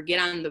part of or get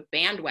on the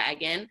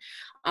bandwagon.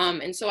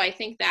 And so I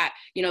think that,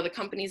 you know, the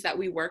companies that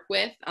we work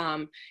with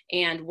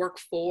and work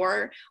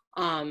for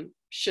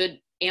should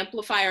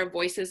amplify our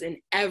voices in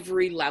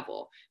every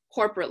level,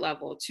 corporate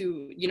level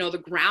to, you know, the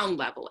ground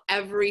level,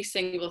 every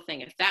single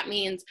thing. If that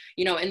means,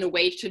 you know, in the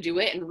way to do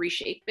it and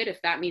reshape it, if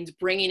that means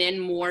bringing in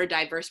more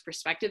diverse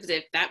perspectives,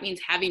 if that means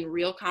having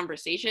real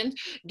conversations,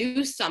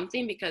 do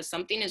something, because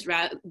something is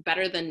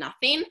better than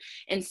nothing,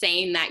 and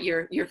saying that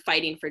you're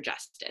fighting for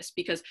justice,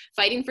 because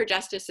fighting for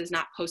justice is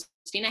not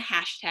posting a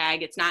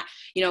hashtag. It's not,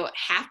 you know,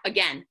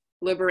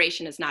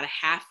 liberation is not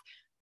a half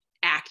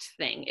act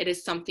thing. It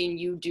is something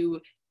you do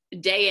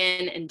day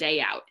in and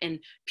day out. And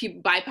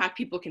BIPOC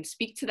people can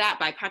speak to that.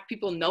 BIPOC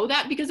people know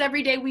that because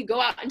every day we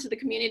go out into the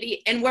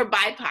community and we're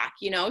BIPOC,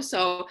 you know?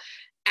 So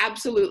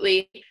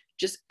absolutely,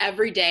 just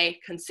everyday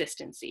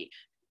consistency,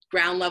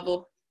 ground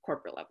level,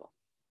 corporate level.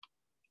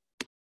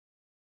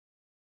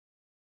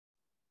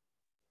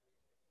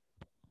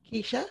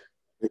 Keisha?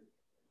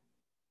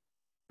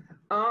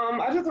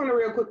 I just want to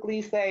real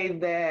quickly say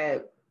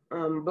that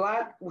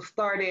Black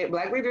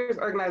Leaders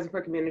Organizing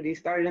for Community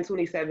started in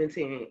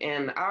 2017,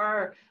 and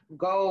our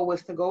goal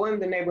was to go in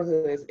the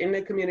neighborhoods, in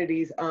the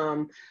communities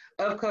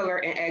of color,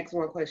 and ask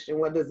one question: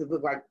 what does it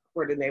look like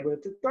for the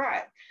neighborhood to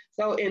thrive?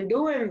 So in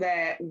doing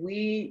that,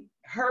 we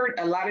heard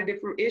a lot of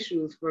different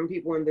issues from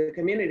people in the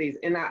communities,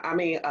 and I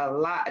mean a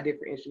lot of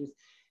different issues.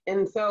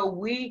 And so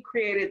we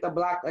created the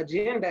BLOC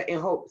agenda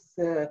in hopes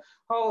to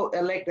hold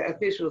elected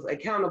officials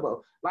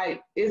accountable.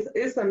 Like,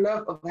 it's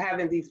enough of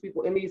having these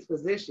people in these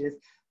positions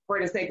for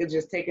the sake of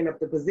just taking up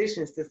the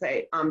positions to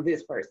say, I'm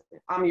this person,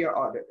 I'm your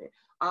alderman,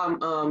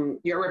 I'm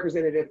your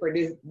representative for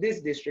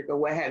this district, or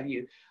what have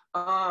you.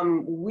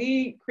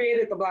 We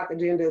created the BLOC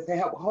agenda to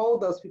help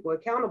hold those people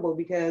accountable,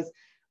 because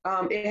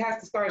it has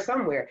to start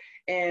somewhere.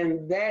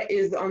 And that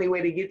is the only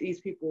way to get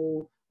these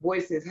people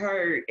voices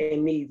heard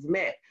and needs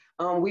met.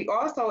 We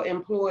also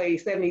employ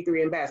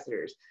 73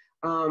 ambassadors.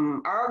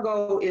 Our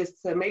goal is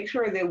to make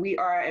sure that we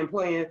are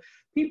employing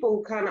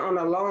people kind of on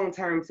a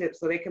long-term tip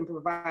so they can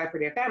provide for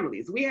their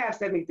families. We have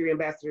 73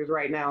 ambassadors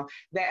right now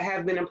that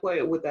have been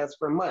employed with us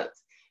for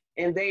months,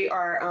 and they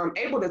are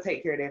able to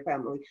take care of their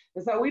family.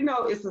 And so we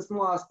know it's a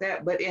small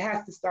step, but it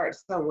has to start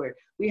somewhere.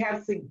 We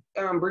have to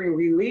bring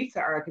relief to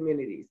our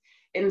communities.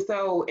 And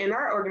so in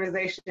our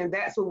organization,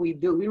 that's what we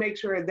do. We make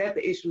sure that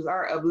the issues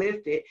are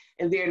uplifted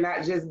and they're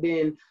not just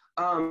been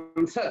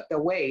tucked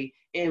away,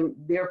 and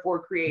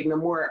therefore creating a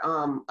more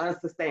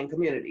unsustained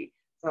community.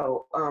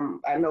 So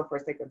I know for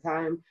the sake of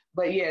time,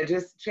 but yeah,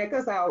 just check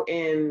us out.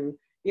 And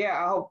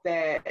yeah, I hope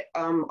that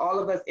all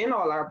of us in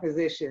all our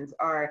positions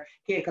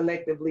can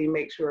collectively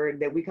make sure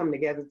that we come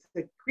together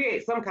to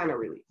create some kind of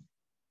relief.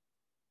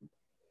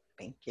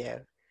 Thank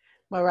you.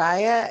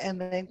 Mariah, and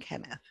then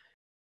Kenneth.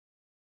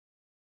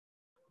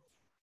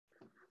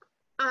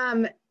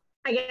 I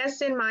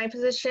guess in my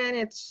position,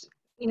 it's,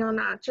 you know,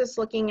 not just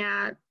looking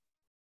at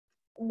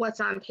what's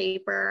on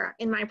paper.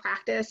 In my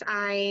practice,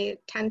 I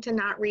tend to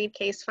not read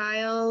case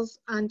files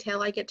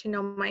until I get to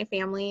know my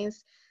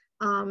families.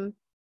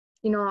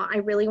 You know, I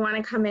really want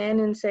to come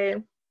in and say,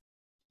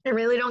 I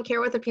really don't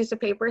care what the piece of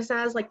paper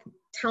says. Like,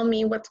 tell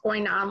me what's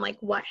going on, like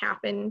what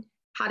happened,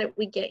 how did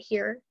we get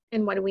here,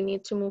 and what do we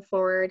need to move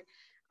forward?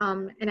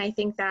 And I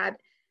think that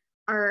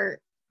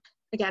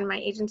again, my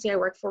agency I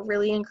work for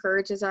really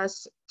encourages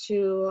us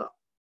to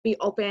be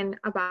open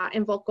about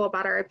and vocal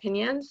about our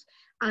opinions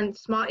on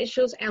small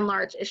issues and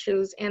large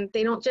issues. And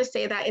they don't just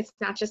say that. It's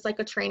not just like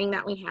a training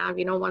that we have,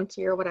 you know, once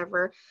a year or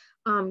whatever.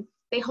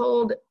 They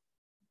hold,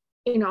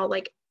 you know,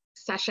 like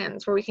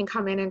sessions where we can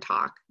come in and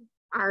talk.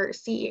 Our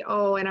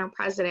CEO and our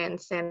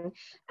presidents and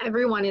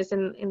everyone is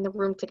in the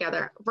room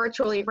together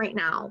virtually right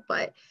now.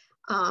 But,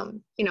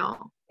 you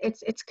know,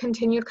 it's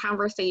continued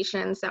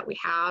conversations that we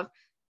have.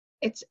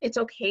 It's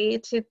okay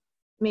to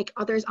make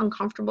others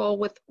uncomfortable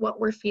with what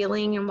we're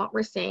feeling and what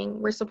we're saying.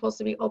 We're supposed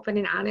to be open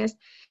and honest.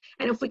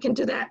 And if we can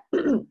do that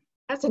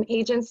as an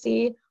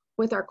agency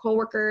with our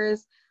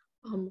coworkers,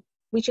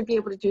 we should be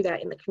able to do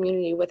that in the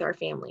community with our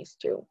families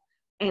too.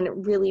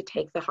 And really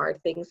take the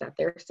hard things that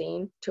they're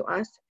saying to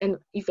us and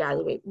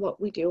evaluate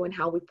what we do and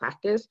how we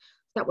practice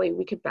that way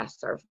we could best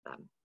serve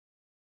them.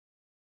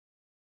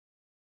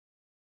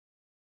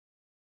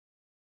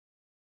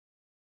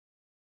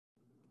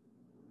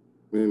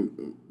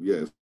 And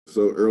yes,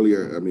 so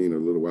earlier, I mean, a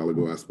little while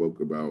ago, I spoke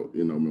about,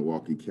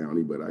 Milwaukee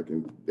County, but I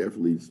can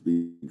definitely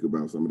speak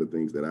about some of the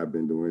things that I've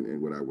been doing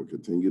and what I will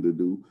continue to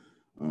do.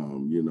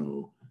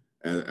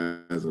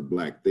 As a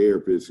Black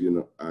therapist,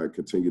 I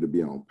continue to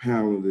be on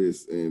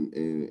Panelists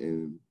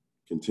and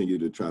continue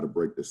to try to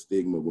break the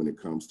stigma when it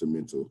comes to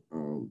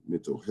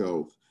mental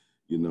health,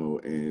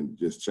 and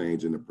just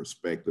changing the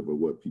perspective of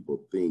what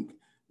people think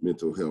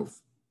mental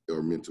health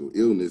or mental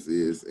illness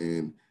is,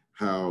 and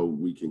how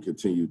we can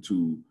continue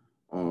to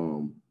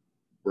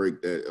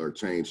break that or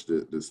change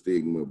the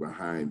stigma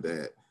behind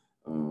that.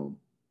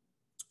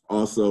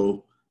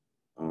 Also,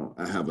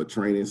 I have a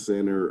training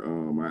center.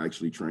 I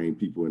actually train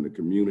people in the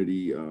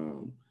community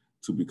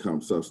to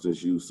become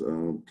substance use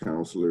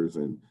counselors,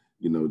 and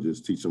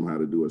just teach them how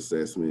to do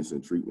assessments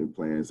and treatment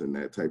plans and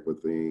that type of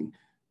thing.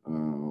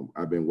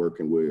 I've been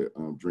working with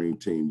Dream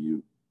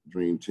Team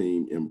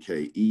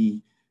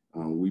MKE.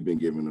 We've been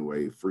giving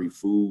away free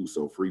food,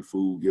 so free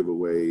food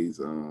giveaways.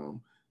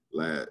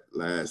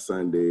 Last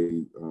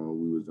Sunday,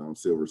 we was on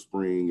Silver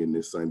Spring, and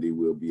this Sunday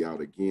we'll be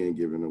out again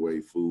giving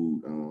away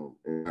food.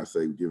 And I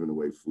say giving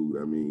away food,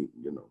 I mean,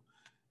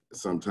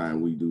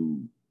 sometimes we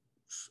do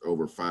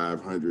over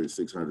 500,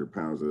 600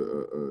 pounds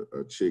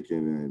of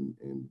chicken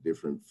and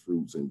different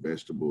fruits and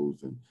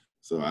vegetables. And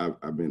so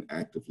I've been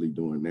actively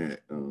doing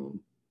that.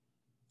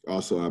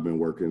 Also, I've been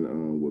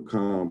working with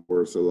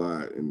Comforts a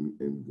lot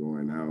and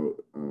going out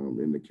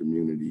in the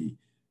community.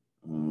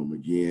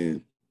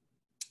 Again,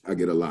 I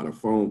get a lot of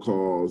phone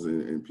calls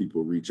and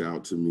people reach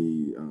out to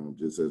me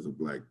just as a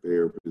Black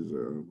therapist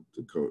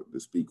to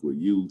speak with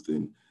youth.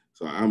 And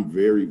so I'm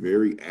very,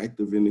 very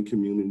active in the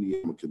community.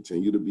 I'm gonna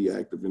continue to be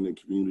active in the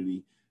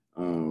community.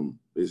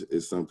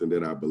 It's something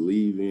that I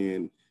believe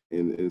in.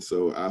 And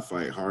so I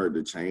fight hard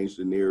to change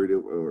the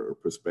narrative or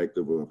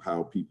perspective of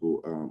how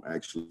people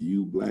actually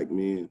view Black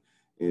men.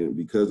 And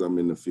because I'm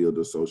in the field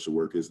of social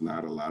work, it's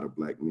not a lot of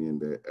Black men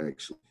that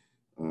actually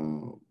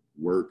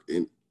work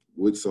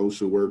with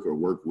social work or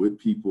work with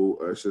people,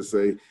 I should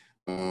say.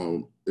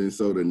 And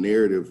so the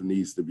narrative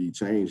needs to be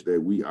changed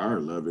that we are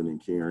loving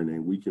and caring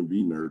and we can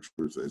be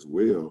nurturers as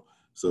well.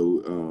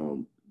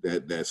 So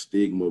that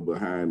stigma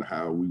behind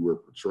how we were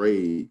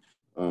portrayed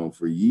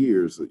for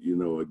years,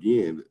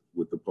 again,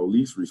 with the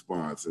police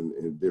response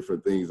and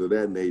different things of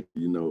that nature,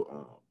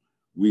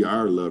 we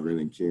are loving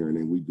and caring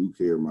and we do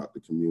care about the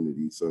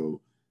community.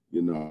 So,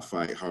 I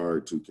fight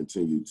hard to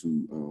continue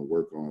to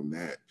work on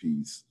that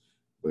piece.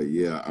 But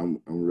yeah,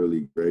 I'm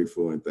really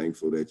grateful and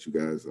thankful that you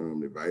guys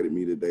invited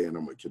me today, and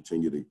I'm gonna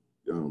continue to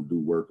do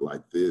work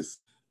like this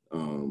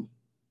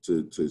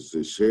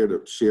to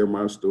share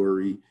my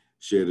story,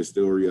 share the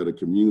story of the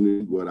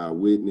community, what I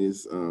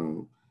witnessed.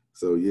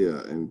 So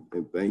yeah, and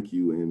thank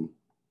you, and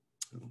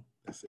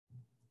that's it.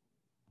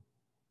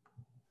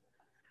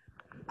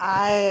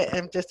 I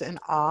am just in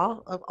awe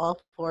of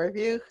all four of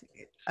you.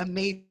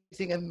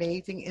 Amazing,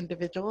 amazing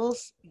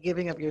individuals,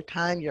 giving of your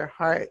time, your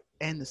heart,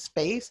 and the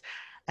space.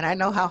 And I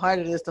know how hard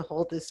it is to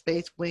hold this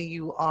space when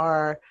you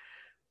are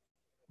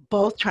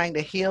both trying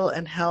to heal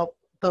and help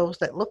those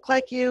that look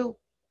like you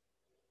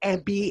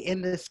and be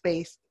in this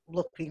space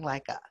looking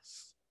like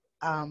us.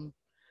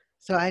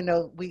 So I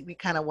know we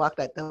kind of walk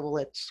that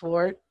double-edged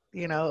sword,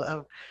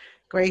 of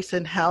grace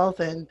and health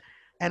and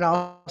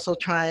also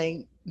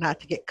trying not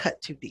to get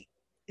cut too deep.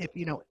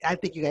 I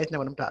think you guys know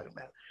what I'm talking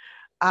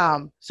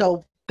about.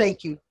 So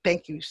thank you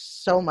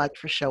so much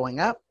for showing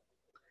up.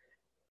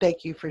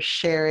 Thank you for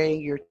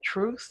sharing your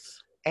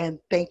truths, and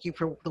thank you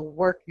for the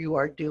work you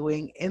are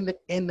doing in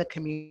the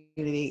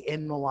community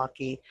in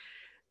Milwaukee.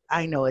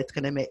 I know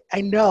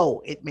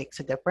it makes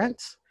a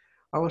difference,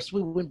 or else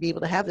we wouldn't be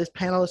able to have this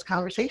panelist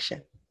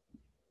conversation.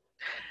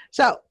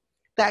 So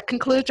that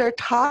concludes our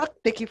talk.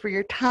 Thank you for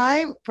your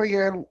time, for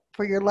your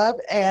love,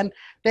 and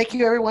thank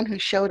you everyone who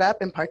showed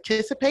up and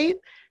participated.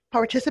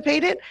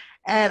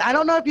 And I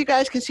don't know if you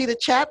guys can see the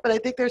chat, but I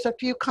think there's a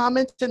few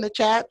comments in the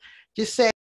chat just saying